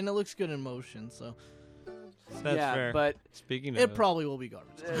good fair. and it looks good in motion. So That's yeah, fair. but Speaking of it probably will be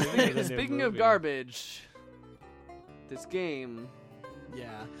garbage. speaking of movie. garbage, this game.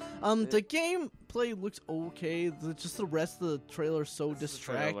 Yeah. The gameplay looks okay. Just the rest of the trailer is so This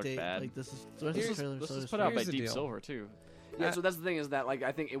trailer looked distracting. bad. Like this is the rest of the trailer is This so was put out by Here's the Deep deal. Silver too. Yeah, so that's the thing is that like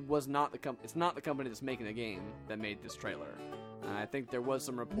I think it was not it's not the company that's making the game that made this trailer. I think there was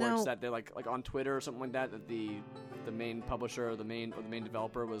some reports Now- that they're like on Twitter or something like that the main publisher or the main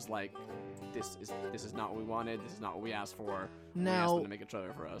developer was like this is not what we wanted. This is not what we asked for. We asked Now them to make a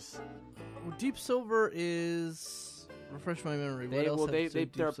trailer for us. Deep Silver is refresh my memory. What else have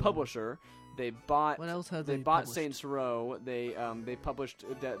Deep They're a Silver? publisher. They bought. What else have They they bought published? Saints Row. They published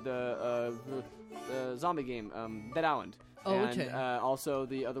the zombie game Dead Island. Oh, and, okay. Also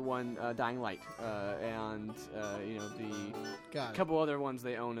the other one, Dying Light, and the Got it. couple other ones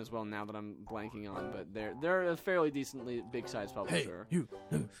they own as well. Now that I'm blanking on, but they're a fairly decently big size Hey, publisher. you.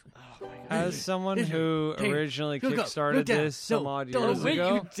 Oh my God. As someone who Hey, originally look up, kickstarted look down. this some No, odd don't years look. Wait,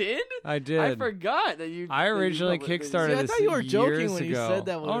 ago, you did? I did. I forgot that you. I originally that you kickstarted See, I this thought you were joking years when you ago. said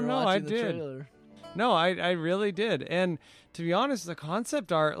that when Oh, we were no, watching I the did. trailer. No, I really did. And to be honest, the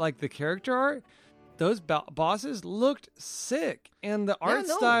concept art, like the character art, those bosses looked sick, and the art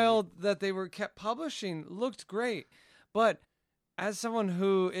no. style that they were kept publishing looked great. But as someone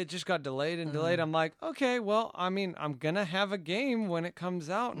who it just got delayed and delayed, I'm like, okay, well, I mean, I'm gonna have a game when it comes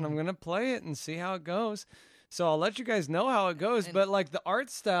out, and I'm gonna play it and see how it goes. So I'll let you guys know how it goes. And- but like the art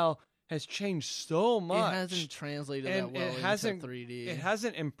style has changed so much. It hasn't translated And that well it hasn't- into 3D. It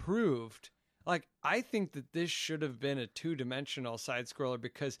hasn't improved. Like, I think that this should have been a 2-dimensional side scroller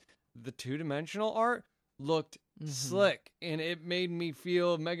because the 2-dimensional art looked slick and it made me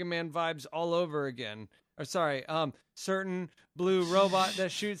feel Mega Man vibes all over again. Or sorry, certain blue robot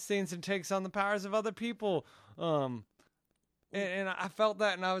that shoots things and takes on the powers of other people. And I felt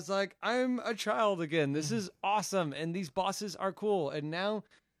that and I was like, I'm a child again. This is awesome. And these bosses are cool. And now,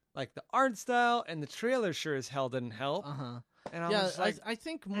 like, the art style and the trailer sure as hell didn't help. And I Yeah, was like, I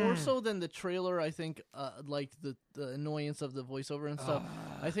think more so than the trailer. I think like the annoyance of the voiceover and stuff.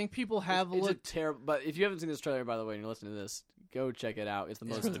 I think people have It's a looked. terrible. But if you haven't seen this trailer, by the way, and you're listening to this, go check it out. It's the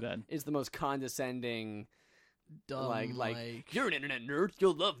most. really bad. It's the most condescending. Dumb, Like you're an internet nerd.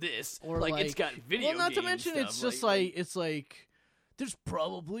 You'll love this. Or like, like it's got video. Well, not to game mention stuff, it's just like it's like there's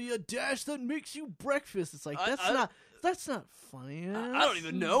probably a dash that makes you breakfast. It's like that's not. That's not funny. I don't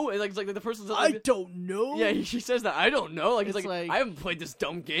even know. It's like the person's I like, don't know. yeah, he says that. I don't know. Like, he's It's like, like- I haven't played this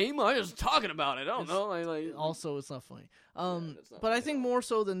dumb game. I'm just talking about it. I don't know. Like, Also, it's not funny. it's not But I funny think at all. more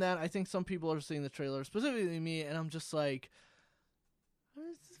so than that, I think some people are seeing the trailer, specifically me, and I'm just like, I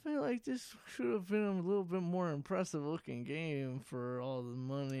just feel like this should have been a little bit more impressive looking game for all the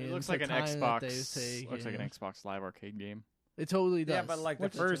money. It and looks the like an time that they've Xbox. Looks like an taken. Xbox Live Arcade game. It totally does. Yeah, but like the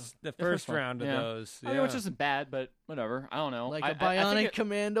Which is first first one. round of Yeah. those. I mean, which isn't bad, but whatever. I don't know. like I a bionic think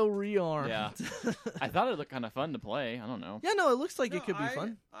commando rearmed. Yeah. I thought it looked kind of fun to play. I don't know. Yeah, no, it looks like it could be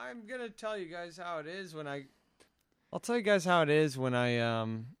fun. I'm gonna tell you guys how it is when I. I'll tell you guys how it is when I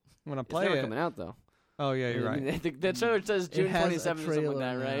It's play never it. coming out though. Oh yeah, you're I right. mean, the trailer says June has a 27th or something like trailer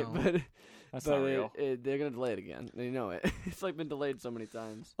that, right? now. But That's but not real. they're gonna delay it again. They know it. It's like been delayed so many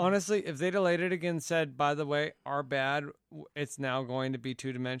times. Honestly, if they delayed it again, said, by the way, our bad, it's now going to be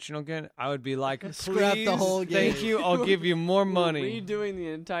 2-dimensional again, I would be like, Scrap the "Please, whole game." Thank you. I'll give you more money. Redoing the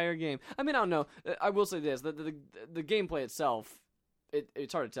entire game. I mean, I don't know. I will say this: the gameplay itself,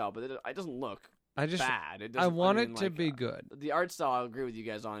 it's hard to tell, but it doesn't look I just, bad. It I doesn't- want mean, it to like, be good. The art style, I agree with you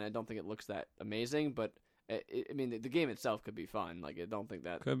guys on. I don't think it looks that amazing, but I mean, the game itself could be fun. Like, I don't think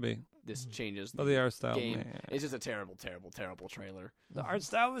that Could be. this changes But the art style, game. man. It's just a terrible, terrible, terrible trailer. The art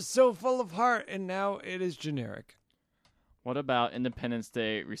style was so full of heart, and now it is generic. What about Independence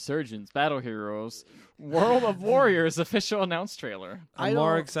Day Resurgence Battle Heroes World of Warriors official announced trailer? I'm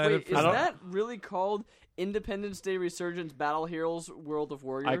more excited Wait, for is don't- that really called Independence Day Resurgence Battle Heroes World of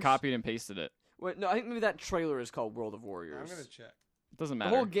Warriors? I copied and pasted it. Wait, no, I think maybe that trailer is called World of Warriors. check. It doesn't The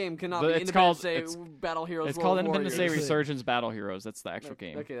matter. whole game cannot The- be it's Independence called- Day it's- Battle Heroes. It's World called of Independence Day Warriors. Resurgence Battle Heroes. That's the actual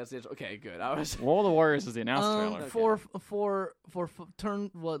game. Okay, that's it. Okay, good. I was. World of Warriors is the announced trailer. For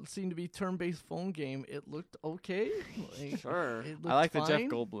turn what seemed to be turn-based phone game, it looked okay. Like, Sure. it I like looked the Jeff fine.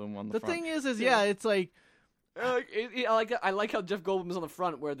 Goldblum on the The front. thing is yeah, it's like I like how Jeff Goldblum is on the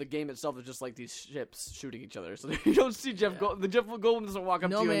front, where the game itself is just like these ships shooting each other. So you don't see Jeff the Jeff Goldblum doesn't walk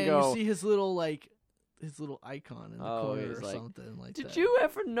up no to you man, and go. you see his little icon in the Oh, corner he's or like, something like Did that. you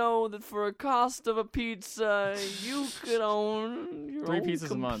ever know that for a cost of a pizza, you could own your 3 own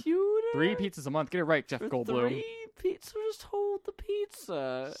pizzas a month. computer? 3 pizzas a month. Get it right, Jeff For Goldblum. 3 pizzas, just hold the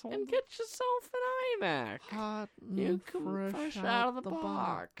pizza and get yourself an iMac. Hot You and come fresh fresh out of the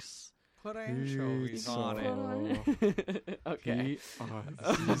box. Put anchovies on it. Okay.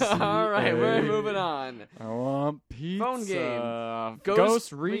 All right, we're moving on. I want pizza. Phone game.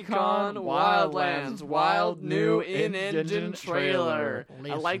 Ghost Recon Wildlands. Wild new in-engine in-engine trailer. I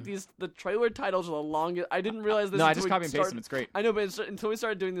Listen. like these. The trailer titles are the longest. I didn't realize this. No, I until just we copy and pasted started- them. It's great. I know, but until we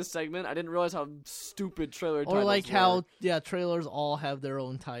started doing this segment, I didn't realize how stupid trailer titles Or like were. how trailers all have their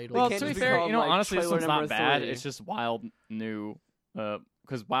own titles. Well, can't to be just be fair, called, you know, like, honestly, this trailer one's not number bad. 3. It's just wild new.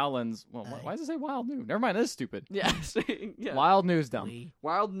 Because Wildlands. Well, why does it say wild new? Never mind. This is stupid. Yeah, yeah. Wild new is dumb. we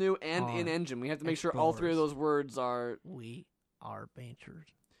Wild new and are in-engine. We have to make sure all 3 of those words are. are benchers.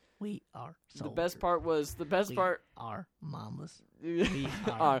 We are The best part was the best part. are mamas. We We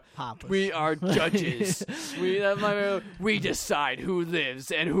are are papas. We are judges. we decide who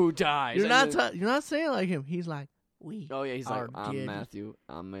lives and who dies. You're And not you're not saying like him. He's like we. oh yeah, he's like, are I'm dead. Matthew.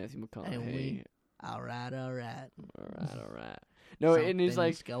 I'm Matthew McConaughey. And we- All right. All right. No, and he's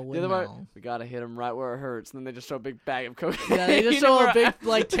like, Something's going the other part, on. we gotta hit him right where it hurts. And then they just show a big bag of cocaine. Yeah, they just show a We're- big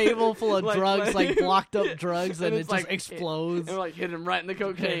like table full of Like, drugs, like blocked up drugs, and it it's just like, explodes. And we're like, hit him right in the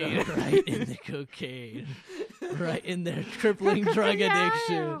cocaine. Right in the cocaine. Right in their crippling drug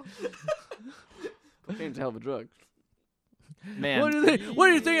addiction. Cocaine's a hell of a drug. Man. What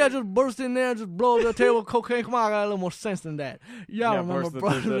do you think? I just burst in there and just blow up the table with cocaine? Come on, I got a little more sense than that. Y'all Yeah, remember burst the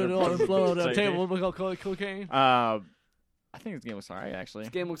burst thing that and blow up the burst table with cocaine? I think this game was alright, actually.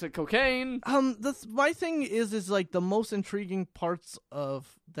 This game looks like cocaine. My thing is like the most intriguing parts of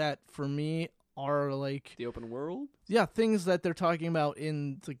that for me are like The open world. things that they're talking about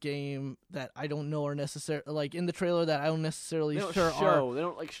in the game that I don't know are necessary, like in the trailer that I don't necessarily They don't sure show. are. They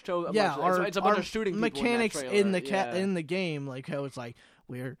don't like show. A Yeah, bunch of, it's a bunch are of shooting people mechanics in, that trailer. in the game, like how it's like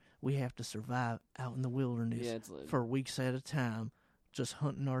we have to survive out in the wilderness Yeah, it's like, for weeks at a time, just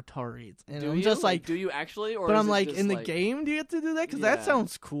hunting our targets. And do I'm you? just like, do you actually? Or but is I'm it like, just in the like, game, do you have to do that? Because Yeah. that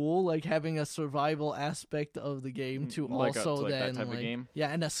sounds cool, like having a survival aspect of the game to Like also that then type of game? yeah,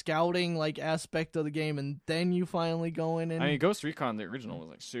 and a scouting like aspect of the game, and then you finally go in and I mean, Ghost Recon, the original, was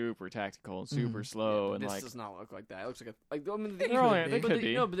like super tactical and super slow, but and this like does not look like that. It looks like I mean, the They're only- they but could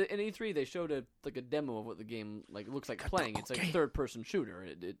be. No, but in E3 they showed a demo of what the game looks like playing. It's like a third-person shooter.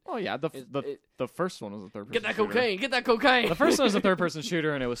 oh yeah, the first one was a third person. Get that cocaine! Get that cocaine! The first one was a third person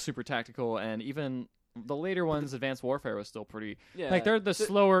shooter, and it was super tactical, and even the later ones, Advanced Warfare was still pretty. Yeah, Like they're the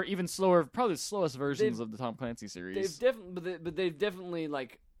slower, even slower, probably the slowest versions of the Tom Clancy series. They've definitely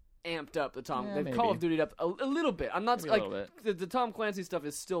like amped up the Tom. Yeah, they've maybe. Call of Duty'd up a little bit. I'm not Maybe a like little bit. the Tom Clancy stuff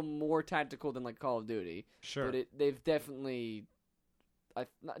is still more tactical than like Call of Duty. Sure. But they've definitely.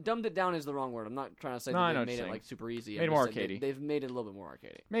 Dumbed it down is the wrong word. I'm not trying to say No, I that know they what made you're it saying. like super easy. Made it more arcadey. They've made it a little bit more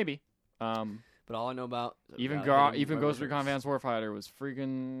arcadey. Maybe. But all I know about Even hitting Ghost my Recon Advanced Warfighter was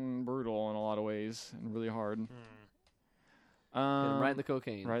freaking brutal in a lot of ways and really hard. Hit 'em right in the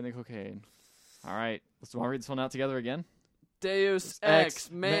cocaine. Right in the cocaine. All right. Let's want to read this one out together again. Deus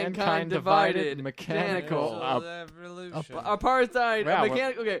Ex, mankind divided, mechanical Revolution. apartheid, Wow,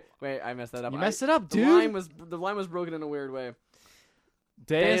 mechanical. Okay, wait, I messed that up. You messed it up, the dude. The line was broken in a weird way.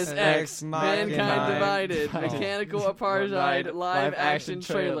 Deus Deus Ex. Ex, mankind Mankind divided, divided. mechanical apartheid, live action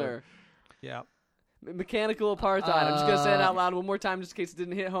trailer. Yeah. Mechanical apartheid. I'm just gonna say it out loud one more time, just in case it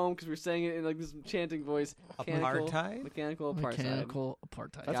didn't hit home, because we were saying it in like this chanting voice. Apartheid? Mechanical apartheid. Mechanical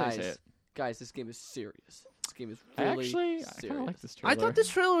apartheid. That's how you say it. Guys, this game is serious. This game is really Actually, I serious. kind of like this trailer. I thought this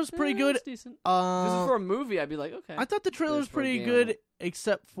trailer was pretty good. It's decent. If this is for a movie, I'd be like, okay. I thought the trailer was But for a pretty game, good,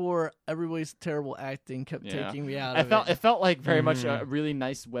 except for everybody's terrible acting kept taking me out of It it. felt like very much a really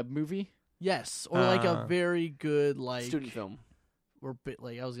nice web movie. Yes, or like a very good like student film. or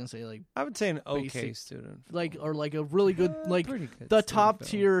like I was gonna say like I would say an okay Basic. student. like or like a really good like Pretty good the student top film.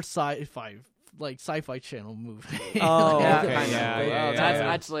 tier sci-fi channel movie. Oh, Yeah, okay, I know. yeah, Well, yeah, that's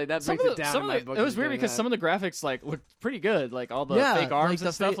yeah. actually that Some brings of it down some in of my the- book. it was is weird doing because that. some of the graphics like looked pretty good, like all the yeah, fake arms like and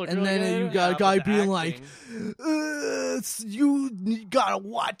the stuff fake- looked and really then good. you got a Yeah, guy with the being like, acting. you gotta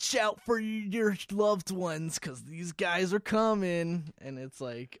watch out for your loved ones because these guys are coming, and it's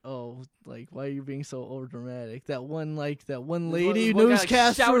like, oh, like why are you being so overdramatic? That one lady There's one guy, like,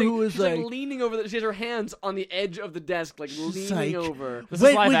 newscaster shouting. who was She's like leaning over. She has her hands on the edge of the desk, like She's leaning like, over. This is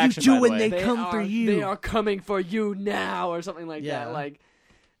what live will you action, do by the when way. they come for you? They are coming for you now, or something like Yeah. that. Like,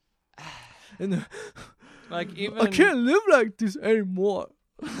 And Like even I can't live like this anymore.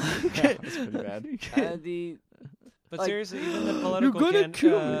 Yeah, that's pretty bad. But like, seriously, even the You're political gonna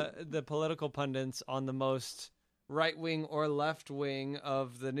kill me. the political pundits on the most right wing or left wing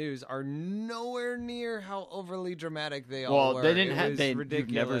of the news are nowhere near how overly dramatic they all Well, were. they didn't It have. was You've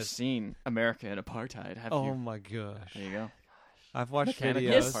ridiculous. never seen America in apartheid, have Oh you? my gosh! There you go. I've watched Mechanical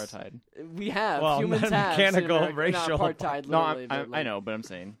videos. apartheid. we have Well, humans not have mechanical, seen America, not racial. apartheid. No, literally, but, I like, know, but I'm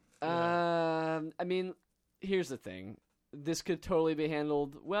saying. I mean, here's the thing. This could totally be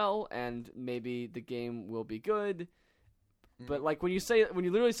handled well, and maybe the game will be good. But like when you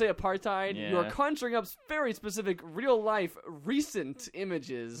literally say apartheid, you are Yeah. conjuring up very specific, real life, recent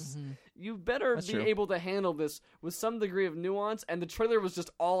images. You better That's be true. able to handle this with some degree of nuance. And the trailer was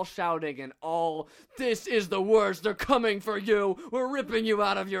just all shouting and all, "This is the worst. They're coming for you. We're ripping you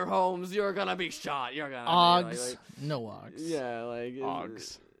out of your homes. You're gonna be shot. You're gonna Ogs, Be, no Ogs. yeah, like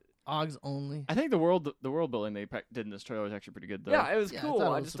Ogs. Ogs only. I think the world building they did in this trailer was actually pretty good, though. Yeah, it was Yeah, I cool. thought it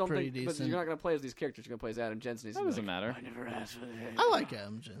I was just don't pretty think. But decent. you're not gonna play as these characters. You're gonna play as Adam Jensen. He's That gonna be doesn't like, matter. I never asked for this. I like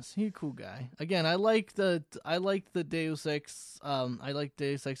Adam Jensen. He's a cool guy. Again, I like the Deus Ex. I like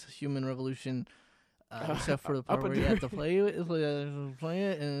Deus Ex Human Revolution. Except for the part where you have to play it,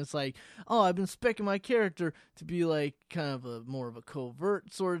 and it's like, oh, I've been speccing my character to be like kind of a more of a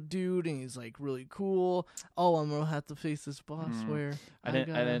covert sort of dude, and he's like really cool. Oh, I'm gonna have to face this boss where I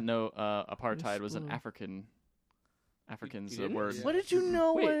didn't know apartheid was an explode. African's You didn't? word. Yeah. What did you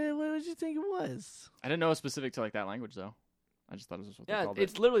know? Wait. What did you think it was? I didn't know it was specific to like that language though. I just thought it was what they Yeah, called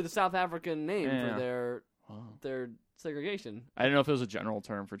it's it. literally the South African name Yeah. for Wow. their segregation. I didn't know if it was a general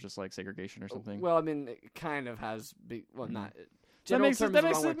term for just like segregation or something. Well, I mean, it kind of has. Not. that General makes term it, that is the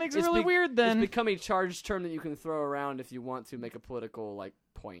makes wrong it word. makes it It's really weird then. It's become a charged term that you can throw around if you want to make a political like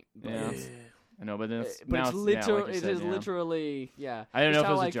point. But Yeah. it's, I know, but then it's, but now it's yeah, literal. like you It said, is yeah. literally yeah. I didn't know Just if it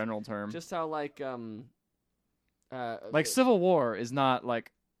how, was like, a general term. Just how like Like Civil War is not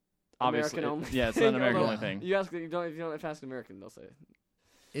like obviously American only. yeah, it's not an American Although only thing. You ask if you don't ask an American, they'll say.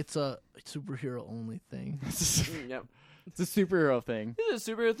 It's a superhero only thing. Yep. It's a superhero thing. This is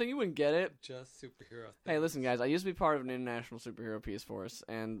a superhero thing. You wouldn't get it. Just superhero. Hey, listen, guys. I used to be part of an international superhero peace force,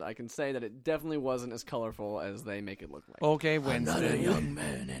 and I can say that it definitely wasn't as colorful as they make it look like. Okay, I'm not a Wednesday. young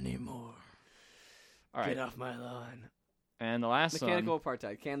man anymore. All right, Get off my lawn. and the last Mechanical one.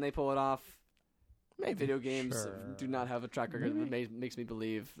 apartheid. Can they pull it off? Maybe. Video games Sure. do not have a track record that makes me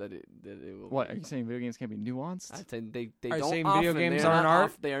believe that it will. What are you saying? Video games can't be nuanced? I'd say they Are you don't saying often. video games they are aren't not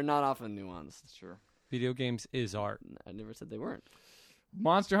art? They are not often nuanced. Sure. Video games is art. I never said they weren't.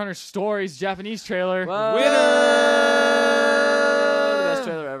 Monster Hunter Stories Japanese trailer. Whoa! Winner! The best best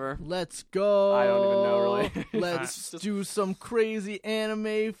trailer ever. Let's go. I don't even know, really. Let's do some crazy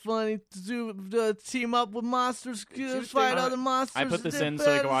anime funny team up with monsters, fight other monsters. I put this and in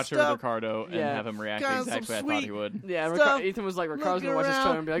so I could watch it with stuff. Ricardo and Yeah. have him react Got some exactly how I thought he would. Yeah, Stuff. Ethan was like, Ricardo's gonna Looking watch this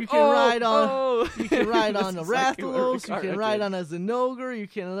trailer and be around. like, You can ride on- oh. You can ride on a That's exactly what Rathalos, you Ricardo can ride did. on a Zenogre, you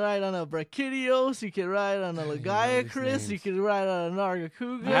can ride on a Brachydios, you can ride on a Lagiacris, you can ride on a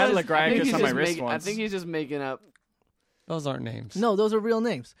Nargacuga. I had I think Lagiacris he's on my just wrist making- I once. think he's just making up. Those aren't names. No, those are real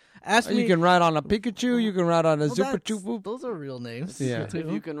names. Ask me. You can ride on a Pikachu. You can ride on a Well, Super that's- Chupu. Those are real names. Yeah. too.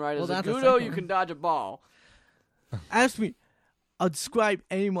 If you can ride Well, as a not the Gudo, second you one. can dodge a ball. Ask me. I'll describe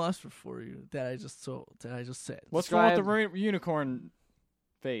any monster for you that I just said. What's wrong with the Describe- unicorn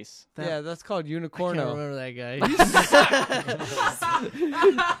face? That- Yeah, that's called I can't Unicorno. remember that guy.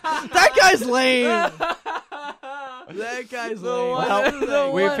 That guy's lame. That guy's The lame. one- Well,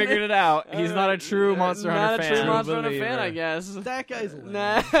 the we one- figured it out. He's not a true Monster Not Hunter a true fan. Monster Hunter Believer. fan, I guess. That guy's lame.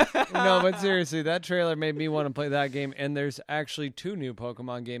 Nah. No, but seriously, that trailer made me want to play that game. And there's actually 2 new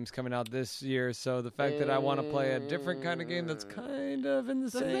Pokemon games coming out this year. So the fact that I want to play a different kind of game that's kind of in the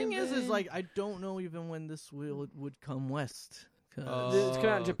The same thing is vein. like I don't know even when this would come west. 'Cause- It's coming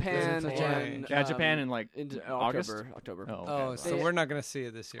out in Japan. good and, point. Yeah, Japan in like in August? October. Oh, Oh, okay. so we're not going to see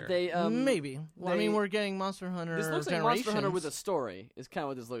it this year. They maybe. Well, I mean, they- we're getting Monster Hunter. This looks like Monster Hunter with a Generations. story. Is kind of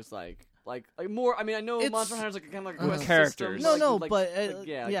what this looks like. Like more. I mean, I know It's- Monster Hunter's like kind of like a With quest characters. system, No, like, but like,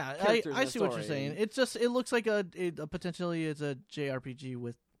 yeah, characters I and a see what you're story. saying. It looks like a potentially it's a JRPG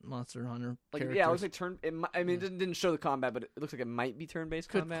with Monster Hunter Like characters. yeah, it looks like turn. I mean, it didn't show the combat, but it looks like it might be turn-based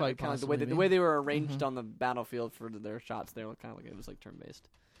Could combat. quite Kind of like possibly the be. way they were arranged Mhm. on the battlefield for their shots. They were kind of like it was like turn-based.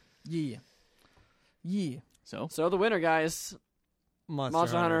 Yeah. So So the winner, guys,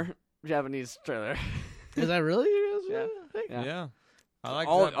 Monster Hunter Japanese trailer. Is that really? Yeah. Yeah. Yeah. I like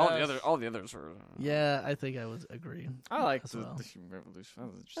all that the best. others were. Yeah, I think I would agree. I like as the well. Revolution. That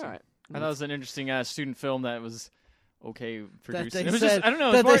was interesting. All right. I thought it was an interesting student film that was okay produced. they It was said- just I don't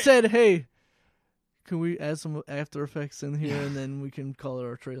know. That It's they more, said, hey, can we add some After Effects in here and then we can call it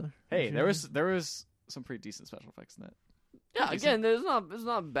our trailer? hey, there was some pretty decent special effects in that. Yeah, again, it's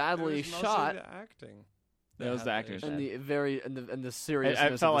not badly It was mostly shot. the acting. That was the acting. And the very and the seriousness. I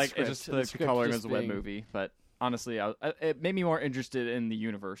of felt the like script, it just and the script coloring just was a web being- movie, but honestly, it made me more interested in the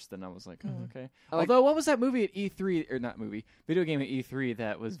universe than I was like, oh, okay. I like- Although, what was that movie at E3 or not movie video game at E3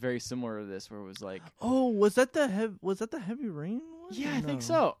 that was very similar to this, where it was like, Oh, was that the Heavy Rain one? yeah, Or I think no?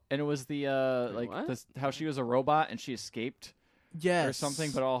 so, and it was the like what? this, how she was a robot and she escaped Yes. or something,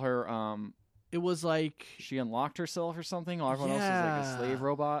 but all her it was like she unlocked herself or something. While everyone else was like Yeah. a slave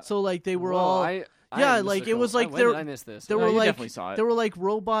robot. so like they were Whoa, all I yeah, missed like, a it was couple- like when there- did I missed this. there No, were you like definitely saw it. there were like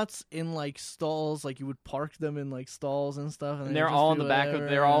robots in like stalls, like you would park them in like stalls and stuff, and And they'd they're just all be in the back of whatever.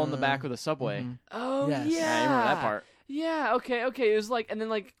 they're all in the back of the subway. Mhm. Oh Yes. yeah, Yeah, I remember that part. Yeah, okay. It was like, and then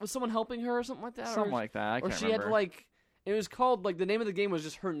like, was someone helping her or something like that? Something or, like that. I or can't she remember. had like, it was called like the name of the game was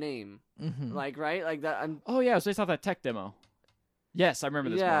just her name, Mhm. like right, like that. Oh yeah, it was based off that tech demo. Yes, I remember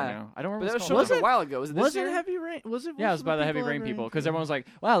this Yeah. more now. I don't But remember. that what was it's shown called. like a while ago. Was it this Was it year? Heavy Rain? Was it? Yeah, it was by the Heavy people Rain people because everyone was like,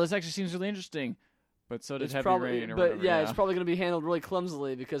 "Wow, this actually seems really interesting." But so did It's Heavy probably, Rain. Or but whatever, yeah, it's probably going to be handled really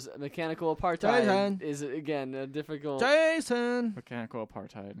clumsily because mechanical apartheid Jason. is again a difficult. Jason. mechanical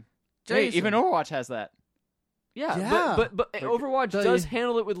apartheid. Hey, Jason. even Overwatch has that. Yeah, Yeah. but Overwatch the- does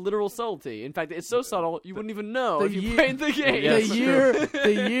handle it with literal subtlety. In fact, it's so subtle you wouldn't even know the if you ye- played the game. Yes.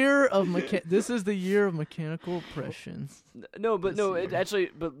 The year of this is the year of mechanical oppression. No, but This no, year. it actually,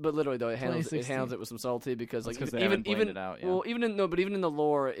 but literally though, it handles 2016. it with some subtlety because That's like 'cause they haven't even blamed it out, yeah. well even in the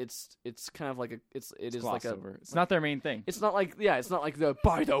lore, it's kind of like it It's is like glossed a. over. It's not their main thing. It's not like it's not like the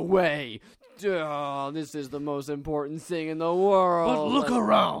by the way, this is the most important thing in the world. But look Like,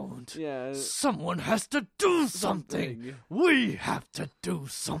 around. Yeah, Someone has to do something. We have to do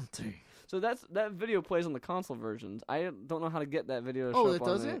something. So that video plays on the console versions. I don't know how to get that video to Oh, show it up on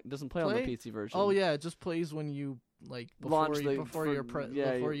doesn't it. It doesn't play on the play? PC version. Oh yeah, it just plays when you like Launch the- before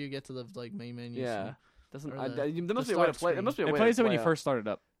yeah, you get to the like main menu. Yeah. so- Doesn't Or there the must be a way to start play? There screen. must be a It way plays to it when play you out. first started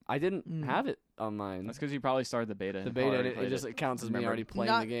up. I didn't have it on mine. That's because you probably started the beta. The and beta, probably and it played just it counts as me Remember. already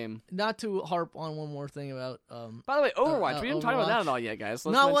playing Not- the game. Not to harp on one more thing about By the way, Overwatch. We didn't talk about that Overwatch. at all yet, guys. So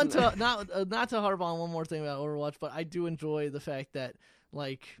let's not one mention to that. not to harp on one more thing about Overwatch, but I do enjoy the fact that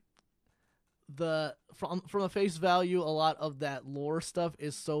like from a face value, a lot of that lore stuff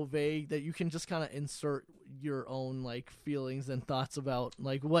is so vague that you can just kind of insert your own like feelings and thoughts about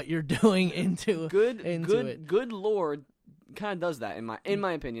like what you're doing into it. good lore kind of does that in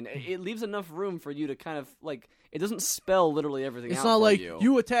my opinion. It leaves enough room for you to kind of like it doesn't spell literally everything. It's out not for like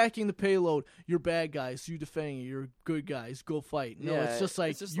you. attacking the payload, you're bad guys, you defending it, you're good guys, go fight. No, Yeah, it's just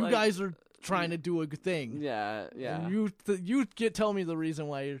like it's just you like- guys are trying to do a good thing. Yeah. And you tell me the reason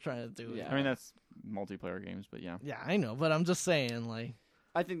why you're trying to do it. Yeah. I mean, that's multiplayer games, but yeah. Yeah, I know, but I'm just saying, like.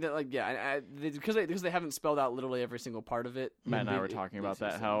 I think that, like, because they haven't spelled out literally every single part of it. Matt and I were talking about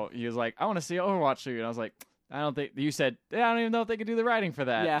that. How he was like, "I want to see Overwatch 2," and I was like, "I don't think." You said, "I don't even know if they could do the writing for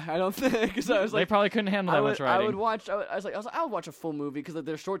that." Yeah, I don't think because I was like, they probably couldn't handle that much writing. I would watch. I was like, I would watch a full movie because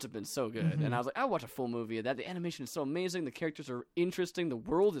their shorts have been so good, and I was like, I would watch a full movie of that. The animation is so amazing. The characters are interesting. The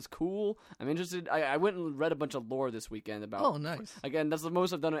world is cool. I'm interested. I went and read a bunch of lore this weekend about. Oh, nice. Again, that's the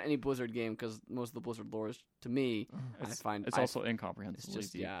most I've done on any Blizzard game because most of the Blizzard lore is, to me, I find it's also incomprehensible. It's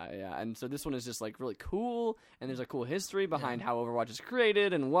just yeah, and so this one is just like really cool, and there's a cool history behind how Overwatch is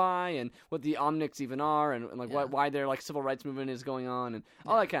created and why, and what the Omnics even are, and like why they're like civil rights movement is going on and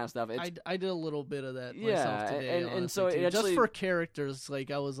all that kind of stuff. I did a little bit of that myself today. And so it actually, just for characters,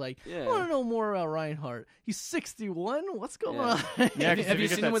 like I was like, I want to know more about Reinhardt. He's 61. What's going on? Yeah, have you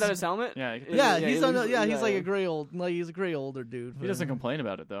seen him without his helmet? He's like a gray gray older dude. He doesn't complain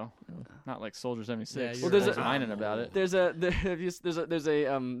about it though. Not like Soldier 76. Yeah, well, there's whining about it. There's a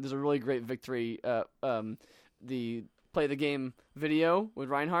really great victory. The play the game video with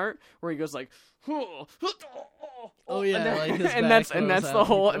Reinhardt where he goes like. Oh yeah, and that's the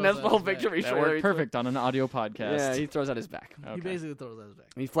whole victory short. Worked perfect on an audio podcast. Yeah, he throws out his back. Okay. He basically throws out his back.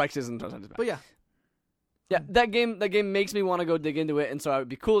 He flexes and throws out his back. But yeah, that game makes me want to go dig into it, and so it would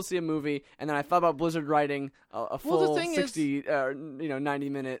be cool to see a movie. And then I thought about Blizzard writing a full 60,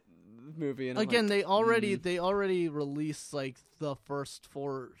 90-minute movie. And again, they already released like the first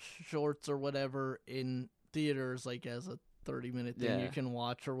 4 shorts or whatever in theaters, like as a 30-minute thing you can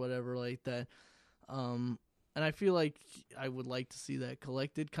watch or whatever like that. And I feel like I would like to see that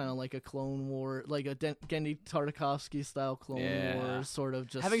collected, kind of like a Clone War, like a Genndy Tartakovsky style Clone Wars, sort of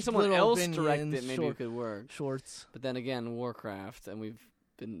just having someone else direct it. Maybe it could work. Shorts, but then again, Warcraft, and we've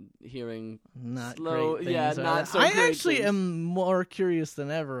been hearing not slow, great things. not so. I great actually things. am more curious than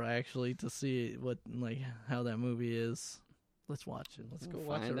ever, actually, to see how that movie is. Let's watch it. Let's go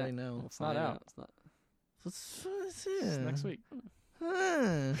watch it right now. It's not out. It's next week.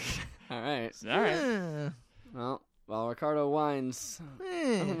 All right. Well, while Ricardo whines,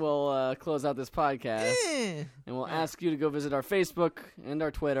 we'll close out this podcast, and we'll ask you to go visit our Facebook and our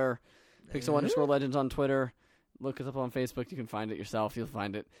Twitter, Pixel_Legends on Twitter. Look us up on Facebook. You can find it yourself. You'll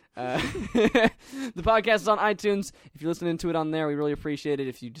find it. The podcast is on iTunes. If you're listening to it on there, we really appreciate it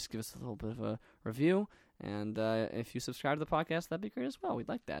if you just give us a little bit of a review. And if you subscribe to the podcast, that'd be great as well. We'd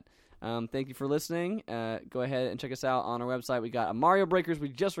like that. Thank you for listening. Go ahead and check us out on our website. We got a Mario Breakers we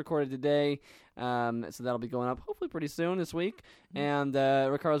just recorded today. So that'll be going up hopefully pretty soon this week. And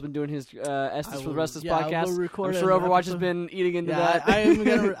Ricardo's been doing his Estes for the rest of this podcast. I'm sure Overwatch has been eating into that.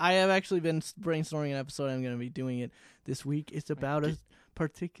 I have actually been brainstorming an episode. I'm going to be doing it this week. It's about a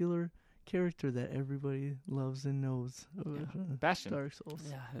particular character that everybody loves and knows. Bastion. Dark Souls.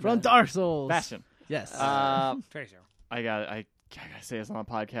 From Dark Souls. Bastion. Yes. Tracer. I gotta say this on the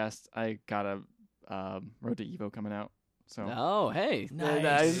podcast. I got a Road to Evo coming out. So. Oh, hey. Nice.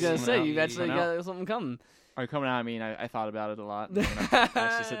 I was gonna say you actually coming got something coming. Are you coming out? I mean, I thought about it a lot. I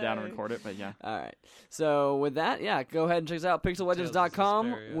actually sit down and record it, but yeah. All right. So with that, go ahead and check us out.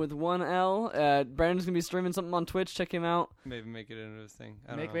 PixelWedges.com with 1 L. Brandon's going to be streaming something on Twitch. Check him out. Maybe make it into this thing.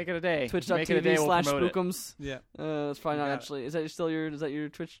 Make it a day. Twitch.tv/Spookums. Yeah. That's probably not actually. Is that your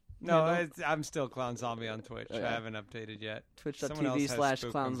Twitch? No, I'm still Clown Zombie on Twitch. Okay. I haven't updated yet.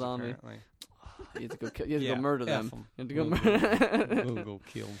 Twitch.tv/ClownZombie. You have to go. You have to go murder them. You have to go murder. We'll go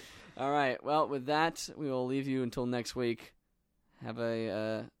kill them. All right. Well, with that, we will leave you until next week. Have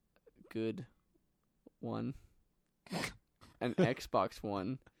a good one. An Xbox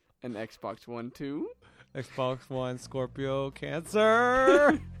One. An Xbox One 2. Xbox One, Scorpio,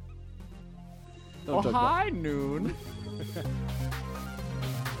 Cancer. Hi, Noon.